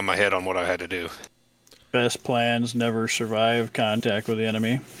flipped me on my head on what I had to do. Best plans never survive contact with the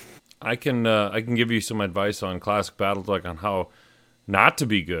enemy. I can give you some advice on classic Battletech on how not to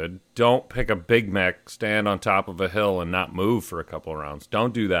be good. Don't pick a Big Mech, stand on top of a hill, and not move for a couple of rounds.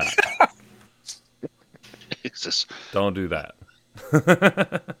 Don't do that. Jesus. Don't do that.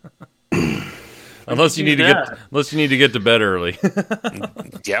 Unless you need to get to bed early.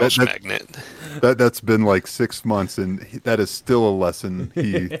 Gauss magnet. That's been like 6 months, and that is still a lesson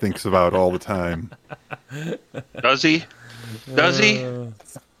he thinks about all the time. Does he? Does he?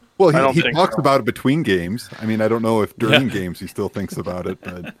 Well, he talks about it between games. I mean, I don't know if during games he still thinks about it,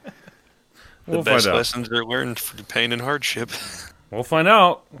 but The best lessons are learned through pain and hardship. We'll find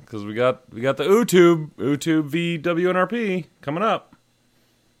out because we got the UTube v WNRP coming up.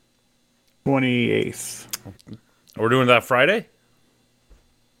 28th. We're doing that Friday?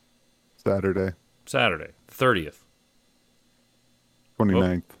 Saturday, 30th.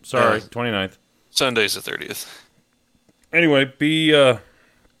 29th. Oh, sorry, 29th. Sunday's the 30th. Anyway,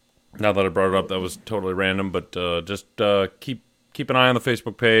 now that I brought it up, that was totally random, but just keep an eye on the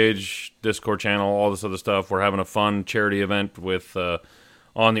Facebook page, Discord channel, all this other stuff. We're having a fun charity event with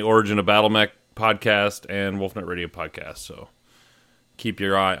on the Origin of Battle Mech podcast and Wolfnet Radio podcast, so keep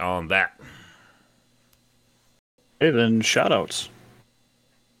your eye on that. Hey, then shoutouts.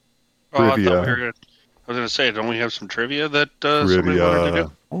 Oh, I Trivia. was going to say, don't we have some trivia that somebody wanted to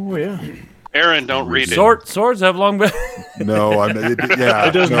do? Oh, yeah. Aaron, don't read it. Swords have long been. No, It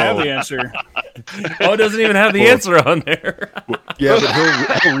doesn't have the answer. Oh, it doesn't even have the answer on there. Yeah,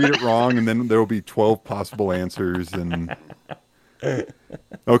 but he'll read it wrong, and then there will be 12 possible answers. And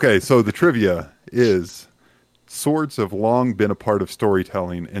okay, so the trivia is: swords have long been a part of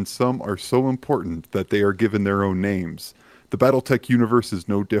storytelling, and some are so important that they are given their own names. The BattleTech universe is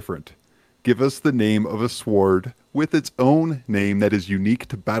no different. Give us the name of a sword with its own name that is unique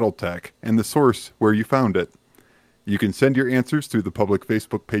to BattleTech and the source where you found it. You can send your answers through the public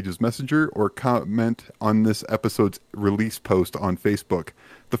Facebook page's messenger or comment on this episode's release post on Facebook.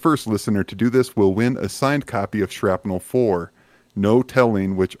 The first listener to do this will win a signed copy of Shrapnel 4. No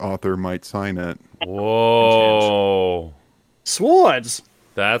telling which author might sign it. Whoa. Swords!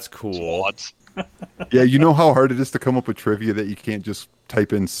 That's cool. Yeah, you know how hard it is to come up with trivia that you can't just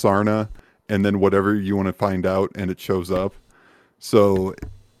type in Sarna and then whatever you want to find out and it shows up. So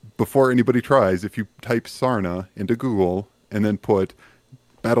before anybody tries, if you type Sarna into Google and then put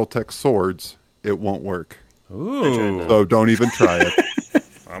BattleTech swords, it won't work. Ooh. So don't even try it.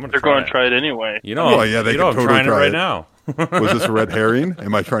 They're going to try it anyway. You know, Oh, yeah, they can I'm totally trying it try right it. now. Was this a red herring?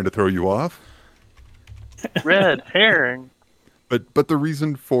 Am I trying to throw you off? Red herring. But the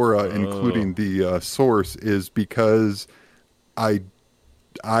reason for including the source is because I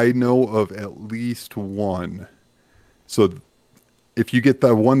know of at least one. So if you get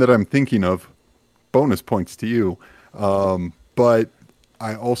the one that I'm thinking of, bonus points to you. But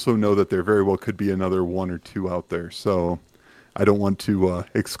I also know that there very well could be another one or two out there. So I don't want to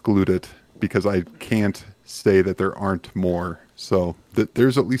exclude it because I can't say that there aren't more. So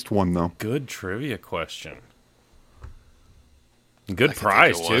there's at least one, though. Good trivia question. Good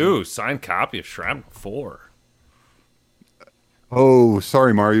prize, too. Signed copy of Shrapnel 4. Oh,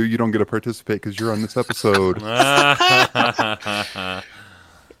 sorry, Mario. You don't get to participate because you're on this episode.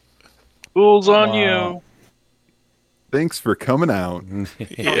 Fool's on you. Thanks for coming out.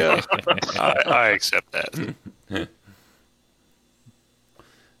 Yeah, I accept that.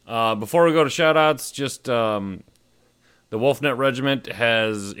 Before we go to shoutouts, just the Wolfnet Regiment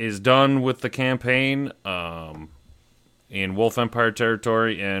is done with the campaign in Wolf Empire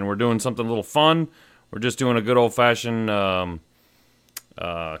territory, and we're doing something a little fun. We're just doing a good old-fashioned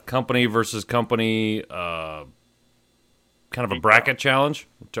company versus company kind of a bracket challenge.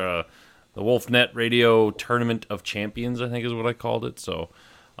 The Wolfnet Radio Tournament of Champions, I think is what I called it. So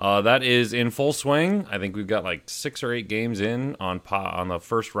that is in full swing. I think we've got like 6 or 8 games in on the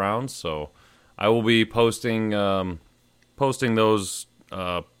first round. So I will be posting those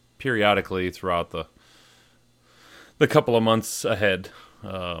periodically throughout the couple of months ahead.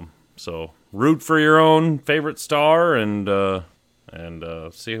 So root for your own favorite star and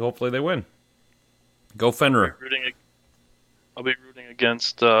see. Hopefully they win. Go Fenrir. I'll be rooting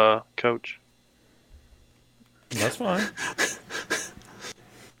against Coach. That's fine.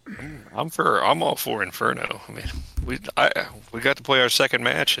 I'm all for Inferno. I mean, we got to play our second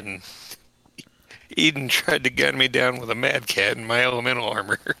match, and Eden tried to gun me down with a Mad Cat in my elemental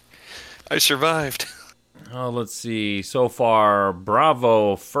armor. I survived. Oh, let's see. So far,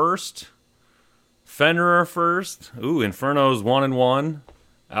 Bravo first, Fenrir first. Ooh, Inferno's 1-1.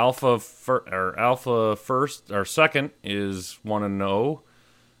 Alpha first or second is 1-0.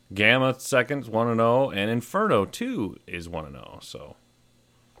 Gamma second is 1-0, and Inferno 2 is 1-0. So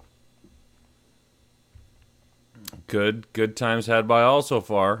good times had by all so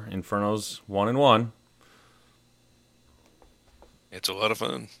far. Inferno's 1-1. It's a lot of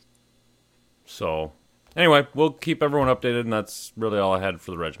fun. So anyway, we'll keep everyone updated, and that's really all I had for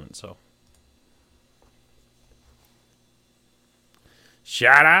the regiment. So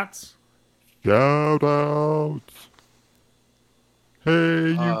shout outs. Shout outs. Hey,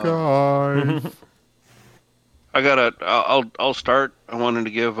 you guys. I'll start. I wanted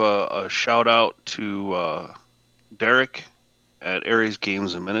to give a shout out to Derek at Aries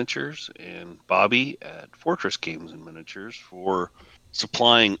Games and Miniatures and Bobby at Fortress Games and Miniatures for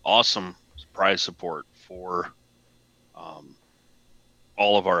supplying awesome prize support for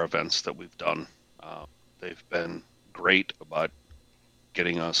all of our events that we've done. They've been great about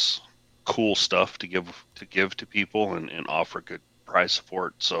getting us cool stuff to give to people and offer good prize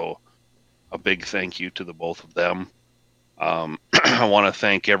support. So a big thank you to the both of them. I want to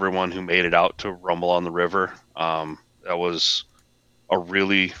thank everyone who made it out to Rumble on the River. That was a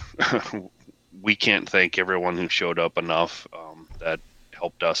really we can't thank everyone who showed up enough. That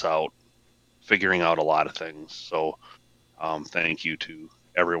helped us out figuring out a lot of things. So thank you to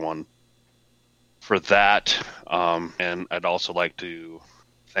everyone for that. And I'd also like to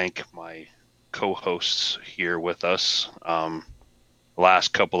thank my co-hosts here with us. The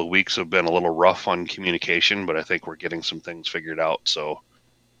last couple of weeks have been a little rough on communication, but I think we're getting some things figured out. So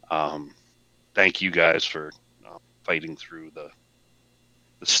thank you guys for fighting through the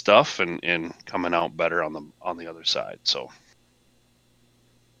stuff and coming out better on the other side. So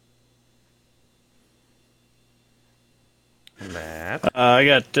Matt, I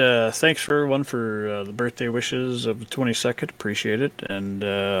got thanks for everyone for the birthday wishes of the 22nd. Appreciate it. And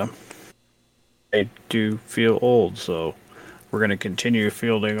I do feel old, so we're going to continue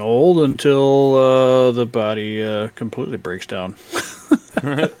feeling old until the body completely breaks down.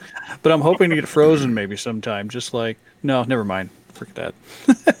 But I'm hoping to get frozen maybe sometime. Just like, no, never mind. Forget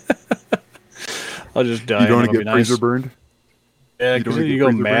that. I'll just die. You don't want and to it'll get be nice. freezer burned? Yeah, You because don't then you get go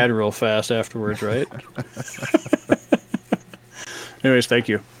freezer mad burned? real fast afterwards, right? Anyways, thank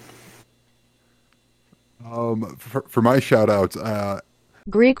you. For my shout outs,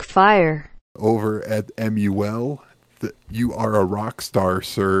 Greek fire. over at MUL, you are a rock star,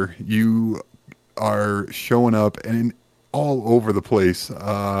 sir. You are showing up and all over the place,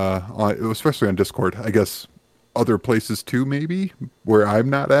 especially on Discord. I guess other places too, maybe, where I'm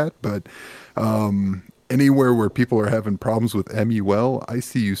not at, but anywhere where people are having problems with MUL, I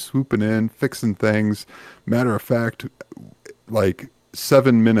see you swooping in, fixing things. Matter of fact, like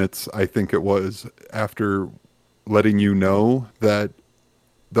 7 minutes, I think it was, after letting you know that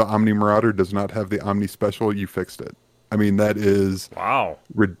the Omni Marauder does not have the Omni Special, you fixed it. I mean, that is wow,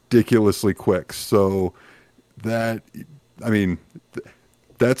 ridiculously quick. So that, I mean,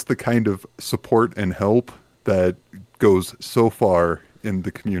 that's the kind of support and help that goes so far in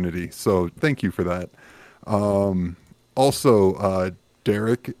the community. So thank you for that. Also,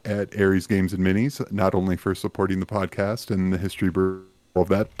 Derek at Aries Games and Minis, not only for supporting the podcast and the history of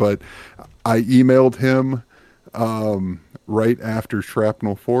that, but I emailed him right after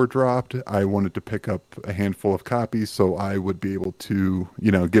Shrapnel 4 dropped. I wanted to pick up a handful of copies so I would be able to,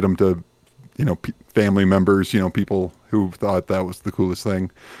 get them to, family members, people who thought that was the coolest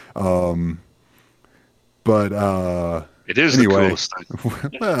thing. it is anyway, the coolest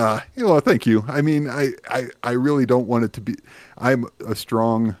thing. Thank you. I mean, I really don't want it to be. I'm a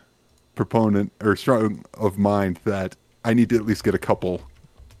strong proponent or strong of mind that I need to at least get a couple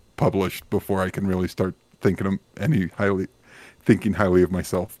published before I can really start thinking highly of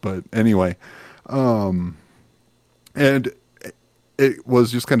myself. But anyway, and it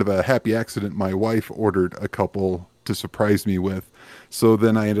was just kind of a happy accident. My wife ordered a couple to surprise me with, so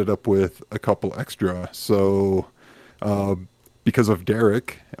then I ended up with a couple extra. So because of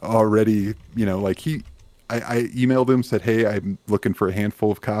Derek already, I emailed him, said, hey, I'm looking for a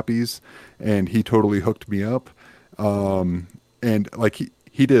handful of copies, and he totally hooked me up. And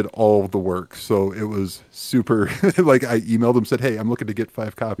he did all the work. So it was super, I emailed him, said, hey, I'm looking to get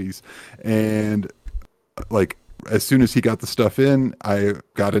 5 copies. And as soon as he got the stuff in, I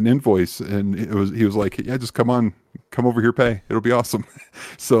got an invoice, and he was like, yeah, just come over here, pay. It'll be awesome.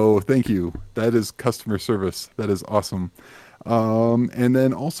 So thank you. That is customer service. That is awesome. And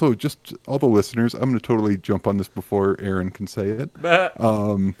then also just all the listeners, I'm going to totally jump on this before Aaron can say it.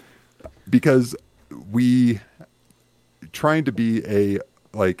 Because we trying to be a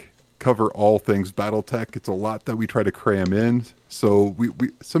cover all things BattleTech. It's a lot that we try to cram in. So we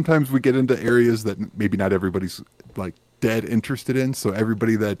sometimes we get into areas that maybe not everybody's like dead interested in. So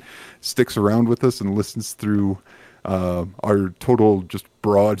everybody that sticks around with us and listens through our total just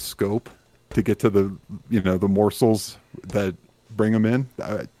broad scope to get to the the morsels that bring them in.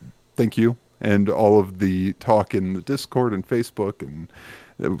 Thank you, and all of the talk in the Discord and Facebook, and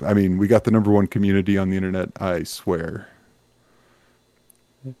I mean we got the #1 community on the internet. I swear.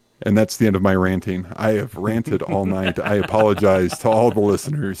 And that's the end of my ranting. I have ranted all night. I apologize to all the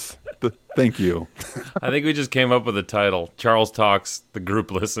listeners. Thank you. I think we just came up with a title. Charles Talks, the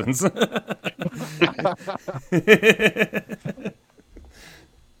group listens.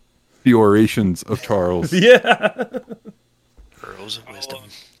 The orations of Charles. Yeah. Pearls of wisdom.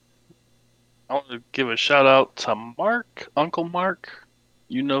 I want to give a shout out to Mark, Uncle Mark.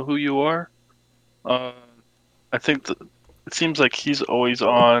 You know who you are. I think it seems like he's always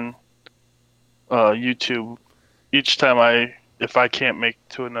on YouTube. Each time if I can't make it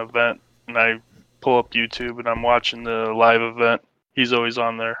to an event and I pull up YouTube and I'm watching the live event, he's always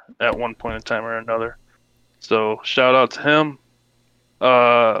on there at one point in time or another. So shout out to him.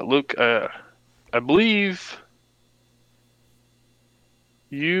 Luke, I believe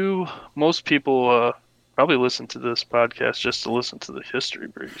most people probably listen to this podcast just to listen to the history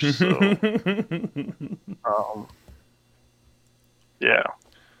briefs. So, yeah.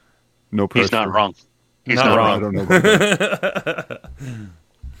 No pressure. He's not wrong. He's not wrong. I don't know about that.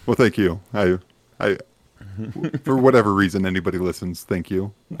 Well, thank you. I for whatever reason anybody listens, thank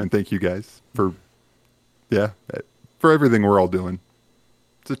you. And thank you guys for everything we're all doing.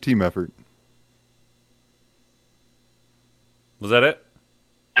 It's a team effort. Was that it?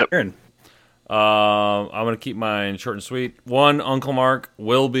 Yep. Aaron. I'm going to keep mine short and sweet. One, Uncle Mark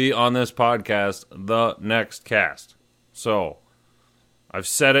will be on this podcast the next cast. So, I've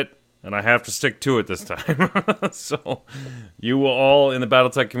said it, and I have to stick to it this time. So, you will all in the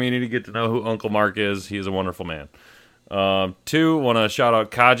BattleTech community get to know who Uncle Mark is. He is a wonderful man. Two, want to shout out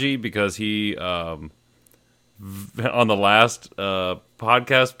Kaji because he, on the last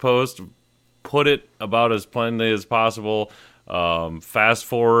podcast post, put it about as plainly as possible. Fast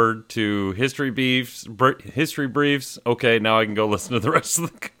forward to history briefs. Okay, now I can go listen to the rest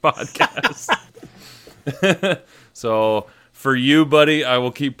of the podcast. So for you, buddy, I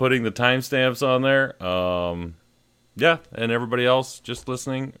will keep putting the timestamps on there. And everybody else just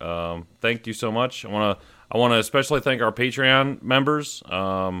listening, thank you so much. I want to especially thank our Patreon members.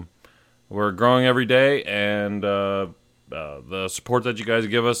 We're growing every day, and the support that you guys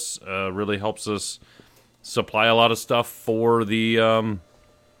give us really helps us supply a lot of stuff for the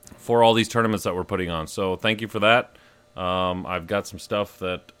for all these tournaments that we're putting on. So thank you for that. I've got some stuff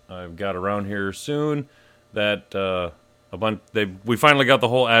that I've got around here soon that we finally got the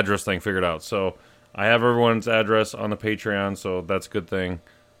whole address thing figured out. So I have everyone's address on the Patreon, so that's a good thing.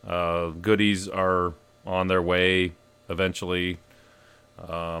 Goodies are on their way eventually,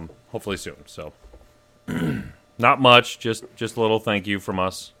 hopefully soon. So not much, just a little thank you from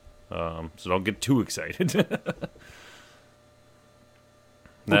us. So don't get too excited.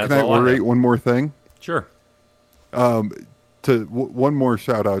 Can I orate one more thing? Sure. One more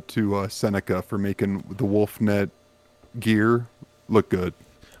shout out to Seneca for making the WolfNet gear look good.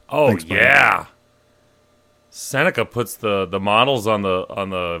 Oh, thanks, yeah. buddy. Seneca puts the models on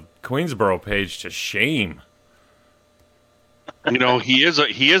the Queensboro page to shame. You know, he is a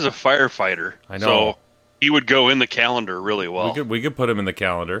firefighter. I know. So he would go in the calendar really well. We could put him in the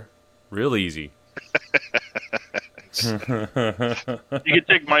calendar. Real easy. You can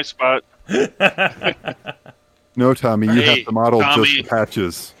take my spot. No, Tommy, you Hey, have to model Tommy. just the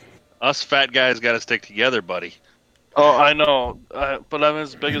patches. Us fat guys got to stick together, buddy. Oh, I know, but I'm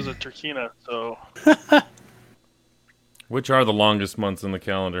as big as a turkina, so. Which are the longest months in the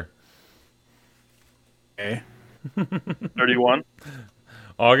calendar? Okay. 31.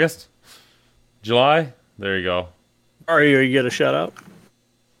 August? July? There you go. Mario, you get a shout out?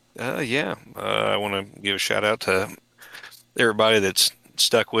 I want to give a shout out to everybody that's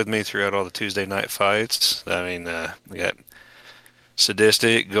stuck with me throughout all the Tuesday night fights. I mean, we got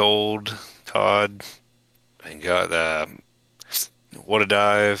Sadistic, Gold, Todd, and got What a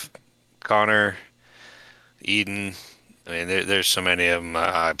Dive, Connor, Eden. I mean, there's so many of them.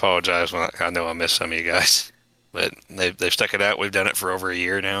 I apologize when I know I missed some of you guys, but they've stuck it out. We've done it for over a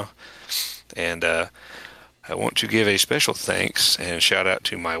year now, and I want to give a special thanks and shout out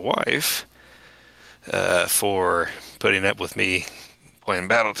to my wife for putting up with me playing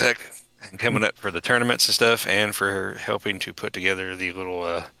BattleTech and coming up for the tournaments and stuff, and for helping to put together the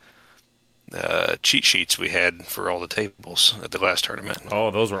little cheat sheets we had for all the tables at the last tournament.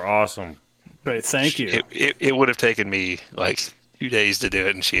 Oh, those were awesome. Great, thank you. It would have taken me like 2 days to do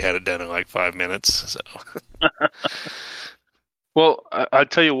it, and she had it done in like 5 minutes. So. Well, I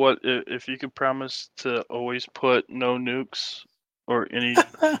tell you what, if you could promise to always put no nukes or any.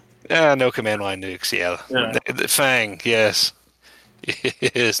 No command line nukes, yeah. Yeah. The Fang, yes.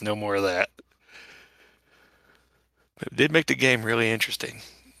 Yes, no more of that. It did make the game really interesting.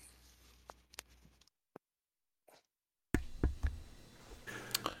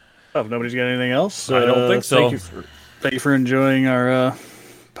 If nobody's got anything else, I don't think so. Thank you for enjoying our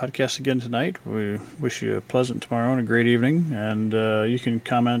podcast again tonight. We wish you a pleasant tomorrow and a great evening. And you can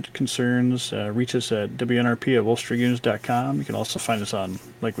comment, concerns, reach us at WNRP@wolfstreetunits.com. You can also find us on,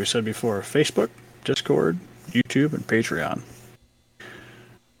 like we said before, Facebook, Discord, YouTube, and Patreon.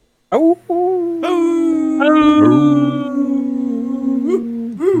 Oh!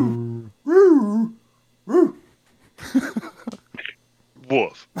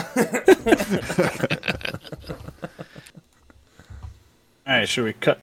 Woof. All right, should we cut